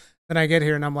want. Then I get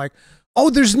here, and I'm like, oh,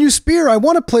 there's a new spear. I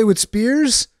want to play with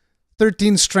spears.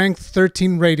 13 strength,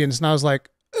 13 radiance. And I was like,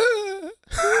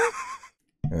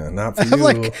 yeah, not for I have you.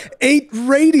 like 8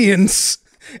 radiance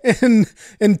and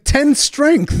 10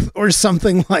 strength or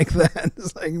something like that.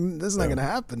 It's like, this is not going to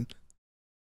happen.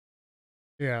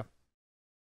 Yeah.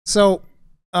 So,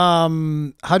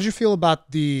 how'd you feel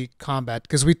about the combat?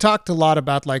 Because we talked a lot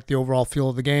about like the overall feel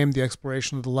of the game, the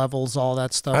exploration of the levels, all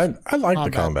that stuff. I like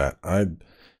the combat. I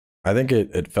think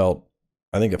it felt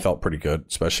pretty good,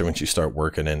 especially when you start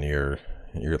working in your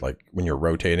like when you're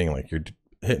rotating, like you're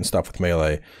hitting stuff with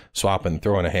melee, swapping,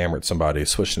 throwing a hammer at somebody,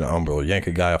 switching to Umbral, yank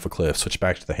a guy off a cliff, switch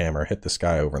back to the hammer, hit this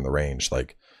guy over in the range.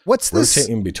 Like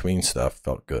rotating between stuff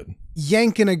felt good.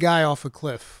 Yanking a guy off a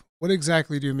cliff. What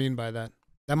exactly do you mean by that?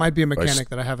 That might be a mechanic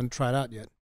that I haven't tried out yet.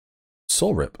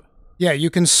 Soul rip. Yeah,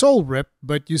 you can soul rip,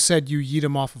 but you said you yeet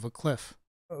him off of a cliff.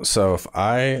 So if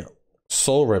I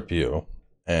soul rip you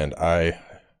and I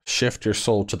shift your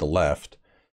soul to the left,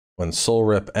 when soul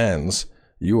rip ends,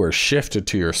 you are shifted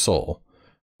to your soul,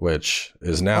 which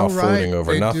is now floating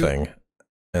over nothing,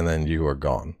 and then you are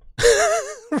gone.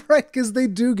 Right, because they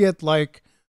do get like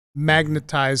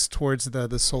magnetized towards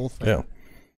the soul thing. Yeah.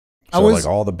 So like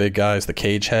all the big guys, the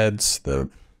cage heads, the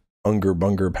Unger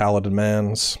Bunger Paladin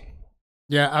Mans.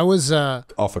 Yeah, I was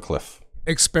off a cliff.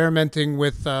 experimenting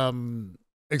with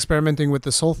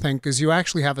the soul thing, because you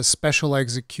actually have a special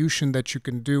execution that you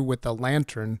can do with the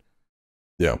lantern.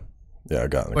 Yeah, I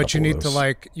got it. But you need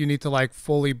to like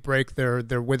fully break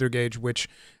their wither gauge, which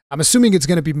I'm assuming it's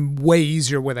going to be way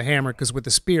easier with a hammer, because with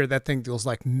the spear that thing deals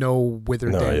like no wither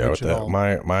damage at all.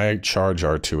 My charge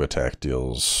R2 attack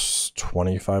deals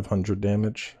 2,500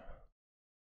 damage.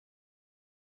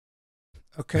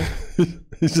 Okay.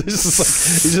 he's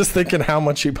just thinking how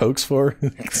much he pokes for.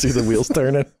 See the wheels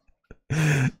turning.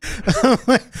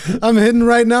 I'm hitting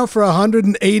right now for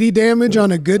 180 damage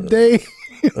on a good day.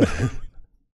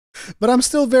 But I'm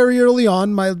still very early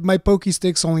on. My pokey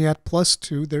stick's only at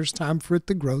 +2. There's time for it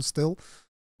to grow still.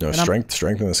 No, strength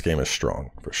in this game is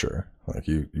strong for sure. Like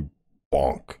you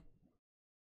bonk.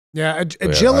 Yeah,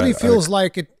 agility feels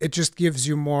like it just gives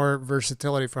you more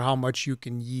versatility for how much you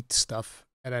can yeet stuff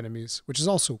at enemies, which is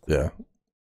also cool. Yeah.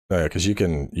 Yeah, because you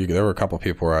can there were a couple of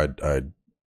people where I'd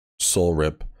soul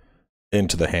rip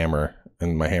into the hammer,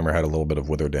 and my hammer had a little bit of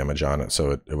wither damage on it,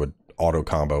 so it would auto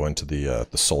combo into the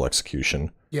soul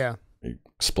execution. Yeah. You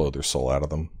explode their soul out of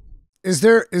them. Is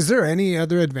there any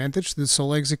other advantage to the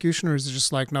soul execution, or is it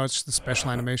just like, no, it's just the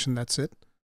special animation, that's it?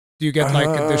 Do you get like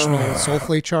additional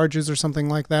soulflay charges or something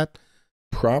like that?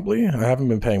 Probably. I haven't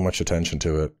been paying much attention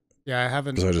to it. Yeah, I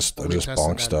haven't. Because I just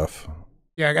bonk stuff.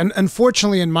 Yeah, and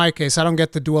unfortunately in my case, I don't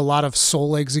get to do a lot of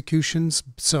soul executions,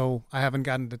 so I haven't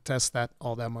gotten to test that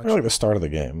all that much. You're like the start of the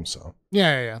game, so.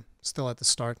 Yeah. Still at the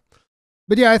start.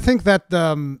 But yeah, I think that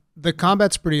the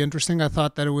combat's pretty interesting. I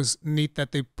thought that it was neat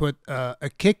that they put a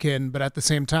kick in, but at the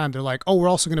same time, they're like, oh, we're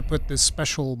also going to put this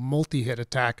special multi-hit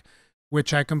attack,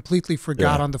 which I completely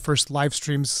forgot on the first live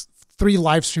streams, 3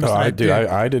 live streams that I did.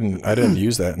 I didn't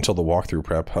use that until the walkthrough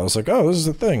prep. I was like, oh, this is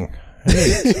a thing.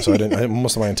 So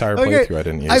most of my entire playthrough I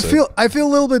didn't use it. I feel a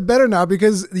little bit better now,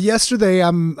 because yesterday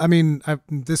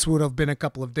this would have been a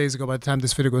couple of days ago by the time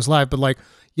this video goes live, but like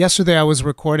yesterday I was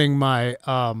recording my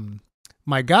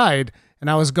my guide, and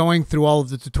I was going through all of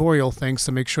the tutorial things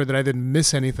to make sure that I didn't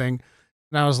miss anything.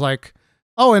 And I was like,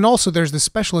 oh, and also there's this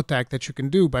special attack that you can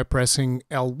do by pressing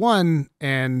L1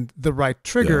 and the right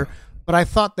trigger. Yeah. But I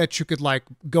thought that you could like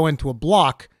go into a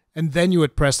block and then you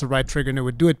would press the right trigger and it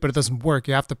would do it, but it doesn't work.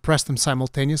 You have to press them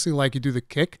simultaneously like you do the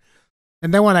kick.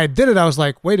 And then when I did it, I was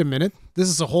like, wait a minute, this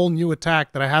is a whole new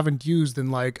attack that I haven't used in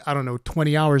like, I don't know,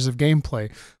 20 hours of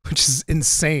gameplay, which is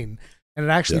insane. And it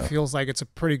actually feels like it's a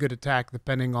pretty good attack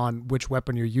depending on which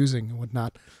weapon you're using and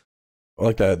whatnot.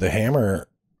 Like the hammer,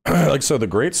 like, so the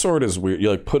greatsword is weird. You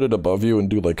like put it above you and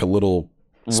do like a little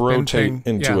rotate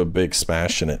into a big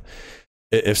smash, and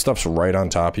if stuff's right on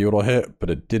top of you, it'll hit, but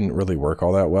it didn't really work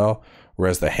all that well.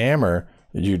 Whereas the hammer,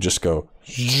 you just go.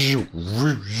 It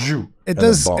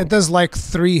does like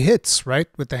 3 hits, right,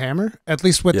 with the hammer? At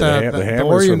least with the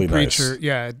Orient really creature. Nice.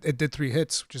 Yeah, it did 3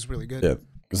 hits, which is really good. Yeah,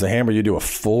 because the hammer, you do a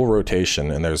full rotation,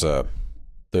 and there's a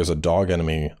dog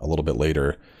enemy a little bit later.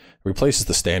 It replaces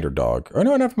the standard dog. Or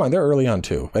no, never mind. They're early on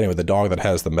too. Anyway, the dog that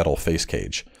has the metal face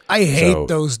cage. I hate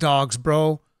those dogs,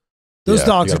 bro. Those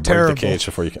dogs are terrible. The cage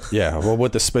before you can, well,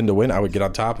 with the spin to win, I would get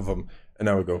on top of them, and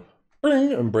I would go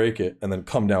and break it, and then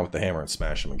come down with the hammer and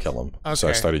smash them and kill them. Okay. So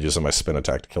I started using my spin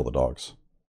attack to kill the dogs.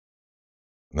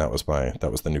 And that was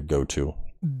the new go-to.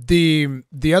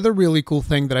 The other really cool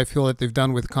thing that I feel that they've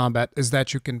done with combat is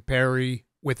that you can parry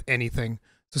with anything.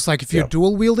 Just like if you're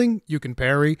dual wielding, you can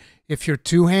parry. If you're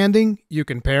two-handing, you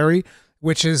can parry,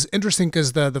 which is interesting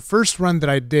because the first run that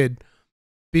I did,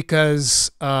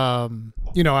 because I'm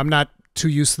not too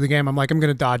used to the game, I'm like, I'm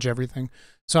going to dodge everything.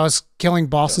 So I was killing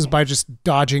bosses by just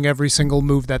dodging every single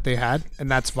move that they had, and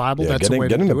that's viable. That's a way to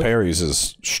do it. Getting the parries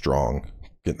is strong.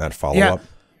 Getting that follow-up.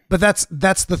 But that's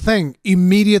the thing.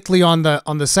 Immediately on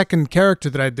the second character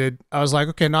that I did, I was like,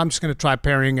 okay, now I'm just going to try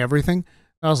parrying everything.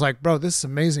 I was like, bro, this is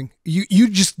amazing. You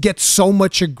just get so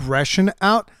much aggression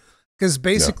out, because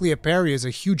basically a parry is a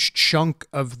huge chunk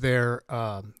of their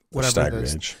whatever it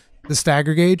is, the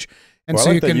stagger gauge. And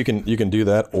so you can do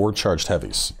that or charged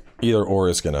heavies. Either or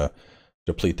is gonna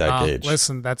deplete that gauge.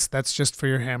 Listen, that's just for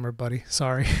your hammer, buddy.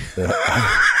 Sorry.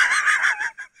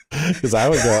 Because I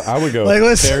would go like,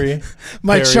 listen,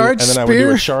 parry, charged and then I would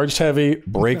do a charged heavy,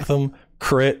 break them,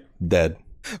 crit, dead.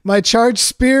 My charged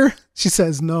spear, she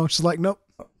says no. She's like, nope.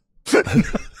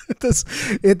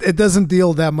 It doesn't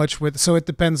deal that much with, so it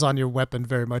depends on your weapon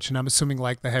very much, and I'm assuming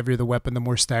like the heavier the weapon, the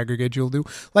more stagger gauge you'll do.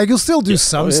 Like you'll still do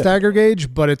some stagger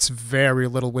gauge, but it's very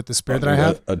little with the spear that I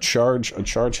have. A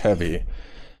charge heavy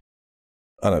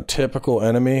on a typical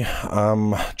enemy,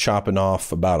 I'm chopping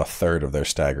off about 1/3 of their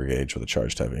stagger gauge with a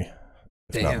charged heavy,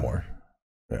 if not more.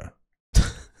 Yeah,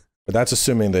 but that's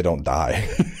assuming they don't die.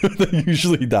 They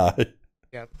usually die.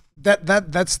 Yeah.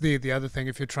 That's the other thing.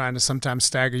 If you're trying to sometimes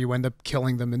stagger, you end up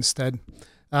killing them instead.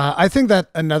 I think that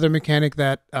another mechanic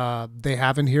that they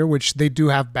have in here, which they do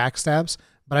have backstabs,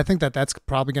 but I think that that's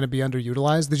probably going to be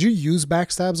underutilized. Did you use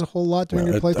backstabs a whole lot during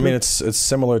your playthrough? I mean, it's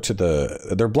similar to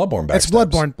they're Bloodborne backstabs. It's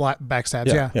Bloodborne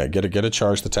backstabs, yeah. Yeah, get a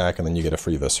charged attack, and then you get a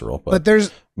free visceral. But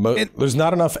there's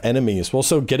not enough enemies. Well,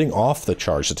 so getting off the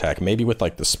charged attack, maybe with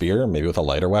like the spear, maybe with a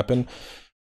lighter weapon,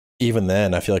 even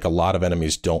then, I feel like a lot of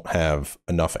enemies don't have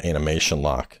enough animation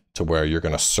lock to where you're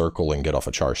going to circle and get off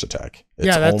a charged attack.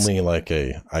 It's only like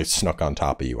I snuck on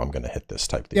top of you, I'm going to hit this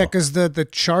type deal. Yeah, because the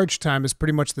charge time is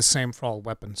pretty much the same for all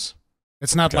weapons.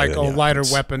 It's not like, lighter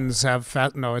weapons have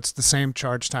no, it's the same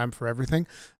charge time for everything.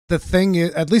 The thing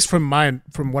is, at least from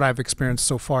what I've experienced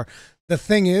so far, the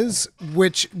thing is,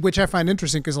 which I find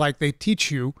interesting, because like they teach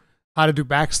you how to do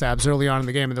backstabs early on in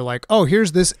the game, and they're like, oh,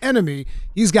 here's this enemy,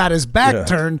 he's got his back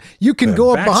turned, you can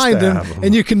go up behind him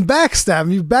and you can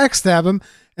backstab him,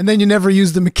 and then you never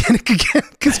use the mechanic again,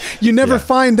 because you never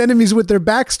find enemies with their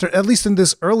backs turned, at least in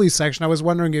this early section. I was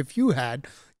wondering if you had,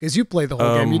 because you play the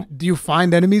whole game, do you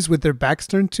find enemies with their backs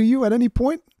turned to you at any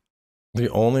point? The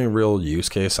only real use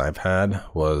case I've had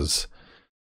was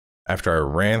after I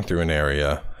ran through an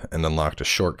area and unlocked a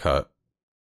shortcut,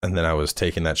 and then I was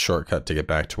taking that shortcut to get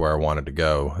back to where I wanted to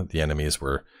go. The enemies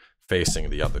were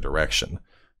facing the other direction,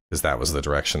 because that was the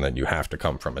direction that you have to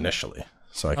come from initially.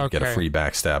 So I could get a free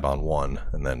backstab on one,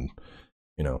 and then,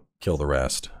 kill the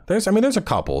rest. There's a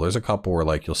couple. There's a couple where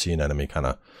like you'll see an enemy kind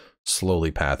of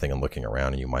slowly pathing and looking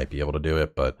around, and you might be able to do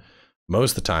it. But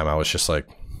most of the time, I was just like,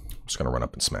 I'm just gonna run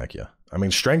up and smack you. I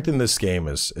mean, strength in this game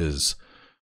is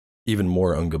even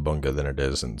more Unga Bunga than it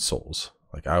is in Souls.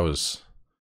 Like I was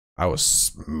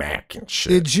smacking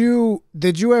shit. Did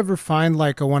you ever find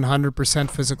like a 100%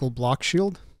 physical block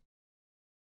shield?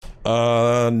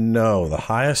 No. The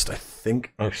highest I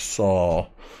think I saw.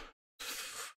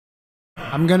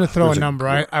 I'm gonna throw a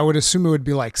number. I would assume it would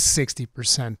be like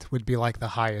 60% would be like the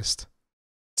highest.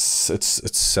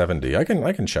 It's 70. I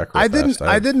can check. I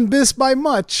didn't miss by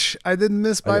much. I didn't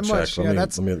miss by much. Yeah,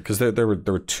 that's because there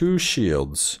were two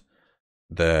shields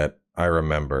that I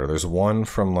remember. There's one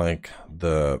from like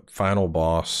the final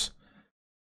boss,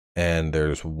 and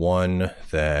there's one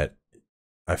that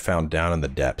I found down in the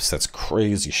depths that's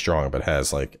crazy strong, but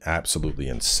has like absolutely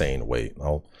insane weight.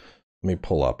 Let me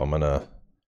pull up. I'm gonna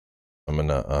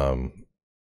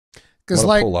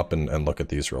pull up and look at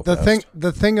these real fast.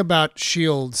 The thing about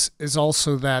shields is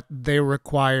also that they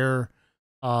require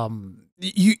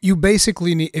you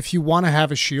basically need, if you want to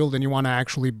have a shield and you want to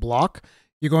actually block,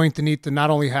 you're going to need to not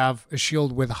only have a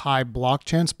shield with high block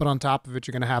chance, but on top of it,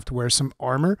 you're going to have to wear some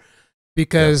armor,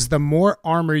 because the more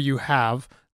armor you have,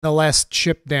 the less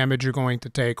chip damage you're going to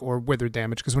take, or wither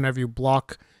damage, because whenever you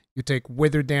block, you take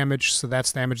wither damage, so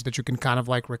that's damage that you can kind of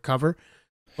like recover.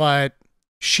 But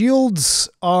shields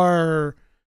are...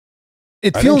 I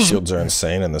think shields are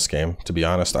insane in this game, to be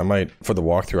honest. I might, for the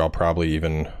walkthrough, I'll probably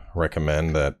even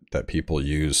recommend that people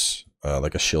use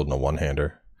like a shield and a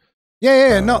one-hander.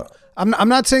 No. I'm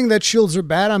not saying that shields are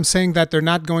bad. I'm saying that they're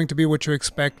not going to be what you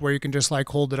expect, where you can just like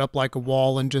hold it up like a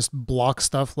wall and just block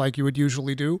stuff like you would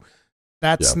usually do.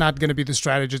 That's not going to be the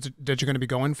strategy that you're going to be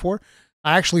going for.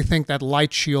 I actually think that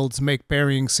light shields make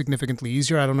parrying significantly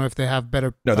easier. I don't know if they have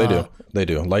better... No, they do. They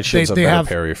do. Light shields have better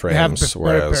parry frames. They have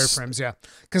better parry frames, yeah.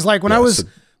 Because like when I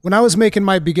was making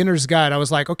my beginner's guide, I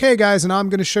was like, okay, guys, and now I'm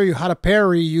going to show you how to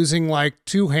parry using like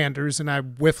two-handers, and I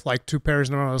whiffed like two parries,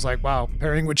 and I was like, wow,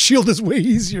 parrying with shield is way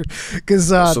easier. Because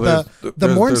the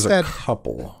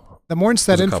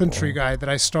Mornstead infantry guy that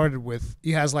I started with,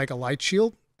 he has like a light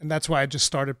shield, and that's why I just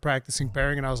started practicing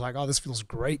parrying, and I was like, oh, this feels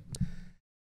great.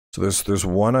 So there's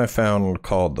one I found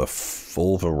called the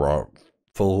Fulverano.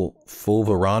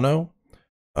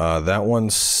 That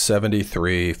one's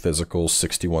 73 physical,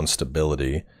 61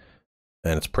 stability,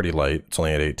 and it's pretty light. It's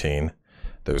only at 18.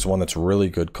 There's one that's really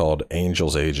good called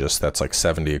Angel's Aegis. That's like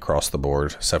 70 across the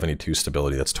board, 72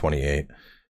 stability. That's 28.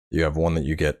 You have one that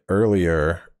you get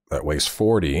earlier that weighs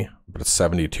 40, but it's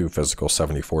 72 physical,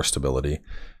 74 stability.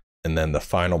 And then the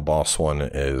final boss one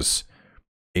is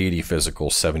 80 physical,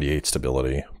 78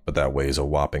 stability, but that weighs a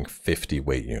whopping 50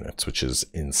 weight units, which is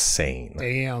insane.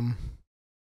 Damn.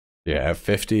 Yeah, at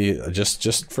 50,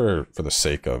 just for the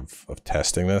sake of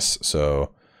testing this.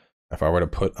 So if I were to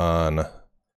put on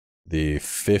the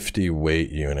 50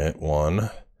 weight unit one,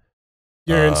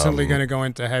 you're instantly going to go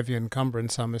into heavy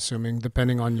encumbrance, I'm assuming,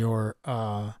 depending on your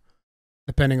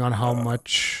depending on how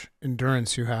much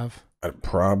endurance you have. I'd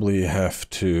probably have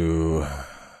to,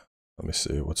 let me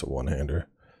see, what's a one-hander?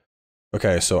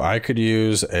 Okay, so I could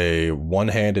use a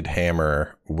one-handed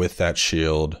hammer with that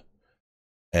shield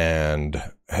and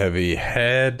heavy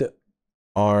head,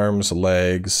 arms,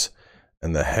 legs,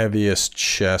 and the heaviest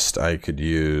chest I could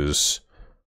use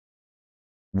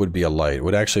would be a light.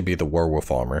 Would actually be the werewolf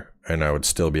armor, and I would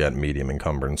still be at medium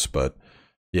encumbrance. But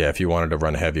yeah, if you wanted to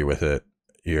run heavy with it,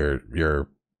 you're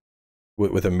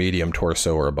with a medium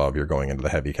torso or above, you're going into the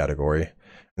heavy category, and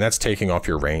that's taking off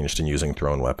your ranged and using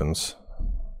thrown weapons.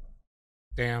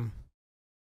 Damn.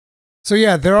 So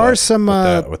yeah, there are some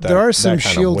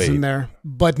shields in there,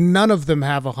 but none of them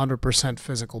have 100%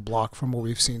 physical block from what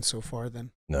we've seen so far. Then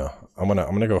no, I'm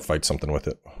gonna go fight something with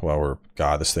it while we're.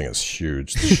 God, this thing is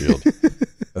huge. The shield.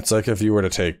 It's like if you were to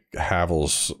take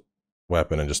Havel's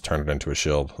weapon and just turn it into a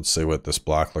shield. Let's see what this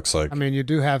block looks like. I mean, you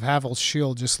do have Havel's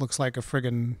shield. Just looks like a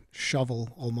friggin' shovel,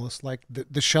 almost like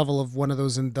the shovel of one of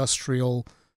those industrial.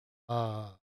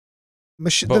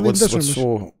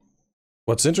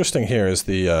 What's interesting here is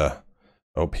the.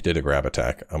 Oh, he did a grab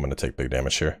attack. I'm going to take big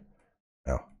damage here.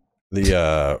 No.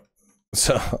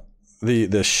 So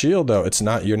the shield though, it's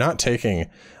not, you're not taking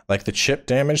like the chip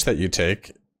damage that you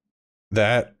take,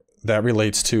 that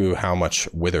relates to how much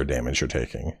wither damage you're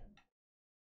taking.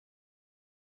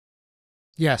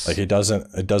 Yes. Like it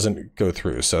doesn't go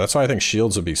through. So that's why I think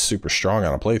shields would be super strong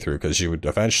on a playthrough, because you would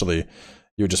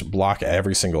just block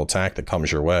every single attack that comes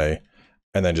your way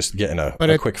and then just get in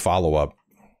a quick follow-up.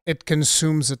 It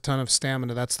consumes a ton of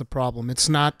stamina. That's the problem. It's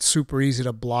not super easy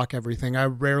to block everything. I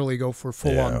rarely go for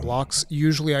full-on blocks.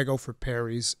 Usually I go for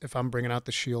parries if I'm bringing out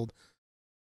the shield.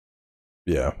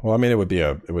 Yeah. Well, I mean, it would be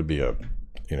a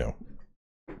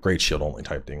great shield only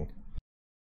type thing.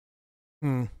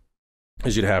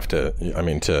 Because you'd have to, I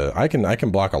mean, I can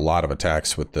block a lot of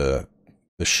attacks with the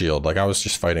shield. Like I was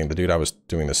just fighting, the dude I was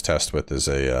doing this test with is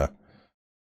a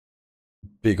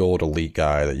big old elite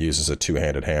guy that uses a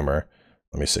two-handed hammer.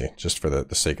 Let me see, just for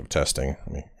the sake of testing.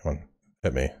 Let me, come on,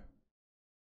 hit me.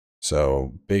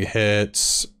 So big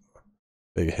hits,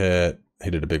 big hit. He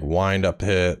did a big wind up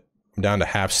hit. I'm down to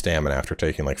half stamina after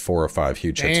taking like 4 or 5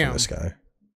 huge hits from this guy.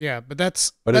 Yeah, but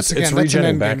that's it's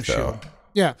regenerating back though.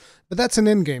 Yeah, but that's an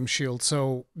in-game shield.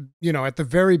 So at the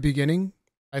very beginning,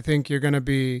 I think you're gonna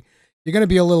be a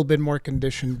little bit more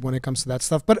conditioned when it comes to that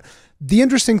stuff. But the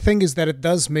interesting thing is that it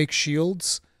does make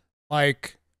shields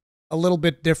like a little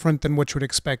bit different than what you would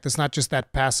expect. It's not just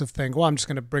that passive thing. Well, I'm just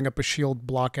going to bring up a shield,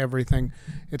 block everything.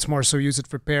 It's more so use it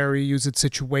for parry, use it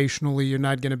situationally. You're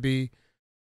not going to be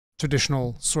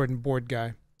traditional sword and board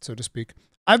guy, so to speak.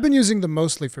 I've been using them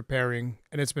mostly for parrying,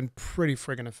 and it's been pretty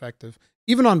friggin' effective.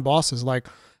 Even on bosses. Like,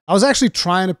 I was actually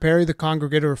trying to parry the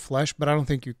Congregator of Flesh, but I don't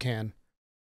think you can.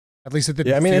 At least it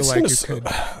didn't feel like you could.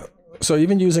 So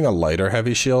even using a lighter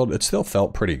heavy shield, it still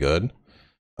felt pretty good.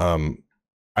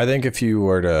 I think if you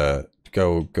were to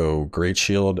go Great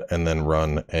Shield and then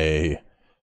run a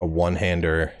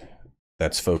one-hander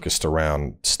that's focused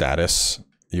around status,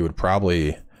 you would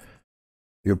probably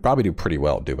do pretty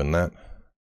well doing that,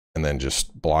 and then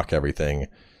just block everything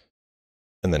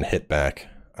and then hit back.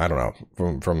 I don't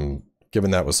know. From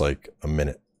given that was like a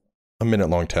minute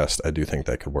long test, I do think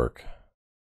that could work.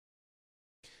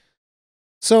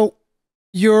 So,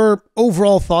 your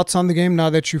overall thoughts on the game now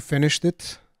that you finished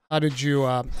it? How did you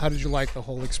like the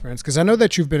whole experience? Because I know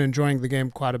that you've been enjoying the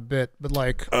game quite a bit, but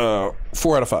like 4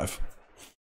 out of 5.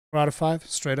 4 out of 5,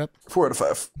 straight up. 4 out of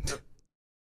 5.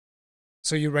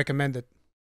 So you recommend it?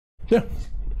 Yeah.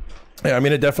 Yeah, I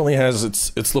mean, it definitely has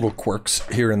its little quirks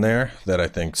here and there that I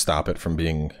think stop it from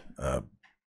being, the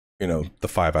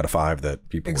 5 out of 5 that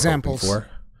people were hoping for.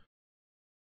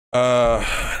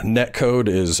 Netcode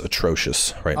is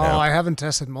atrocious right now. Oh, I haven't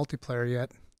tested multiplayer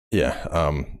yet.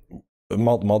 Yeah.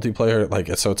 Multiplayer,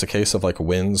 like, so it's a case of like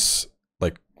wins,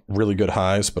 like really good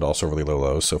highs, but also really low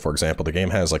lows. So for example, the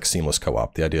game has like seamless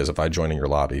co-op. The idea is if I join in your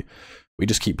lobby, we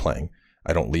just keep playing.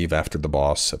 I don't leave after the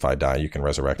boss. If I die, you can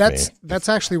resurrect me. That's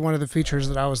actually one of the features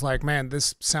that I was like, man,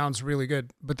 this sounds really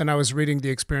good. But then I was reading the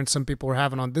experience some people were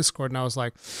having on Discord, and I was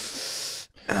like,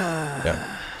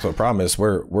 yeah. So the problem is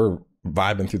we're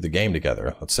vibing through the game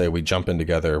together. Let's say we jump in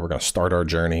together. We're going to start our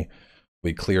journey.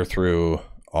 We clear through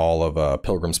all of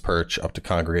Pilgrim's Perch up to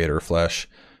Congregator of Flesh,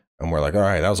 and we're like, all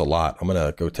right, that was a lot. I'm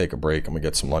gonna go take a break. I'm gonna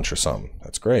get some lunch or something.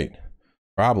 That's great.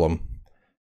 Problem,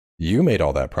 you made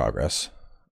all that progress.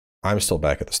 I'm still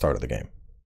back at the start of the game.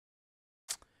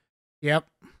 Yep.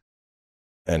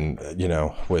 And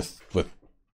with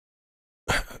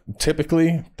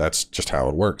typically that's just how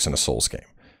it works in a Souls game.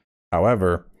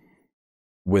 However,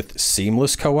 with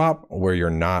seamless co-op, where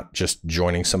you're not just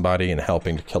joining somebody and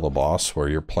helping to kill a boss, where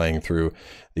you're playing through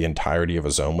the entirety of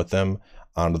a zone with them,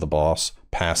 onto the boss,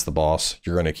 past the boss,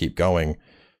 you're going to keep going,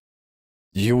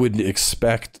 you would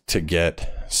expect to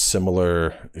get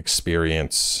similar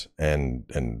experience and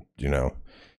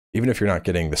even if you're not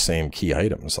getting the same key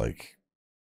items, like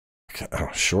I don't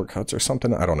know, shortcuts or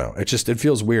something. I don't know. It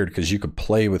feels weird because you could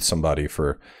play with somebody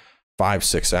for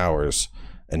 5-6 hours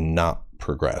and not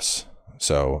progress.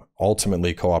 So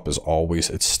ultimately, co-op is always,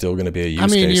 it's still going to be a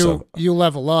use case. You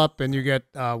level up and you get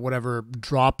whatever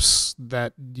drops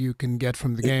that you can get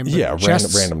from the game. Yeah,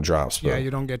 random drops. Yeah,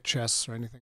 you don't get chests or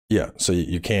anything. Yeah, so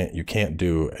you can't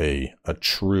do a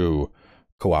true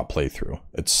co-op playthrough.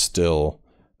 It's still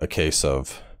a case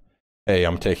of, hey,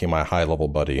 I'm taking my high level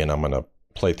buddy and I'm gonna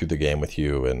play through the game with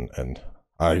you, and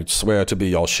I swear to be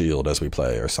your shield as we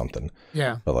play or something.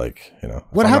 Yeah, but like, you know,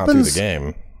 what happens through the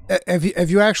game? Have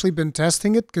you actually been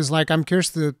testing it? Because like I'm curious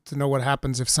to know what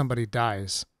happens if somebody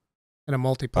dies in a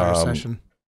multiplayer session.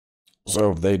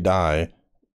 So if they die,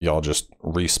 y'all just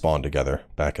respawn together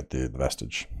back at the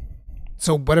Vestige.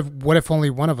 So what if only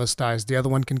one of us dies? The other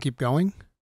one can keep going?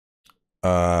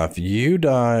 If you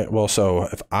die, well, so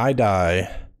if I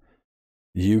die,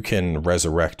 you can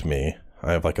resurrect me.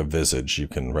 I have like a visage you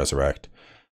can resurrect.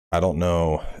 I don't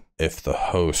know if the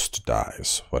host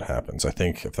dies, what happens. I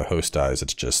think if the host dies,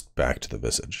 it's just back to the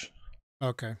visage.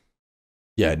 Okay.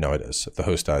 Yeah, no, it is. If the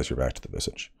host dies, you're back to the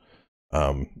visage.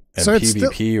 And so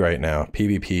PvP right now,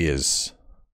 PvP is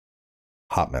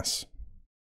hot mess.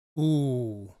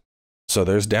 Ooh. So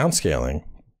there's downscaling,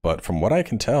 but from what I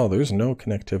can tell, there's no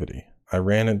connectivity. I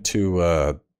ran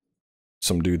into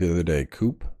some dude the other day,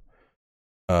 Coop.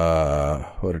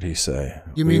 What did he say?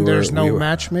 You mean there's no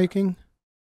matchmaking?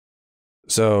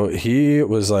 So he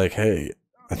was like, hey,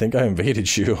 I think I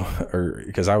invaded you, or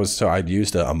because I'd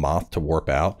used a moth to warp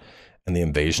out, and the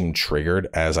invasion triggered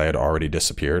as I had already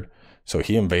disappeared. So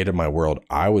he invaded my world.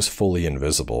 I was fully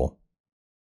invisible.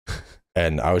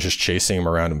 And I was just chasing him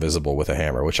around invisible with a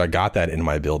hammer, which I got that in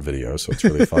my build video, so it's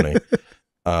really funny.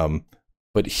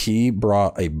 But he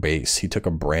brought a base. He took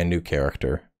a brand new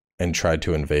character and tried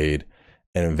to invade,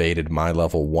 and invaded my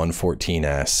level 114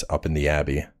 ass up in the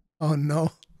Abbey. Oh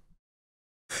no.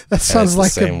 That sounds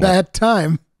like a bad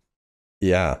time.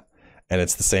 Yeah. And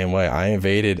it's the same way. I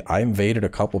invaded a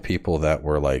couple people that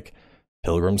were like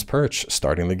Pilgrim's Perch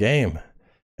starting the game.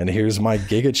 And here's my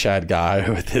Giga Chad guy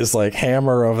with his like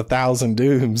hammer of 1,000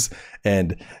 dooms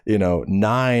and, you know,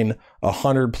 9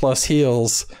 100+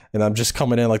 heals. And I'm just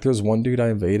coming in like, there's one dude I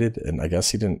invaded, and I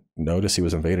guess he didn't notice he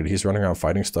was invaded. He's running around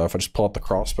fighting stuff. I just pull out the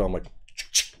crossbow. I'm like,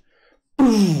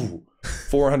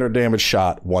 400 damage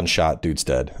shot, one shot, dude's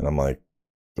dead. And I'm like,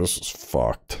 this is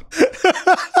fucked.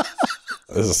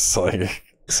 This is like,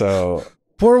 so.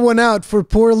 Pour one out for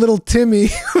poor little Timmy,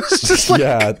 who's just like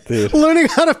learning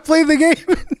how to play the game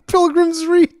in Pilgrim's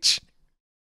Reach.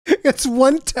 It's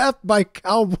one tap by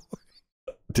Cowboy.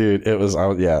 Dude, it was,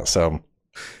 yeah, so.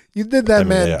 You did that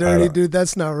dirty, dude.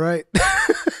 That's not right.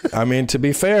 I mean, to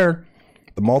be fair,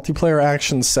 the multiplayer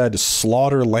action said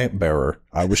slaughter lamp bearer.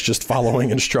 I was just following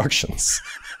instructions.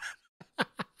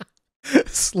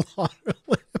 Slaughter lamp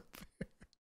bearer.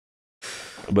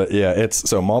 But yeah,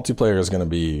 so multiplayer is going to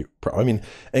be, I mean,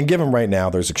 and given right now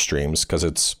there's extremes because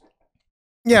it's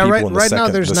right now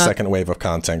there's the second wave of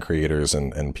content creators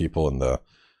and people in the,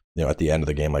 you know, at the end of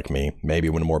the game like me. Maybe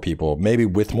with more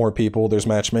people there's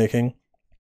matchmaking.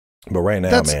 But right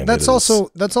now, that's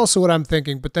also what I'm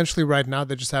thinking. Potentially right now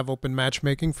they just have open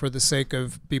matchmaking for the sake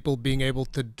of people being able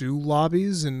to do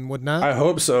lobbies and whatnot. I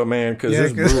hope so, man, because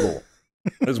it's brutal.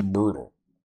 It's brutal.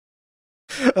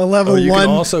 A level 1.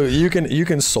 You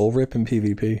can soul rip in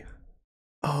PvP.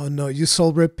 Oh no, you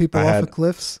soul rip people off of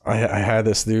cliffs? I had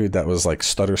this dude that was like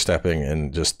stutter stepping,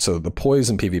 and just so the poise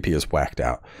in PvP is whacked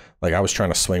out. Like I was trying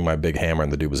to swing my big hammer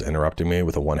and the dude was interrupting me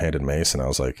with a one-handed mace, and I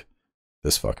was like,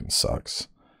 this fucking sucks.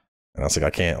 And I was like, I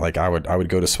can't, like I would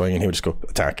go to swing and he would just go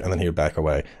attack, and then he would back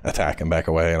away, attack and back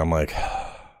away, and I'm like,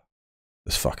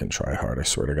 this fucking try hard, I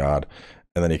swear to God.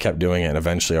 And then he kept doing it, and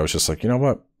eventually I was just like, you know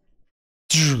what?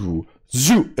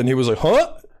 And he was like,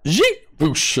 huh? Yeet!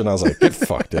 Boosh! And I was like, get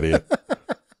fucked, idiot.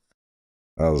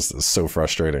 That was so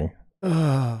frustrating.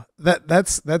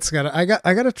 That's gotta,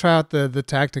 I gotta try out the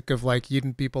tactic of like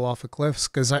yeeting people off of cliffs,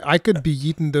 because I could be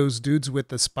yeeting those dudes with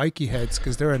the spiky heads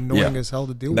because they're annoying as hell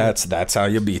to deal with. That's how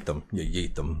you beat them. You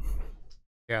yeet them.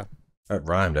 Yeah. That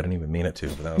rhymed. I didn't even mean it to,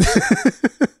 but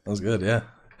that was good, yeah.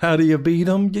 How do you beat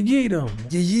them? You yeet them.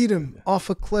 You yeet them off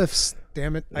of cliffs.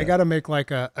 Damn it. Yeah. I gotta make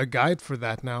like a guide for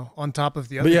that now, on top of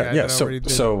the other guide that I already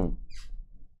did. So,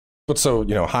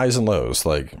 you know, highs and lows,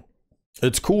 like,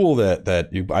 it's cool that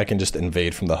I can just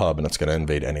invade from the hub and it's going to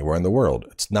invade anywhere in the world.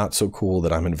 It's not so cool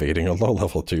that I'm invading a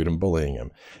low-level dude and bullying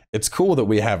him. It's cool that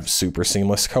we have super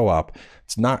seamless co-op.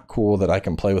 It's not cool that I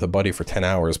can play with a buddy for 10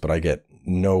 hours, but I get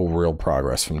no real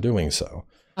progress from doing so.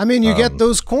 I mean, you get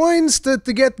those coins to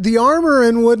get the armor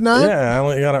and whatnot. Yeah, I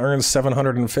only got to earn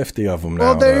 750 of them now.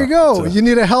 Well, there you go. You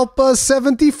need to help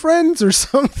 70 friends or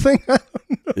something.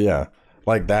 Yeah,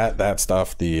 like that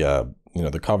stuff. The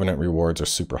the Covenant rewards are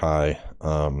super high.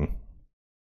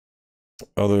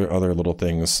 Other little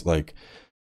things like,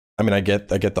 I mean, I get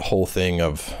the whole thing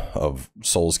of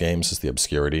Souls games is the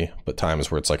obscurity, but times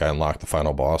where it's like I unlock the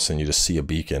final boss and you just see a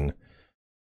beacon,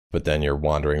 but then you're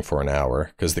wandering for an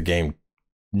hour because the game,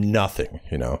 nothing,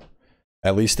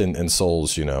 at least in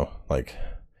Souls, like,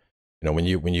 when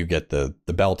you get the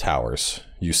bell towers,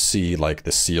 you see like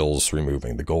the seals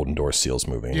removing, the golden door seals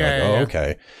moving. Yeah, like, yeah, yeah.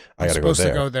 Okay, I gotta go there.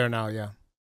 Supposed to go there now, yeah.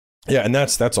 Yeah, and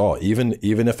that's all. Even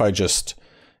if it just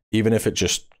give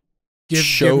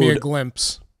me a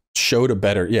glimpse. Showed a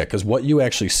better, yeah, because what you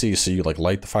actually see, so you like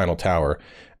light the final tower,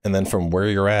 and then from where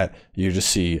you're at, you just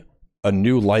see a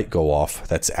new light go off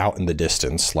that's out in the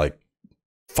distance, like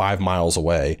 5 miles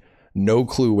away. No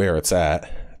clue where it's at.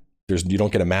 You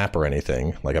don't get a map or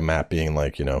anything, like a map being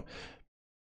like,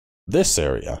 this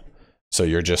area. So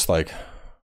you're just like,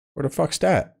 where the fuck's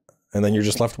that? And then you're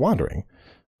just left wandering.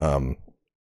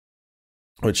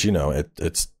 Which,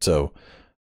 it's so,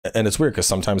 and it's weird because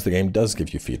sometimes the game does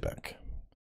give you feedback.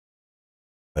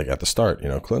 Like at the start,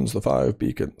 cleanse the 5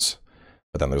 beacons.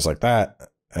 But then there's like that,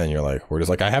 and you're like, where does,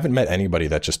 like, I haven't met anybody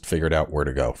that just figured out where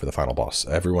to go for the final boss.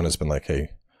 Everyone has been like, hey,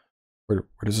 where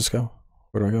does this go?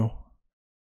 Where do I go?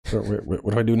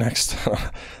 What do I do next?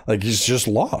 Like, he's just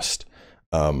lost.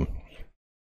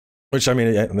 Which, I mean,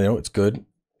 it's good,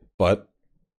 but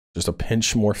just a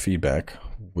pinch more feedback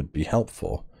would be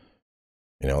helpful.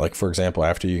 Like, for example,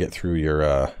 after you get through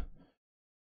your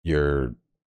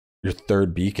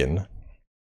 3rd beacon,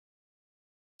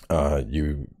 let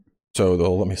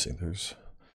me see,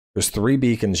 there's 3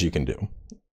 beacons you can do.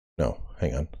 No,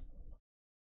 hang on.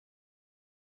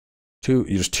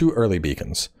 There's 2 early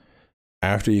beacons.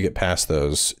 After you get past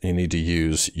those, you need to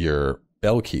use your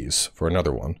bell keys for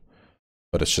another one,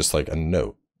 but it's just like a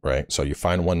note, right? So you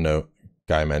find one note,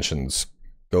 guy mentions,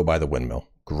 go by the windmill.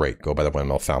 Great, go by the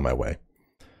windmill, found my way.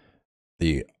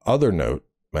 The other note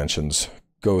mentions,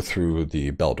 go through the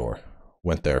bell door,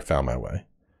 went there, found my way.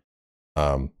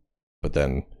 But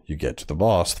then you get to the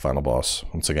boss, the final boss,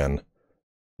 once again,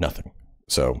 nothing.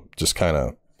 So just kind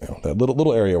of, that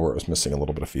little area where it was missing a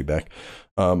little bit of feedback.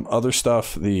 Other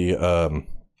stuff, there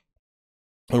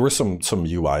were some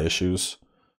UI issues.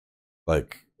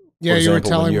 Like, yeah, you were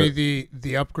telling me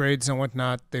the upgrades and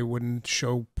whatnot, they wouldn't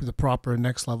show the proper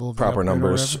next level of proper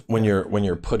numbers. When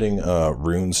you're putting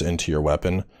runes into your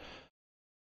weapon,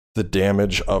 the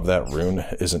damage of that rune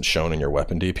isn't shown in your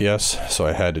weapon DPS, so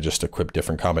I had to just equip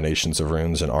different combinations of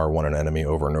runes and R1 an enemy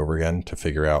over and over again to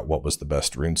figure out what was the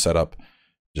best rune setup.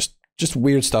 Just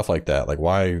weird stuff like that. Like,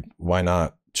 why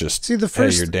not just see hey,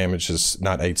 your damage is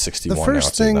not 861 now,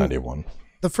 it's 891.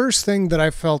 The first thing that I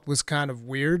felt was kind of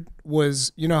weird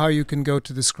was, how you can go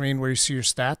to the screen where you see your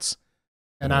stats?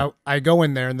 And I go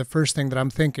in there, and the first thing that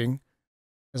I'm thinking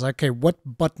is like, okay, what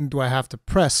button do I have to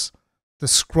press to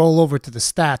scroll over to the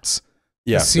stats?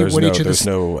 Yeah, to see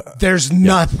what there's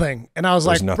nothing. And I was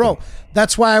like, nothing. Bro,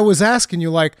 that's why I was asking you,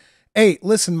 like, hey,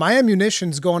 listen, my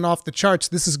ammunition's going off the charts.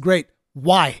 This is great.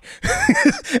 Why?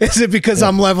 Is it because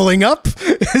I'm leveling up?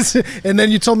 And then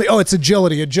you told me, oh, it's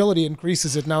agility. Agility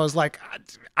increases it. And I was like,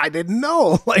 I didn't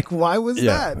know. Like, why was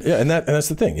that? Yeah, and that's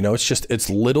the thing. It's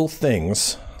little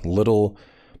things, little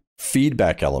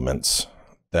feedback elements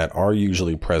that are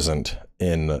usually present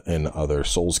in other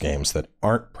Souls games that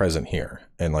aren't present here.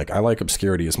 And like, I like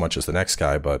obscurity as much as the next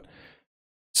guy, but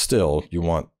still, you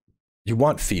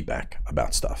want feedback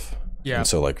about stuff. Yeah. And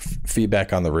so like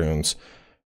feedback on the runes,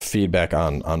 feedback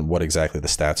on what exactly the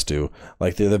stats do,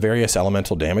 like the various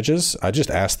elemental damages. I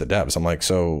just asked the devs, I'm like,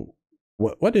 so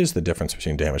what is the difference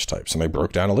between damage types? And they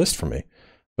broke down a list for me,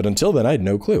 but until then I had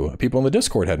no clue. People in the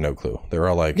Discord had no clue. They were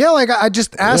all like, yeah, like I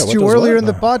just asked you earlier in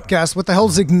the podcast, what the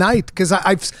hell's Ignite? Because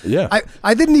I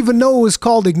didn't even know it was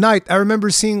called Ignite. I remember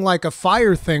seeing like a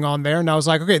fire thing on there, and I was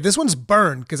like, okay, this one's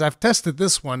burned because I've tested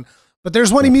this one, but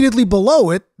there's one immediately below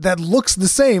it that looks the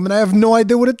same, and I have no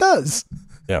idea what it does.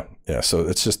 Yeah. So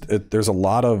it's just, there's a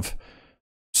lot of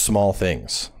small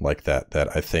things like that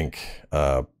I think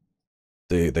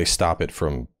they stop it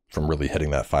from really hitting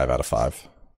that 5 out of 5.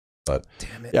 But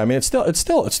damn it. Yeah, I mean, it's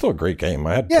still a great game.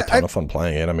 I had a ton of fun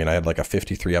playing it. I mean, I had like a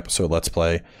 53 episode Let's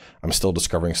Play. I'm still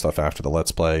discovering stuff after the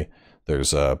Let's Play.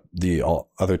 There's the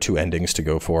other 2 endings to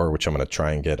go for, which I'm going to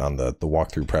try and get on the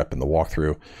walkthrough prep and the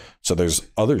walkthrough. So there's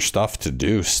other stuff to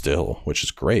do still, which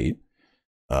is great.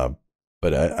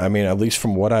 But I mean, at least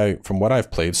from what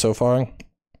I've played so far,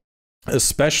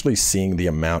 especially seeing the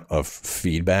amount of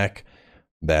feedback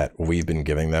that we've been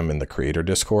giving them in the creator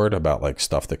Discord about like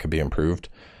stuff that could be improved.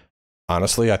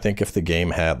 Honestly, I think if the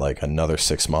game had like another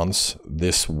 6 months,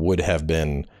 this would have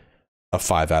been a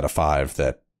 5 out of 5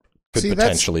 that could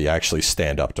potentially actually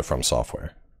stand up to From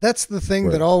Software. That's the thing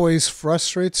that always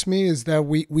frustrates me, is that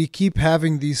we keep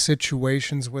having these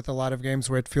situations with a lot of games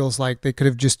where it feels like they could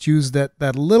have just used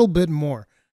that little bit more,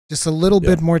 just a little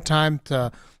bit more time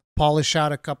to polish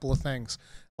out a couple of things.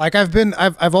 Like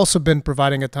I've also been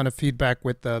providing a ton of feedback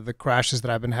with the crashes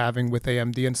that I've been having with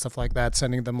AMD and stuff like that,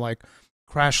 sending them like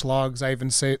crash logs. I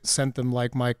even sent them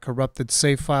like my corrupted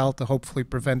save file to hopefully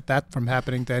prevent that from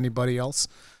happening to anybody else.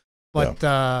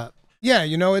 But yeah,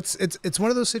 you know, it's one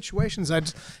of those situations.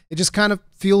 It just kind of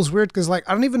feels weird because like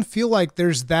I don't even feel like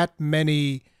there's that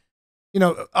many. You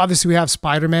know, obviously we have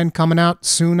Spider-Man coming out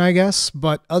soon, I guess,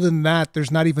 but other than that, there's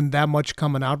not even that much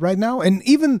coming out right now. And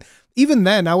even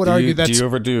then, I would argue that. Do you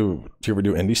ever do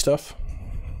indie stuff?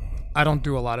 I don't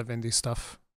do a lot of indie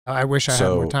stuff. I wish I had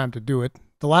more time to do it.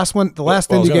 The last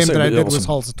indie game that I did was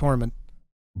Halls of Torment.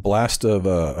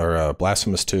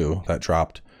 Blasphemous 2 that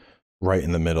dropped right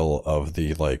in the middle of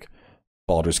the like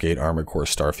Baldur's Gate Armored Core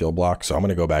Starfield block. So I'm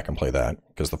gonna go back and play that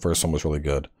because the first one was really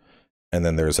good. And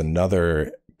then there's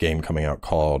another game coming out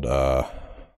called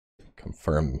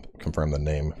confirm the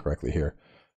name correctly here.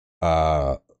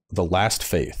 The Last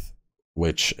Faith,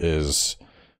 which is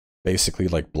basically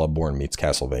like Bloodborne meets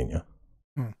Castlevania.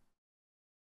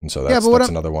 And so that's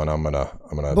another one I'm gonna.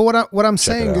 But what I'm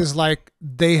saying is like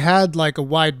they had like a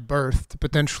wide berth to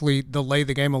potentially delay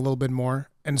the game a little bit more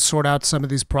and sort out some of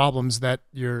these problems that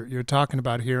you're talking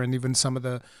about here, and even some of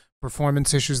the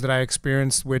performance issues that I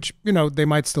experienced, which, you know, they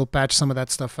might still patch some of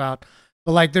that stuff out.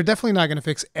 But like they're definitely not going to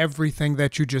fix everything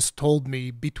that you just told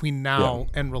me between now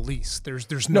and release.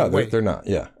 There's no way. They're not.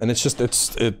 Yeah, and it's just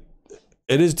it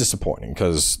is disappointing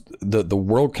because the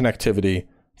world connectivity,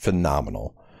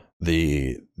 phenomenal.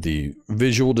 The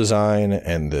visual design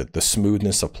and the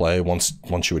smoothness of play once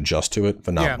you adjust to it,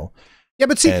 phenomenal. Yeah,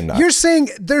 but see, you're saying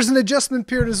there's an adjustment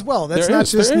period as well. That's not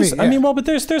just me. I mean, well, but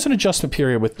there's an adjustment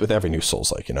period with every new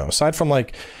Souls-like, you know. Aside from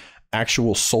like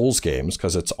actual Souls games,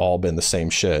 because it's all been the same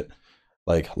shit.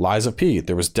 Like Lies of P,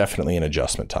 there was definitely an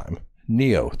adjustment time.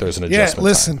 Neo, there's an adjustment time. Yeah,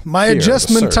 listen, my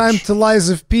adjustment time to Lies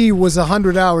of P was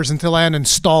 100 hours until I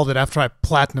uninstalled it after I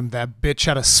platinumed that bitch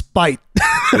out of spite.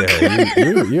 Yeah,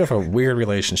 you have a weird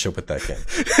relationship with that game.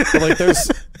 But like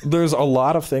there's a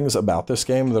lot of things about this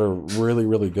game that are really,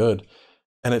 really good.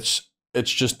 And it's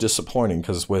just disappointing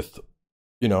because with,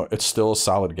 you know, it's still a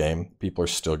solid game. People are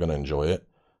still going to enjoy it.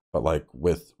 But like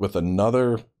with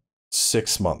another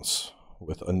 6 months,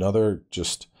 with another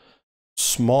just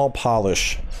small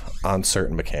polish on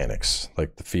certain mechanics,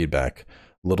 like the feedback,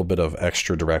 a little bit of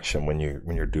extra direction when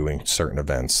you're doing certain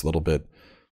events, a little bit,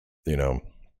 you know,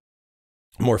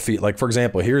 more like for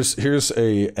example, here's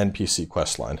a NPC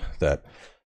quest line that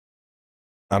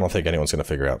I don't think anyone's going to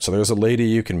figure out. So there's a lady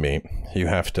you can meet. You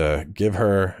have to give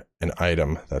her an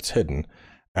item that's hidden.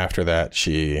 After that,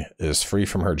 she is free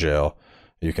from her jail.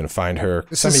 You can find her.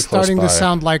 This is starting to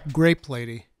sound like Grape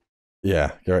Lady.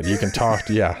 Yeah, you can talk.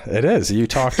 Yeah, it is. You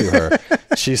talk to her.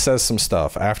 She says some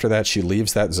stuff. After that, she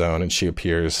leaves that zone and she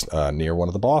appears near one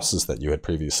of the bosses that you had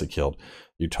previously killed.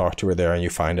 You talk to her there and you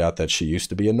find out that she used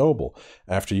to be a noble.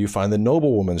 After you find the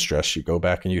noblewoman's dress, you go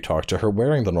back and you talk to her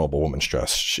wearing the noblewoman's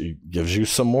dress. She gives you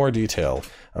some more detail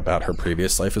about her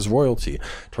previous life as royalty.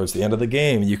 Towards the end of the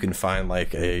game, you can find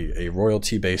like a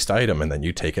royalty-based item and then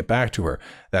you take it back to her.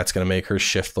 That's going to make her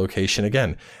shift location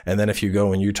again. And then if you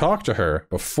go and you talk to her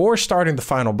before starting the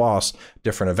final boss,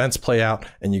 different events play out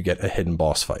and you get a hidden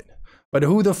boss fight. But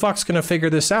who the fuck's going to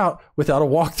figure this out without a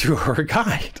walkthrough or a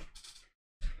guide?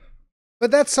 But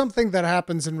that's something that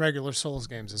happens in regular Souls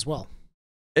games as well.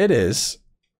 It is.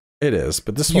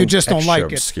 But this you just don't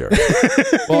like obscure.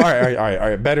 Well, all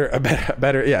right.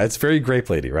 Better. Yeah, it's very Grape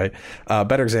Lady, right?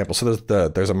 Better example. So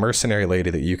there's a mercenary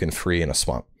lady that you can free in a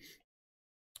swamp,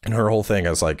 and her whole thing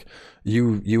is like,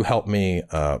 you help me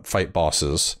fight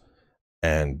bosses,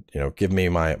 and you know, give me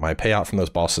my payout from those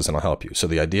bosses, and I'll help you. So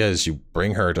the idea is you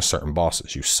bring her to certain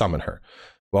bosses, you summon her.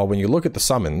 Well, when you look at the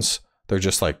summons, they're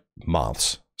just like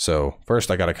moths. So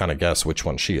first I got to kind of guess which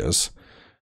one she is.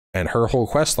 And her whole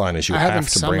quest line is you have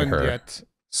to bring her. Yet,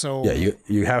 so yeah,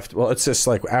 you have to. Well, it's just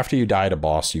like after you die at a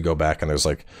boss, you go back and there's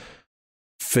like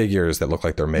figures that look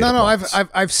like they're made. No,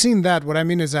 I've seen that. What I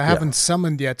mean is I haven't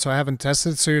summoned yet, so I haven't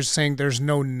tested. So you're saying there's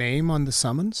no name on the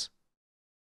summons?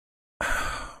 I'm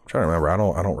trying to remember. I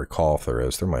don't recall if there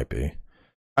is. There might be.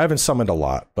 I haven't summoned a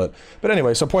lot, but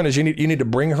anyway. So point is you need to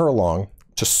bring her along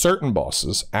to certain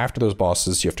bosses. After those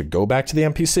bosses, you have to go back to the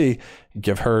NPC,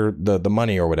 give her the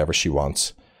money or whatever she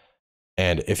wants,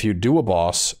 And if you do a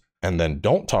boss and then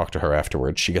don't talk to her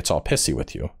afterwards, she gets all pissy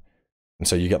with you. And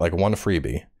so you get like one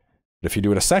freebie. But if you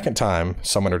do it a second time,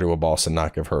 summon her to a boss and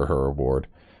not give her her reward,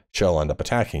 she'll end up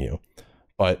attacking you.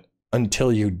 But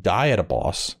until you die at a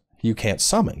boss, you can't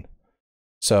summon.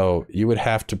 So you would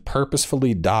have to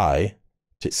purposefully die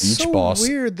to each boss.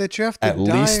 Weird that you have to at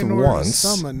die least in order to once.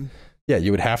 summon. Yeah,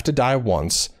 you would have to die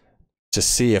once to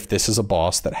see if this is a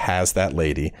boss that has that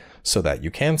lady so that you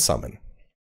can summon.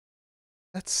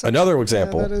 That's another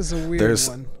example. Yeah, that is a weird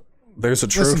one. There's a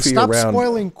trophy. Listen, stop around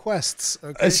spoiling quests.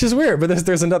 Okay? It's just weird, but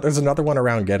there's another one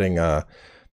around getting a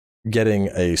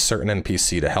certain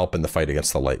NPC to help in the fight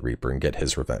against the Light Reaper and get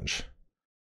his revenge.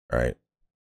 All right.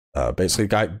 Basically,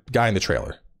 guy in the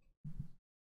trailer,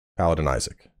 Paladin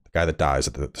Isaac, the guy that dies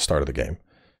at the start of the game.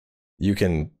 You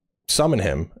can summon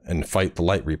him and fight the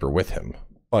Light Reaper with him,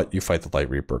 but you fight the Light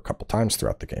Reaper a couple times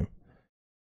throughout the game.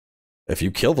 If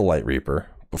you kill the Light Reaper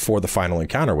before the final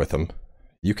encounter with him,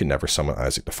 you can never summon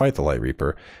Isaac to fight the Light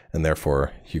Reaper, and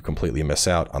therefore you completely miss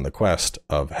out on the quest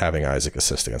of having Isaac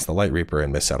assist against the Light Reaper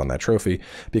and miss out on that trophy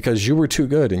because you were too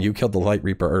good and you killed the Light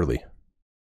Reaper early.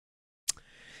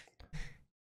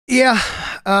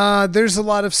 Yeah, there's a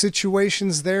lot of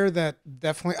situations there that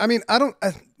definitely, I mean,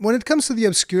 when it comes to the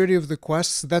obscurity of the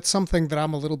quests, that's something that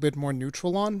I'm a little bit more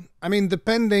neutral on. I mean,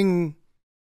 depending,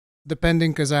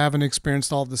 because I haven't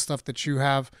experienced all the stuff that you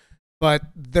have, but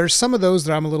there's some of those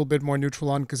that I'm a little bit more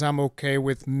neutral on because I'm okay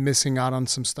with missing out on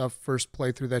some stuff first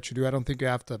playthrough that you do. I don't think you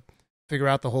have to figure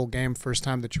out the whole game first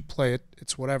time that you play it.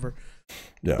 It's whatever.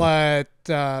 Yeah. But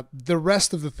the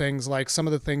rest of the things, like some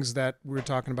of the things that we were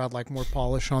talking about, like more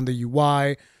polish on the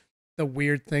UI, the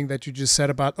weird thing that you just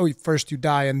said about, first you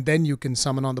die and then you can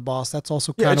summon on the boss. That's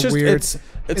also kind of weird.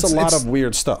 It's a lot of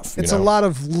weird stuff. It's a lot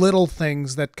of little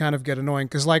things that kind of get annoying.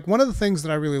 Because like one of the things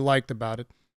that I really liked about it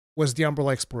was the Umbral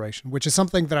exploration, which is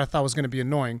something that I thought was going to be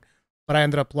annoying, but I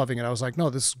ended up loving it. I was like, no,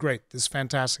 this is great. This is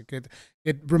fantastic.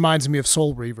 It reminds me of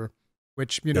Soul Reaver,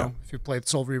 which, you know, if you played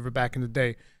Soul Reaver back in the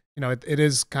day, you know, it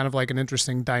is kind of like an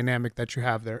interesting dynamic that you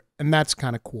have there, and that's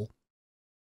kind of cool.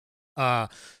 I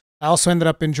also ended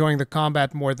up enjoying the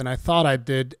combat more than I thought I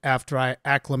did after I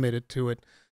acclimated to it.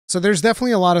 So there's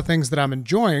definitely a lot of things that I'm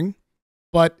enjoying,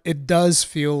 but it does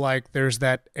feel like there's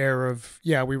that air of,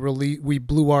 we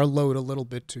blew our load a little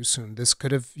bit too soon. This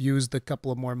could have used a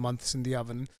couple of more months in the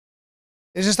oven.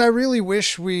 It's just I really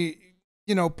wish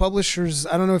publishers,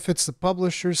 I don't know if it's the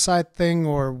publisher side thing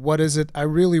or what is it. I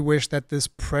really wish that this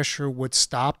pressure would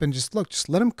stop and just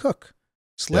let them cook.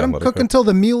 Just let them cook until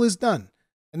the meal is done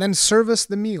and then serve us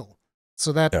the meal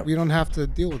so that we don't have to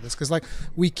deal with this. Because like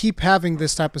we keep having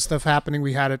this type of stuff happening.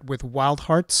 We had it with Wild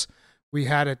Hearts. We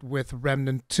had it with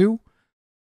Remnant 2.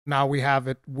 Now we have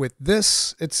it with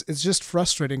this. It's just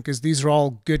frustrating because these are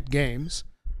all good games,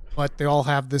 but they all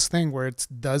have this thing where it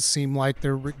does seem like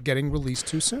they're getting released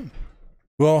too soon.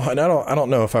 Well, and I don't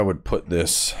know if I would put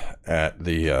this at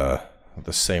the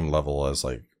same level as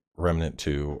like Remnant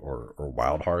 2 or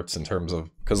Wild Hearts in terms of,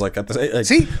 because like at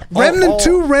the Remnant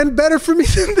 2 ran better for me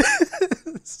than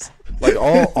this. Like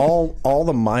all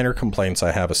the minor complaints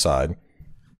I have aside,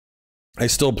 I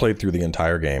still played through the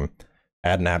entire game.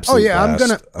 Had an absolute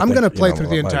blast. I'm gonna play through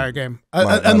the entire game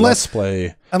unless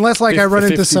like I run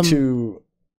into some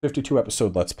 52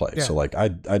 episode let's play. Yeah. So like I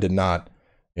did not.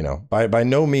 By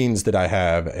no means did I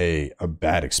have a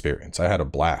bad experience. I had a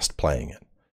blast playing it.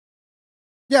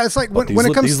 Yeah, it's like when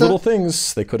it comes to these little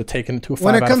things, they could have taken it to a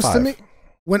 5 out of 5.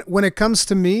 When it comes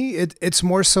to me, it's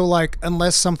more so like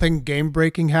unless something game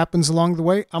breaking happens along the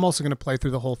way, I'm also going to play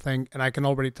through the whole thing, and I can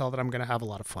already tell that I'm going to have a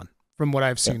lot of fun from what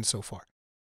I've seen so far.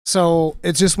 So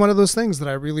it's just one of those things that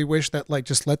I really wish that like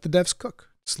just let the devs cook,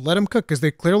 just let them cook because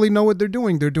they clearly know what they're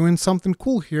doing. They're doing something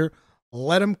cool here.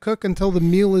 Let them cook until the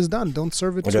meal is done. Don't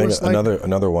serve it to us like...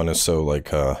 Another one is so like,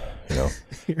 Here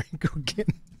you go again.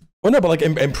 Well, no, but like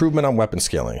improvement on weapon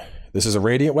scaling. This is a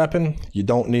radiant weapon. You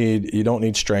don't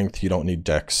need strength. You don't need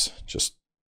dex. Just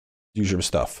use your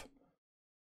stuff.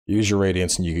 Use your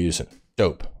radiance and you use it.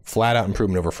 Dope. Flat out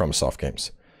improvement over FromSoft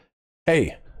games.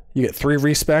 Hey, you get 3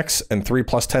 respecs and 3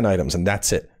 +10 items, and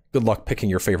that's it. Good luck picking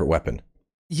your favorite weapon.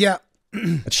 Yeah.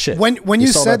 That's shit. When you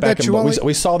said that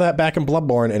we saw that back in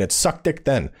Bloodborne, and it sucked dick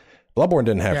then. Bloodborne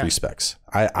didn't have respecs.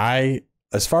 I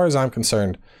as far as I'm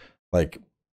concerned, like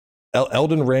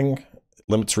Elden Ring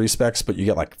limits respecs, but you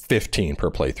get like 15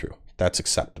 per playthrough. That's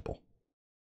acceptable.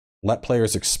 Let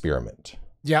players experiment.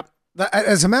 Yep.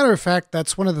 As a matter of fact,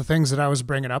 that's one of the things that I was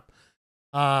bringing up,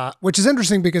 which is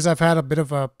interesting because I've had a bit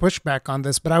of a pushback on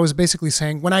this, but I was basically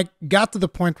saying when I got to the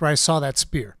point where I saw that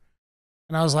spear,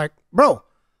 and I was like, bro,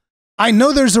 I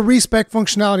know there's a respec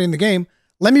functionality in the game.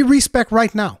 Let me respec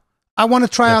right now. I want to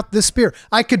try out this spear.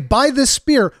 I could buy this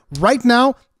spear right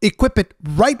now, equip it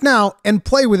right now, and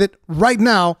play with it right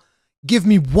now. Give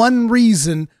me one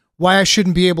reason why I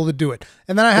shouldn't be able to do it.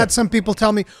 And then I had some people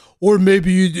tell me, or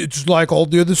maybe it's like all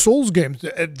the other Souls games.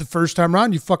 The first time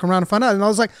around, you fuck around and find out. And I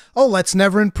was like, oh, let's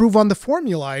never improve on the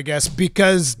formula, I guess,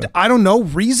 because I don't know,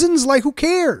 reasons, like who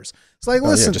cares? It's like,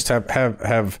 listen, just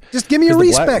have just give me a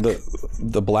respec.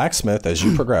 The blacksmith, as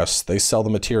you progress, they sell the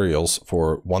materials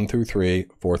for 1 through 3,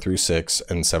 4 through 6,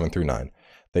 and 7 through 9.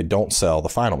 They don't sell the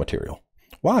final material.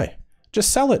 Why?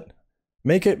 Just sell it.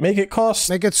 Make it cost.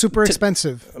 Make it super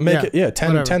expensive. Make it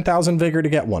 10,000 vigor to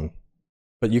get one,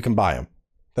 but you can buy them.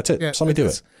 That's it. Yeah, Somebody do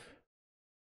it.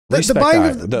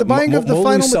 The buying of the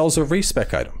final sells a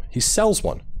respec item. He sells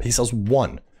one. He sells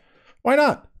one. Why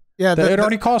not? Yeah,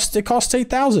 it costs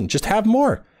 8,000. Just have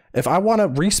more. If I want to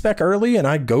respec early and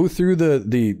I go through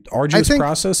the arduous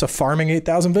process of farming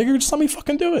 8,000 vigor, just let me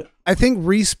fucking do it. I think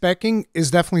respecing is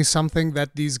definitely something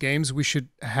that these games we should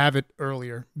have it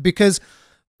earlier, because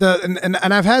and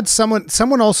I've had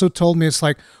someone also told me, it's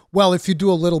like, well, if you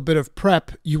do a little bit of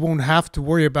prep, you won't have to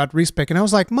worry about respec. And I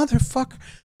was like, motherfucker,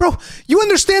 bro, you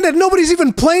understand that nobody's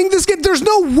even playing this game? There's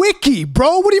no wiki,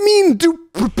 bro. What do you mean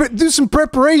do some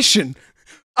preparation?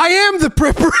 I am the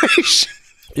preparation.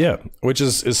 Yeah, which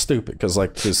is stupid, because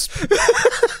like there's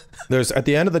at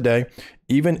the end of the day,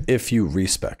 even if you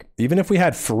respec, even if we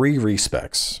had free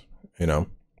respecs, you know,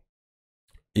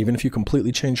 even if you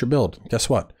completely change your build, guess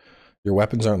what? Your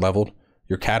weapons aren't leveled.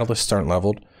 Your catalysts aren't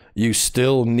leveled. You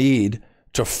still need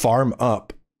to farm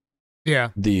up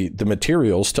the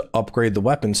materials to upgrade the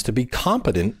weapons to be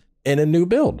competent in a new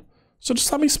build. So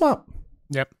just let me swap.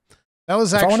 Yep. That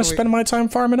was if I want to spend my time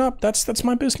farming up, that's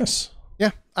my business.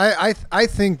 Yeah, I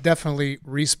think definitely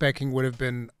respecing would have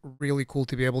been really cool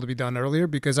to be able to be done earlier,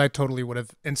 because I totally would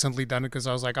have instantly done it, because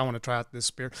I was like, I want to try out this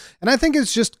spear. And I think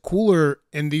it's just cooler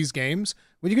in these games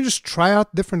when you can just try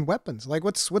out different weapons. Like,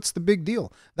 what's the big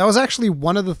deal? That was actually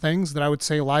one of the things that I would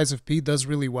say Lies of P does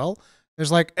really well.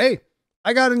 There's like, hey,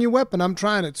 I got a new weapon. I'm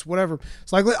trying it. It's whatever.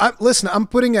 It's like, listen, I'm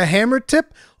putting a hammer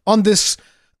tip on this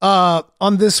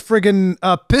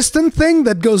friggin' piston thing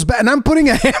that goes back, and I'm putting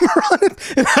a hammer on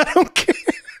it, and I don't care.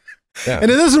 Yeah.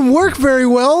 And it doesn't work very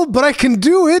well, but I can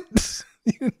do it.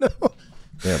 You know?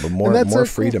 Yeah, but more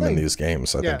freedom in these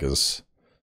games, I think, it's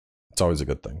always a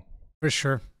good thing. For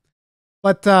sure.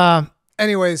 But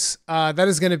anyways, that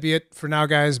is going to be it for now,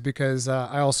 guys, because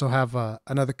I also have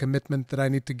another commitment that I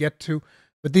need to get to.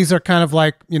 But these are kind of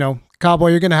like, you know,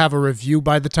 Cowboy, you're going to have a review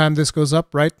by the time this goes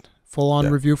up, right? Full-on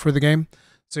review for the game.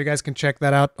 So you guys can check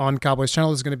that out on Cowboy's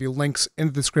channel. There's going to be links in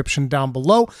the description down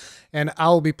below. And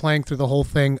I'll be playing through the whole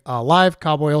thing live.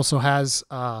 Cowboy also has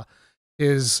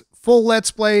his full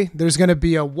Let's Play. There's going to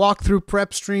be a walkthrough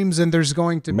prep streams, and there's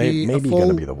going to be maybe going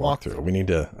to be the walkthrough.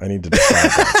 I need to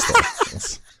decide that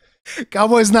stuff.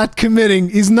 Cowboy's not committing.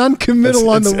 He's non-committal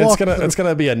on the walkthrough. It's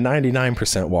gonna be a 99%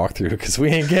 walkthrough, because we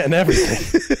ain't getting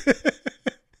everything.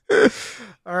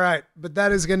 All right, but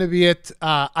that is going to be it.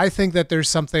 I think that there's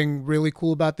something really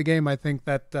cool about the game. I think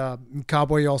that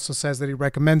Cowboy also says that he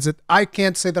recommends it. I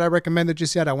can't say that I recommend it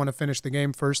just yet. I want to finish the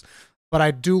game first, but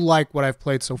I do like what I've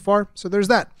played so far. So there's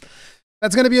that.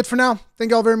 That's going to be it for now.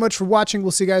 Thank you all very much for watching.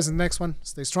 We'll see you guys in the next one.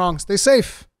 Stay strong, stay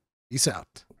safe. Peace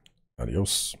out.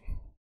 Adios.